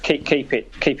keep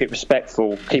it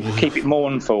respectful, keep it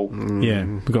mournful. Yeah,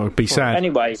 we've got to be sad.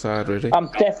 Anyway, sad really. I'm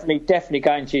definitely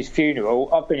going to his funeral.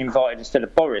 I've been invited instead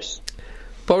of Boris.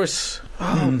 Boris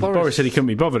said he couldn't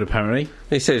be bothered. Apparently,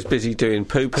 he said he's busy doing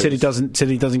poop. Said he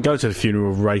doesn't go to the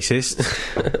funeral of racists.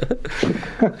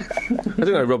 I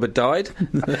don't know. Robert died.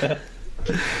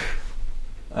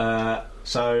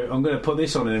 So I'm going to put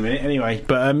this on in a minute anyway.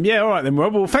 But yeah, all right then,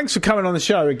 Rob. Well, thanks for coming on the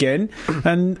show again.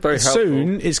 And Very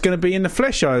soon it's going to be in the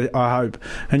flesh, I hope.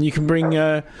 And you can bring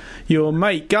your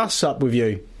mate Gus up with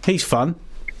you. He's fun.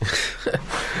 Is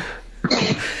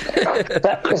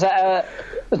that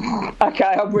okay,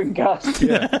 I'll bring Gus.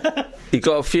 Yeah. You've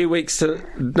got a few weeks to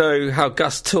know how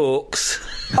Gus talks.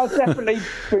 I'll definitely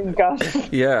bring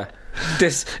Gus. Yeah.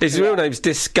 His real name's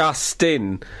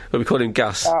Disgusting, but we call him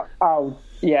Gus.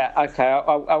 Yeah, okay.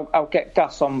 I'll get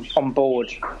Gus on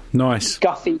board. Nice.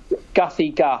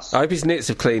 Guthy Gus. I hope his nits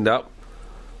have cleaned up.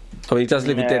 I mean, he does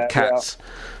live with dead cats.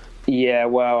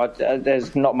 Well,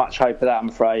 there's not much hope of that, I'm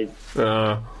afraid.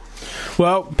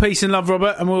 Well, peace and love,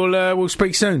 Robert, and we'll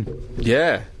speak soon.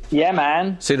 Yeah. Yeah,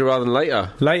 man. Sooner rather than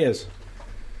later. Laters.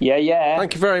 Yeah.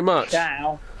 Thank you very much.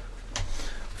 Ciao.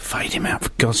 Fade him out, for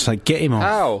God's sake. Get him off.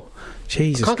 Ow.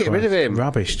 Jesus Can't Christ. get rid of him.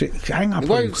 Rubbish. Hang up. He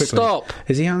won't quickly. stop.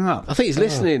 Is he hung up? I think he's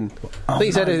listening. I think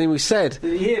he's heard everything we said.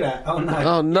 Did he hear that? Oh no.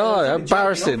 Oh no, yeah,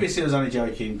 embarrassing. Obviously I was only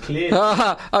joking. Clearly.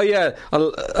 Oh yeah.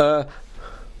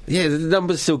 Yeah, the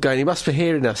number's still going. He must be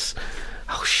hearing us.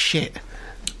 Oh shit.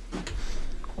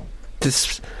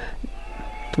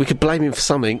 We could blame him for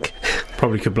something.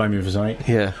 Probably could blame him for something.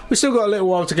 Yeah. We've still got a little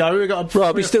while to go. We've got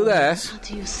Rob, he's still there? What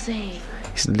do you say?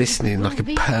 He's listening like a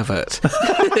pervert.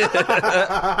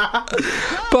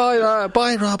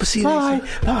 Bye, Rob. See you later.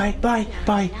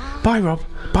 Bye, Rob.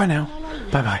 Bye now.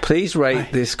 Bye. Please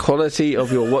rate this quality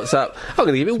of your WhatsApp. I'm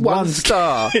going to give it one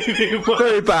star.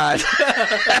 Very bad.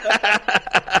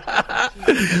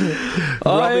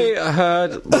 I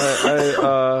heard.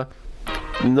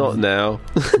 Not now.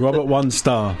 Robert, 1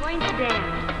 star.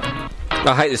 I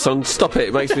hate this song. Stop it.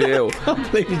 It makes me ill. I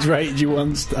can't believe he's rated you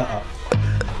 1 star.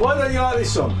 Why don't you like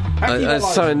this song?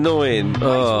 It's so annoying.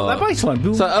 That bass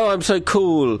line. So, I'm so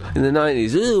cool in the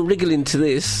 90s. Ooh, wriggling to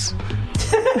this.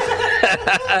 You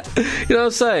know what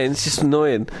I'm saying? It's just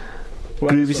annoying.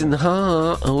 Grooves in the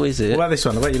heart. Oh, is it? What about this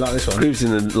one? I bet you like this one. Grooves in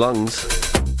the lungs.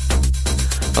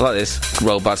 I like this.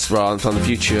 Robots run from the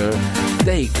future.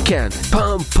 They can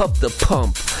pump up the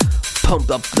pump.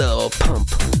 Pump up the pump.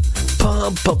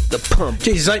 Pump up the pump.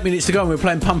 Jesus, 8 minutes to go and we're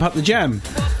playing Pump Up the Jam.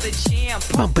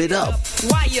 Pump it up.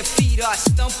 Why your feet are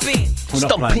stumping?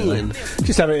 Stumping.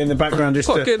 Just have it in the background just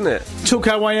to isn't it? talk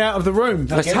our way out of the room.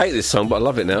 I hate this song, but I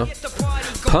love it now.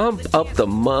 Pump up the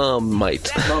mate.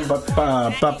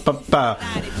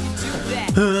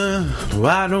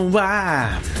 Why don't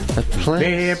I?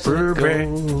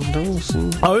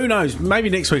 Oh, who knows? Maybe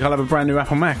next week I'll have a brand new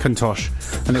Apple Macintosh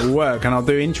and it'll work and I'll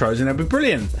do intros and it'll be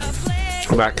brilliant.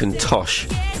 Macintosh.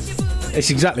 It's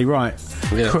exactly right.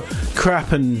 Yeah.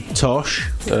 Crappentosh.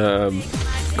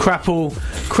 Crapple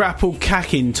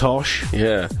Cackintosh.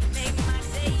 Yeah.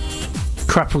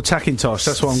 Crapple Tackintosh.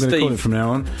 That's what I'm going to call it from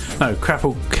now on. No,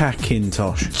 Crapple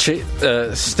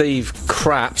Cackintosh. Steve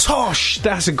Crap. Tosh.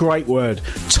 That's a great word.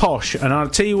 Tosh. And I'll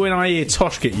tell you when I hear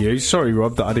Tosh get used. Sorry,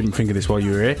 Rob, that I didn't think of this while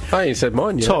you were here. I ain't said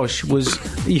mine yet. Tosh was.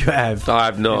 You have. I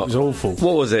have not. It was awful.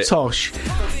 What was it? Tosh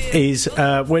is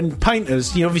when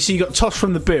painters. Obviously you got Tosh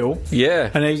from the Bill. Yeah.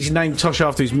 And he's named Tosh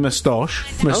after his moustache.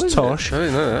 Moustache. I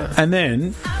didn't know that. And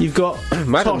then you've got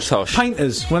Madam Tosh.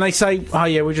 Painters. When they say, "Oh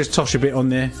yeah, we'll just Tosh a bit on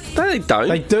there." No, they don't.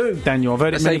 They do, Daniel. I've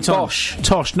heard it many times. Bosh.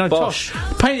 Tosh. No, Bosh.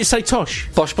 Tosh. Painters say Tosh.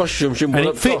 Bosh, Jum, And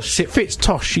it fits. It fits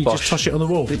Tosh. You just Tosh it on the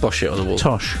wall. You bosh it on the wall.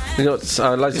 Tosh. You got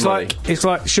loads of money. It's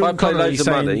like Sean Connery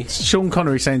saying. Sean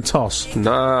Connery saying toss.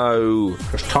 No.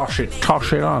 Just tosh it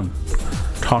on.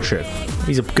 Tosh it.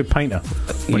 He's a good painter.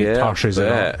 When he toshes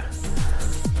it on.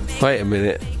 Wait a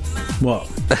minute. What?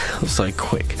 I'm so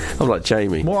quick. I'm like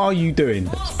Jamie. What are you doing?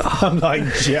 I'm like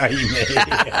Jamie.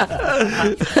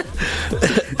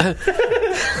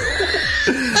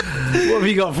 What have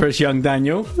you got for us, young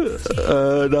Daniel?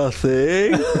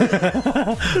 Nothing.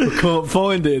 I can't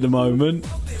find it at the moment.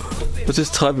 I'm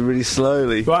just typing really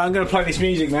slowly. Right, I'm going to play this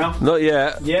music now. Not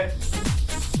yet. Yeah.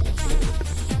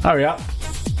 Hurry up.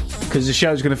 because the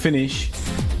show's going to finish.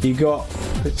 You got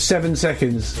 7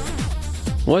 seconds.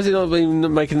 Why is it not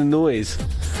even making the noise?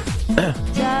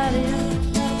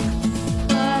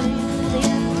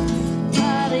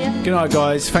 Good night,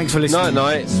 guys. Thanks for listening.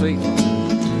 Night, sweet.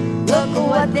 Look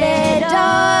what they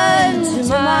done to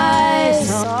my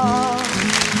song.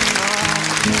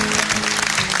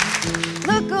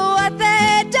 Look what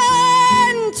they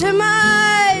done to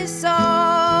my song.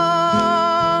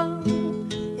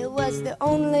 It was the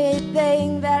only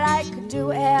thing that I could do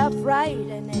half right,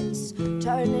 and it's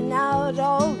turning out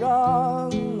all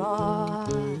wrong, Ma.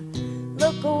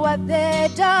 Look at what they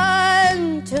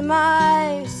done to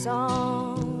my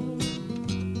song.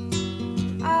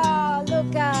 Ah,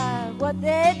 look at what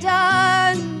they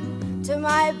done to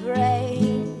my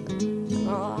brain.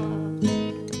 Oh.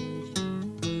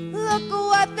 Look at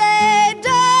what they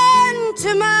done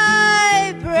to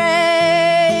my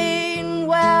brain.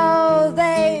 Well,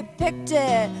 they picked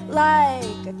it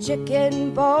like a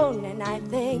chicken bone, and I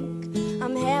think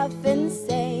I'm half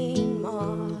insane,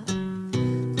 Ma.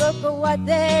 Look at what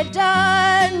they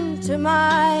done to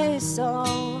my song.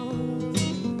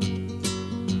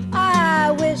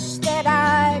 I wish that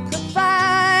I could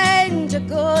find a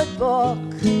good book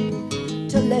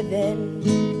to live in.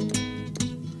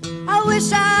 I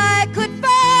wish I could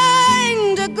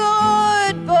find a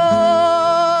good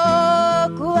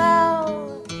book.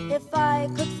 Well, if I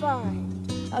could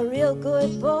find a real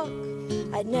good book,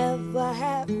 I'd never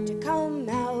have to come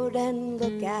out and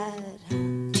look at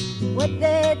what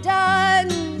they done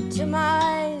to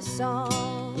my song.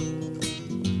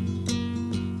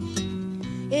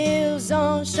 Ils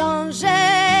ont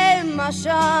changé ma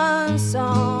chanson,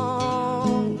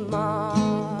 Ma.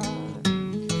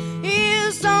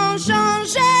 Ils ont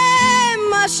changé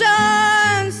ma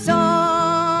chanson.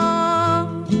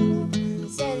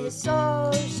 C'est les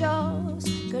seules choses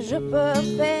que je peux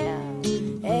faire,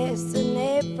 et ce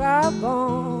n'est pas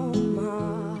bon,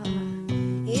 Ma.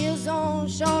 Ils ont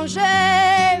changé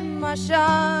ma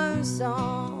chanson.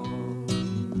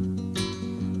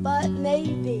 But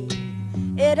maybe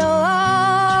it'll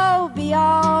all be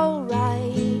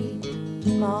alright,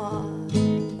 Ma.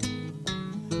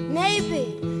 Maybe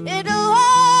it'll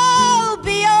all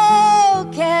be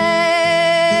okay.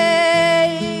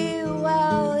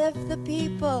 Well, if the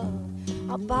people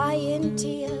are buying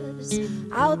tears,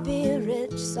 I'll be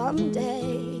rich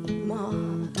someday, Ma.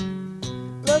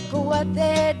 Look at what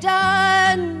they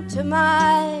done to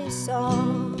my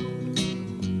song.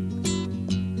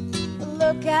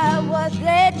 Look at what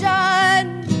they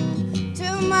done to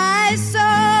my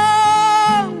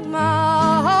song,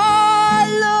 Ma.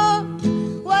 Look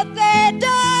what they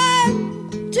done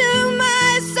to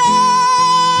my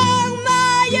song,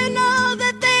 Ma. You know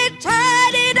that they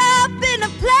tied it up in a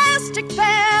plastic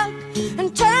bag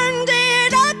and turned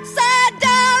it upside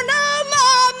down. Oh,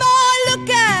 Mama, look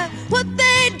at what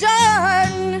they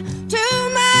done to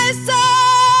my song.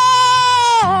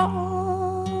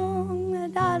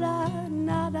 Da da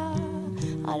da da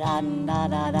da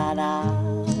da da da.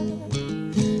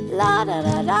 La da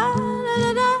da da da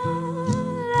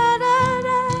da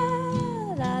da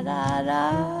da da da.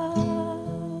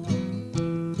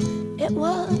 It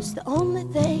was the only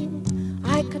thing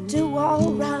I could do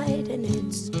all right, and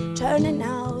it's turning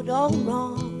out all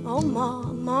wrong. Oh,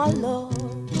 Mama,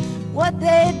 Lord, what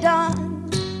they done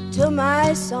to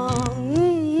my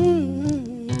song.